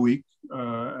end of the week,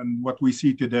 and what we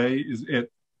see today is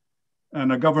it,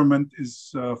 and a government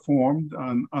is formed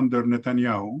under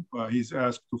Netanyahu, he's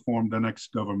asked to form the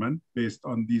next government based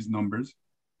on these numbers.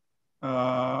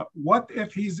 What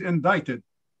if he's indicted?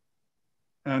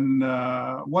 And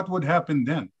what would happen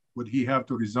then? Would he have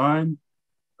to resign?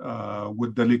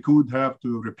 Would the Likud have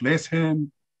to replace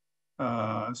him?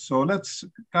 So let's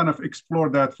kind of explore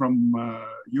that from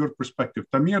your perspective.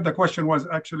 Tamir, the question was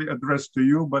actually addressed to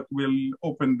you, but we'll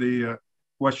open the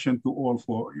question to all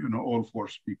four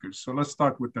speakers. So let's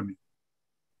start with Tamir.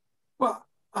 Well,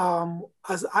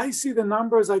 as I see the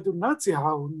numbers, I do not see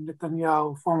how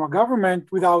Netanyahu form a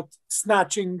government without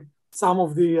snatching some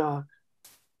of the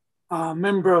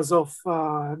members of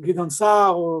Gideon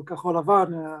Sa'ar or Kahol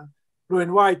Lavan, blue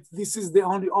and white. This is the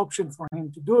only option for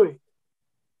him to do it.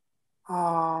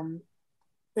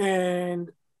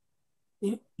 And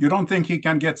you don't think he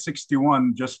can get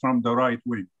 61 just from the right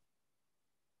wing?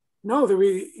 No,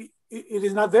 it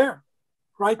is not there.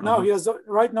 Right now, he has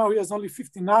only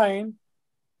 59,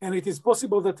 and it is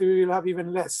possible that he will have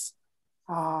even less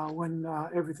when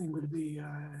everything will be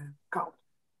counted.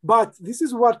 But this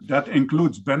is what that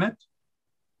includes Bennett.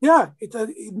 Yeah,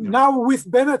 now with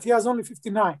Bennett, he has only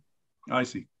 59. I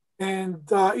see, and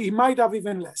he might have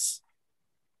even less.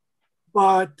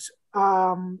 But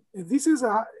this is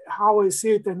how I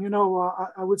see it, and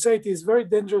I would say it is very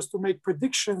dangerous to make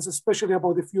predictions, especially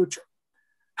about the future.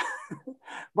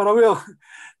 But I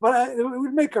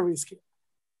will make a risk here.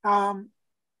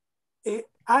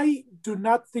 I do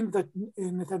not think that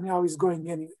Netanyahu is going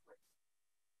anywhere.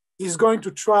 He's going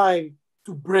to try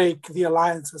to break the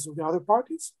alliances with the other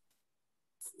parties.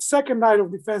 Second line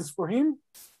of defense for him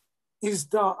is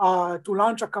to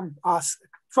launch a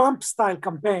Trump-style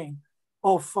campaign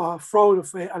of fraud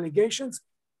of allegations.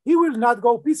 He will not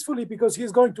go peacefully because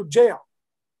he's going to jail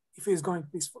if he's going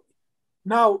peacefully.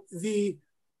 Now, the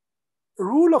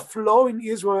rule of law in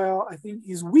Israel, I think,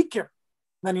 is weaker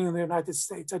than in the United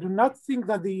States. I do not think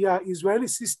that the Israeli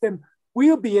system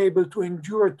will be able to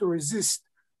endure, to resist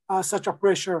such a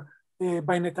pressure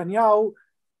by Netanyahu.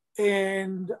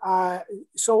 And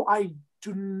so I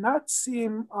do not see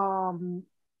him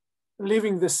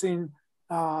leaving the scene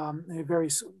very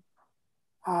soon.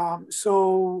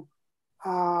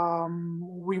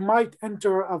 We might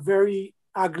enter a very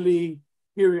ugly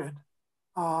period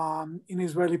in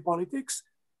Israeli politics.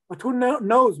 But who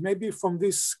knows, maybe from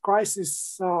this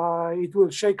crisis, it will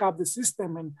shake up the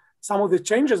system and some of the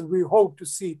changes we hope to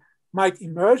see might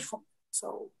emerge from it.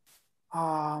 So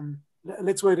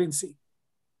let's wait and see.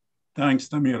 Thanks,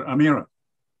 Tamir. Amira.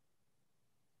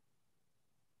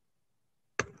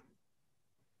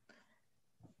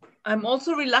 I'm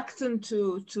also reluctant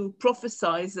to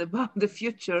prophesize about the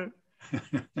future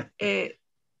and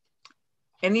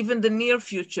even the near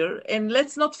future. And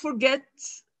let's not forget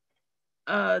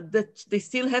that they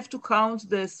still have to count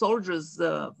the soldiers'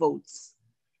 votes.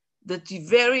 That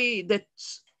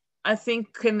I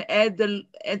think can add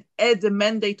a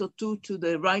mandate or two to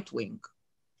the right wing.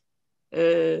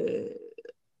 And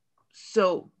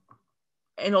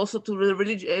also to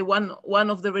the one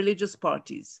of the religious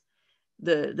parties,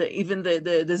 even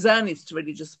the Zionist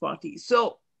religious party.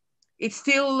 So it's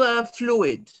still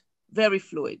fluid, very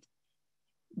fluid.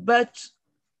 But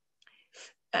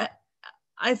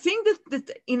I think that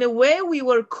in a way we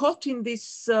were caught in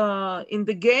this in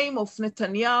the game of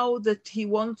Netanyahu, that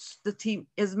he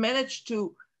has managed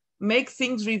to make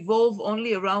things revolve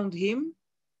only around him.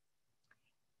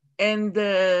 And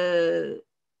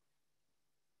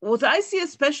what I see,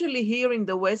 especially here in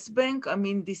the West Bank, I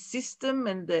mean, the system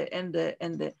and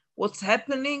what's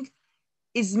happening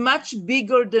is much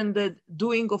bigger than the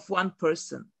doing of one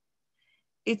person.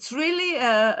 It's really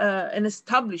an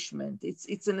establishment.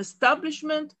 It's an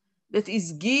establishment that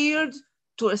is geared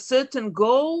to a certain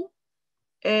goal,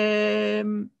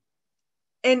 and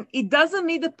it doesn't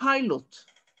need a pilot.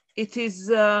 It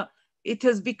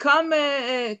has become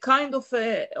a kind of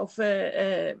a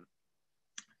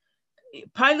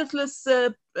pilotless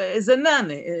zanan,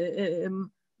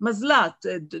 mazlat,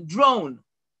 a drone.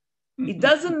 Mm-hmm. It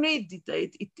doesn't need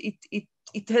it.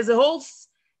 It has a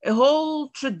whole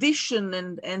tradition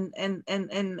and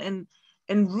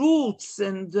roots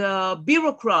and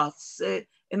bureaucrats,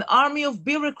 an army of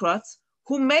bureaucrats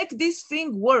who make this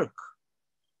thing work.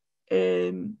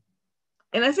 And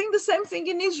I think the same thing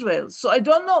in Israel. So I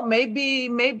don't know.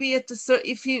 Maybe at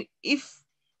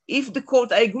if the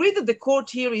court, I agree that the court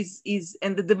here is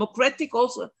and the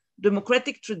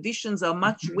democratic traditions are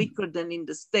much weaker than in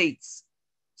the States.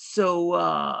 So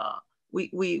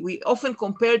we often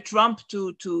compare Trump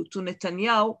to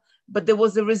Netanyahu, but there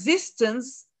was a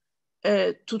resistance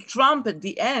to Trump at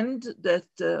the end that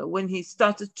when he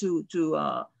started to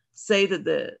say that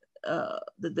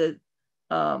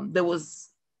there was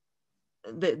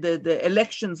the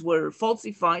elections were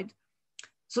falsified.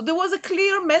 So there was a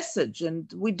clear message, and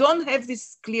we don't have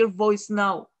this clear voice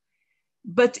now.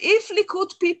 But if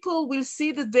Likud people will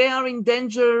see that they are in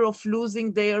danger of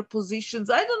losing their positions,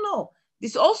 I don't know.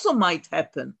 This also might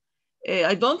happen.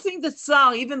 I don't think that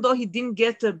Sa'ar, even though he didn't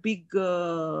get a big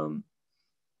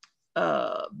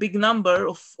number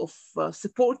of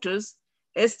supporters,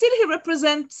 still he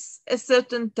represents a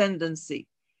certain tendency.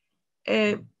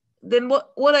 Then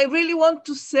what I really want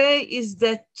to say is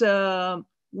that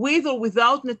with or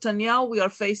without Netanyahu, we are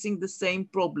facing the same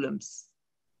problems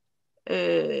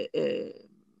and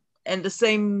the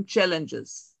same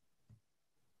challenges.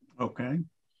 Okay.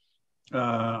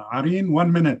 Irene,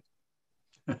 1 minute.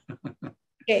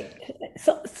 Okay,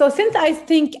 so since I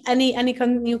think any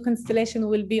new constellation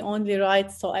will be only right,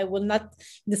 so I will not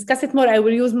discuss it more. I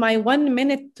will use my 1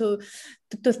 minute to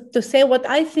say what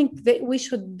I think that we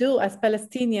should do as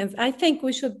Palestinians. I think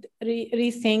we should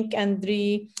rethink and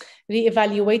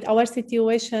reevaluate our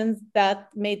situations that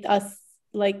made us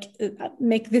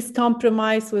make this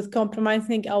compromise with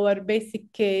compromising our basic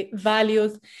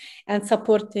values and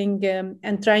supporting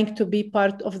and trying to be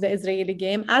part of the Israeli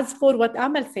game. As for what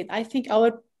Amal said, I think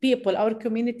our people, our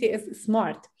community is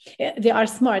smart. They are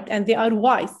smart and they are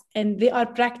wise and they are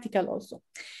practical also.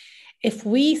 If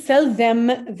we sell them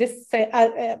this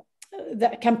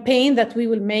the campaign that we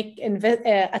will make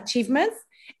achievements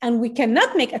and we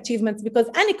cannot make achievements because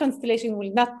any constellation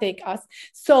will not take us.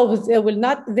 So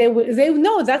they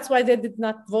know that's why they did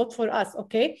not vote for us,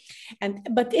 okay?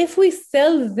 But if we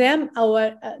sell them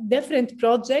our different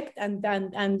project and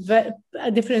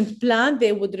a different plan,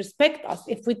 they would respect us.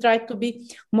 If we try to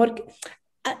be more,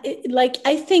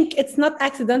 I think it's not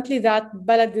accidentally that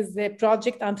Balad is the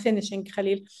project I'm finishing,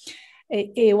 Khalil.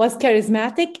 It was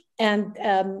charismatic and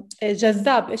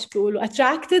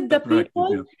attracted the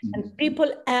people, and people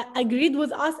agreed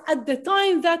with us at the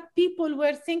time that people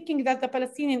were thinking that the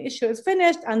Palestinian issue is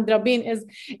finished and Rabin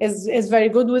is very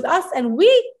good with us, and we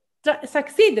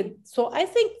succeeded. So I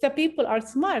think the people are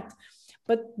smart,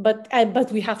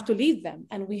 but we have to lead them,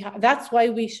 and that's why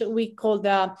we call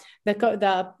the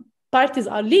parties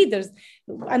are leaders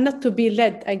and not to be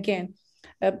led again.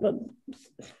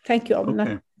 Thank you.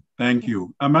 Okay. Thank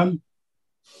you. Amal,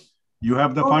 you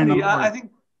have the final word.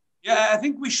 I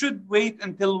think we should wait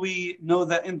until we know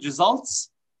the end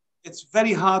results. It's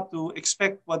very hard to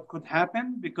expect what could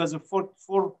happen because of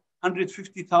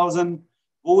 450,000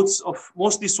 votes of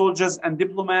mostly soldiers and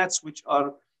diplomats, which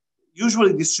are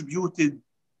usually distributed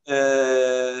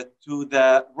to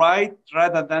the right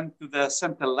rather than to the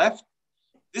center left.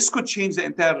 This could change the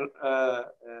entire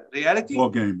reality. Whole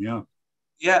game, yeah.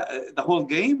 Yeah, the whole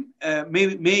game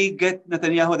may get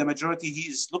Netanyahu the majority he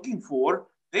is looking for.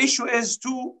 The issue is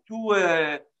two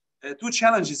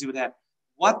challenges he would have.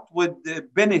 What would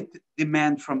Bennett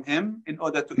demand from him in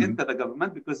order to enter the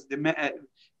government? Because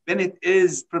Bennett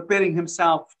is preparing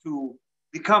himself to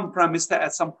become prime minister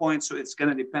at some point, so it's going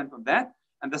to depend on that.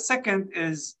 And the second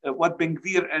is what Ben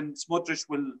Gvir and Smotrich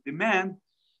will demand.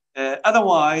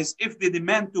 Otherwise, if they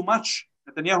demand too much,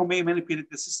 Netanyahu may manipulate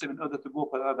the system in order to go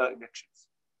for other elections.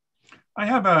 I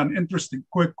have an interesting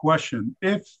quick question.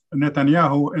 If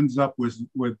Netanyahu ends up with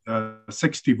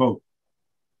 60 votes,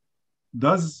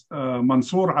 does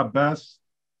Mansour Abbas,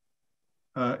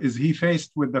 is he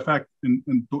faced with the fact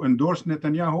to endorse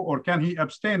Netanyahu, or can he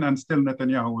abstain and still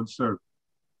Netanyahu will serve?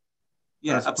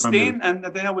 Yeah, abstain and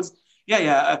Netanyahu will,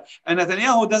 and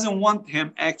Netanyahu doesn't want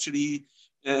him actually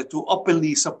to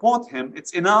openly support him.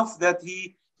 It's enough that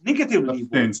he negatively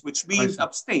votes, which means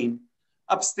abstain.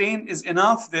 Abstain is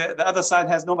enough. The other side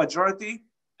has no majority,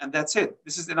 and that's it.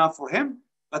 This is enough for him.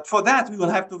 But for that, we will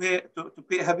have to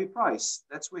pay a heavy price.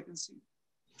 Let's wait and see.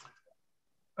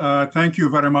 Thank you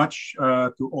very much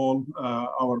to all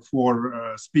our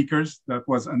four speakers. That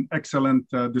was an excellent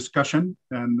discussion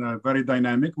and very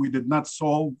dynamic. We did not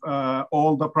solve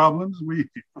all the problems we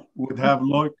would have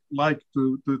liked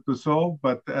to solve,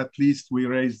 but at least we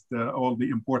raised all the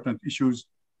important issues,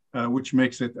 which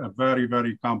makes it a very,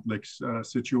 very complex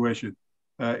situation.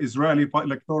 Israeli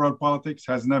electoral politics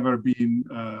has never been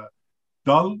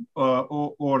dull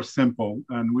or simple,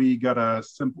 and we got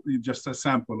just a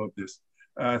sample of this.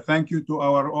 Thank you to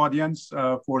our audience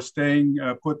for staying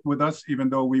put with us, even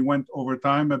though we went over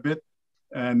time a bit.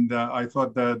 And I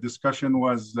thought the discussion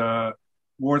was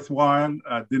worthwhile.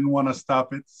 I didn't want to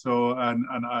stop it. So,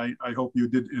 and I hope you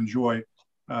did enjoy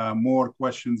more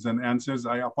questions and answers.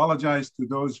 I apologize to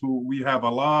those who we have a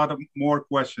lot of more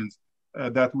questions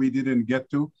that we didn't get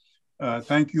to.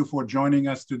 Thank you for joining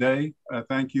us today.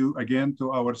 Thank you again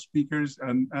to our speakers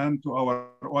and to our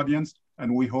audience.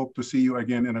 And we hope to see you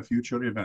again in a future event.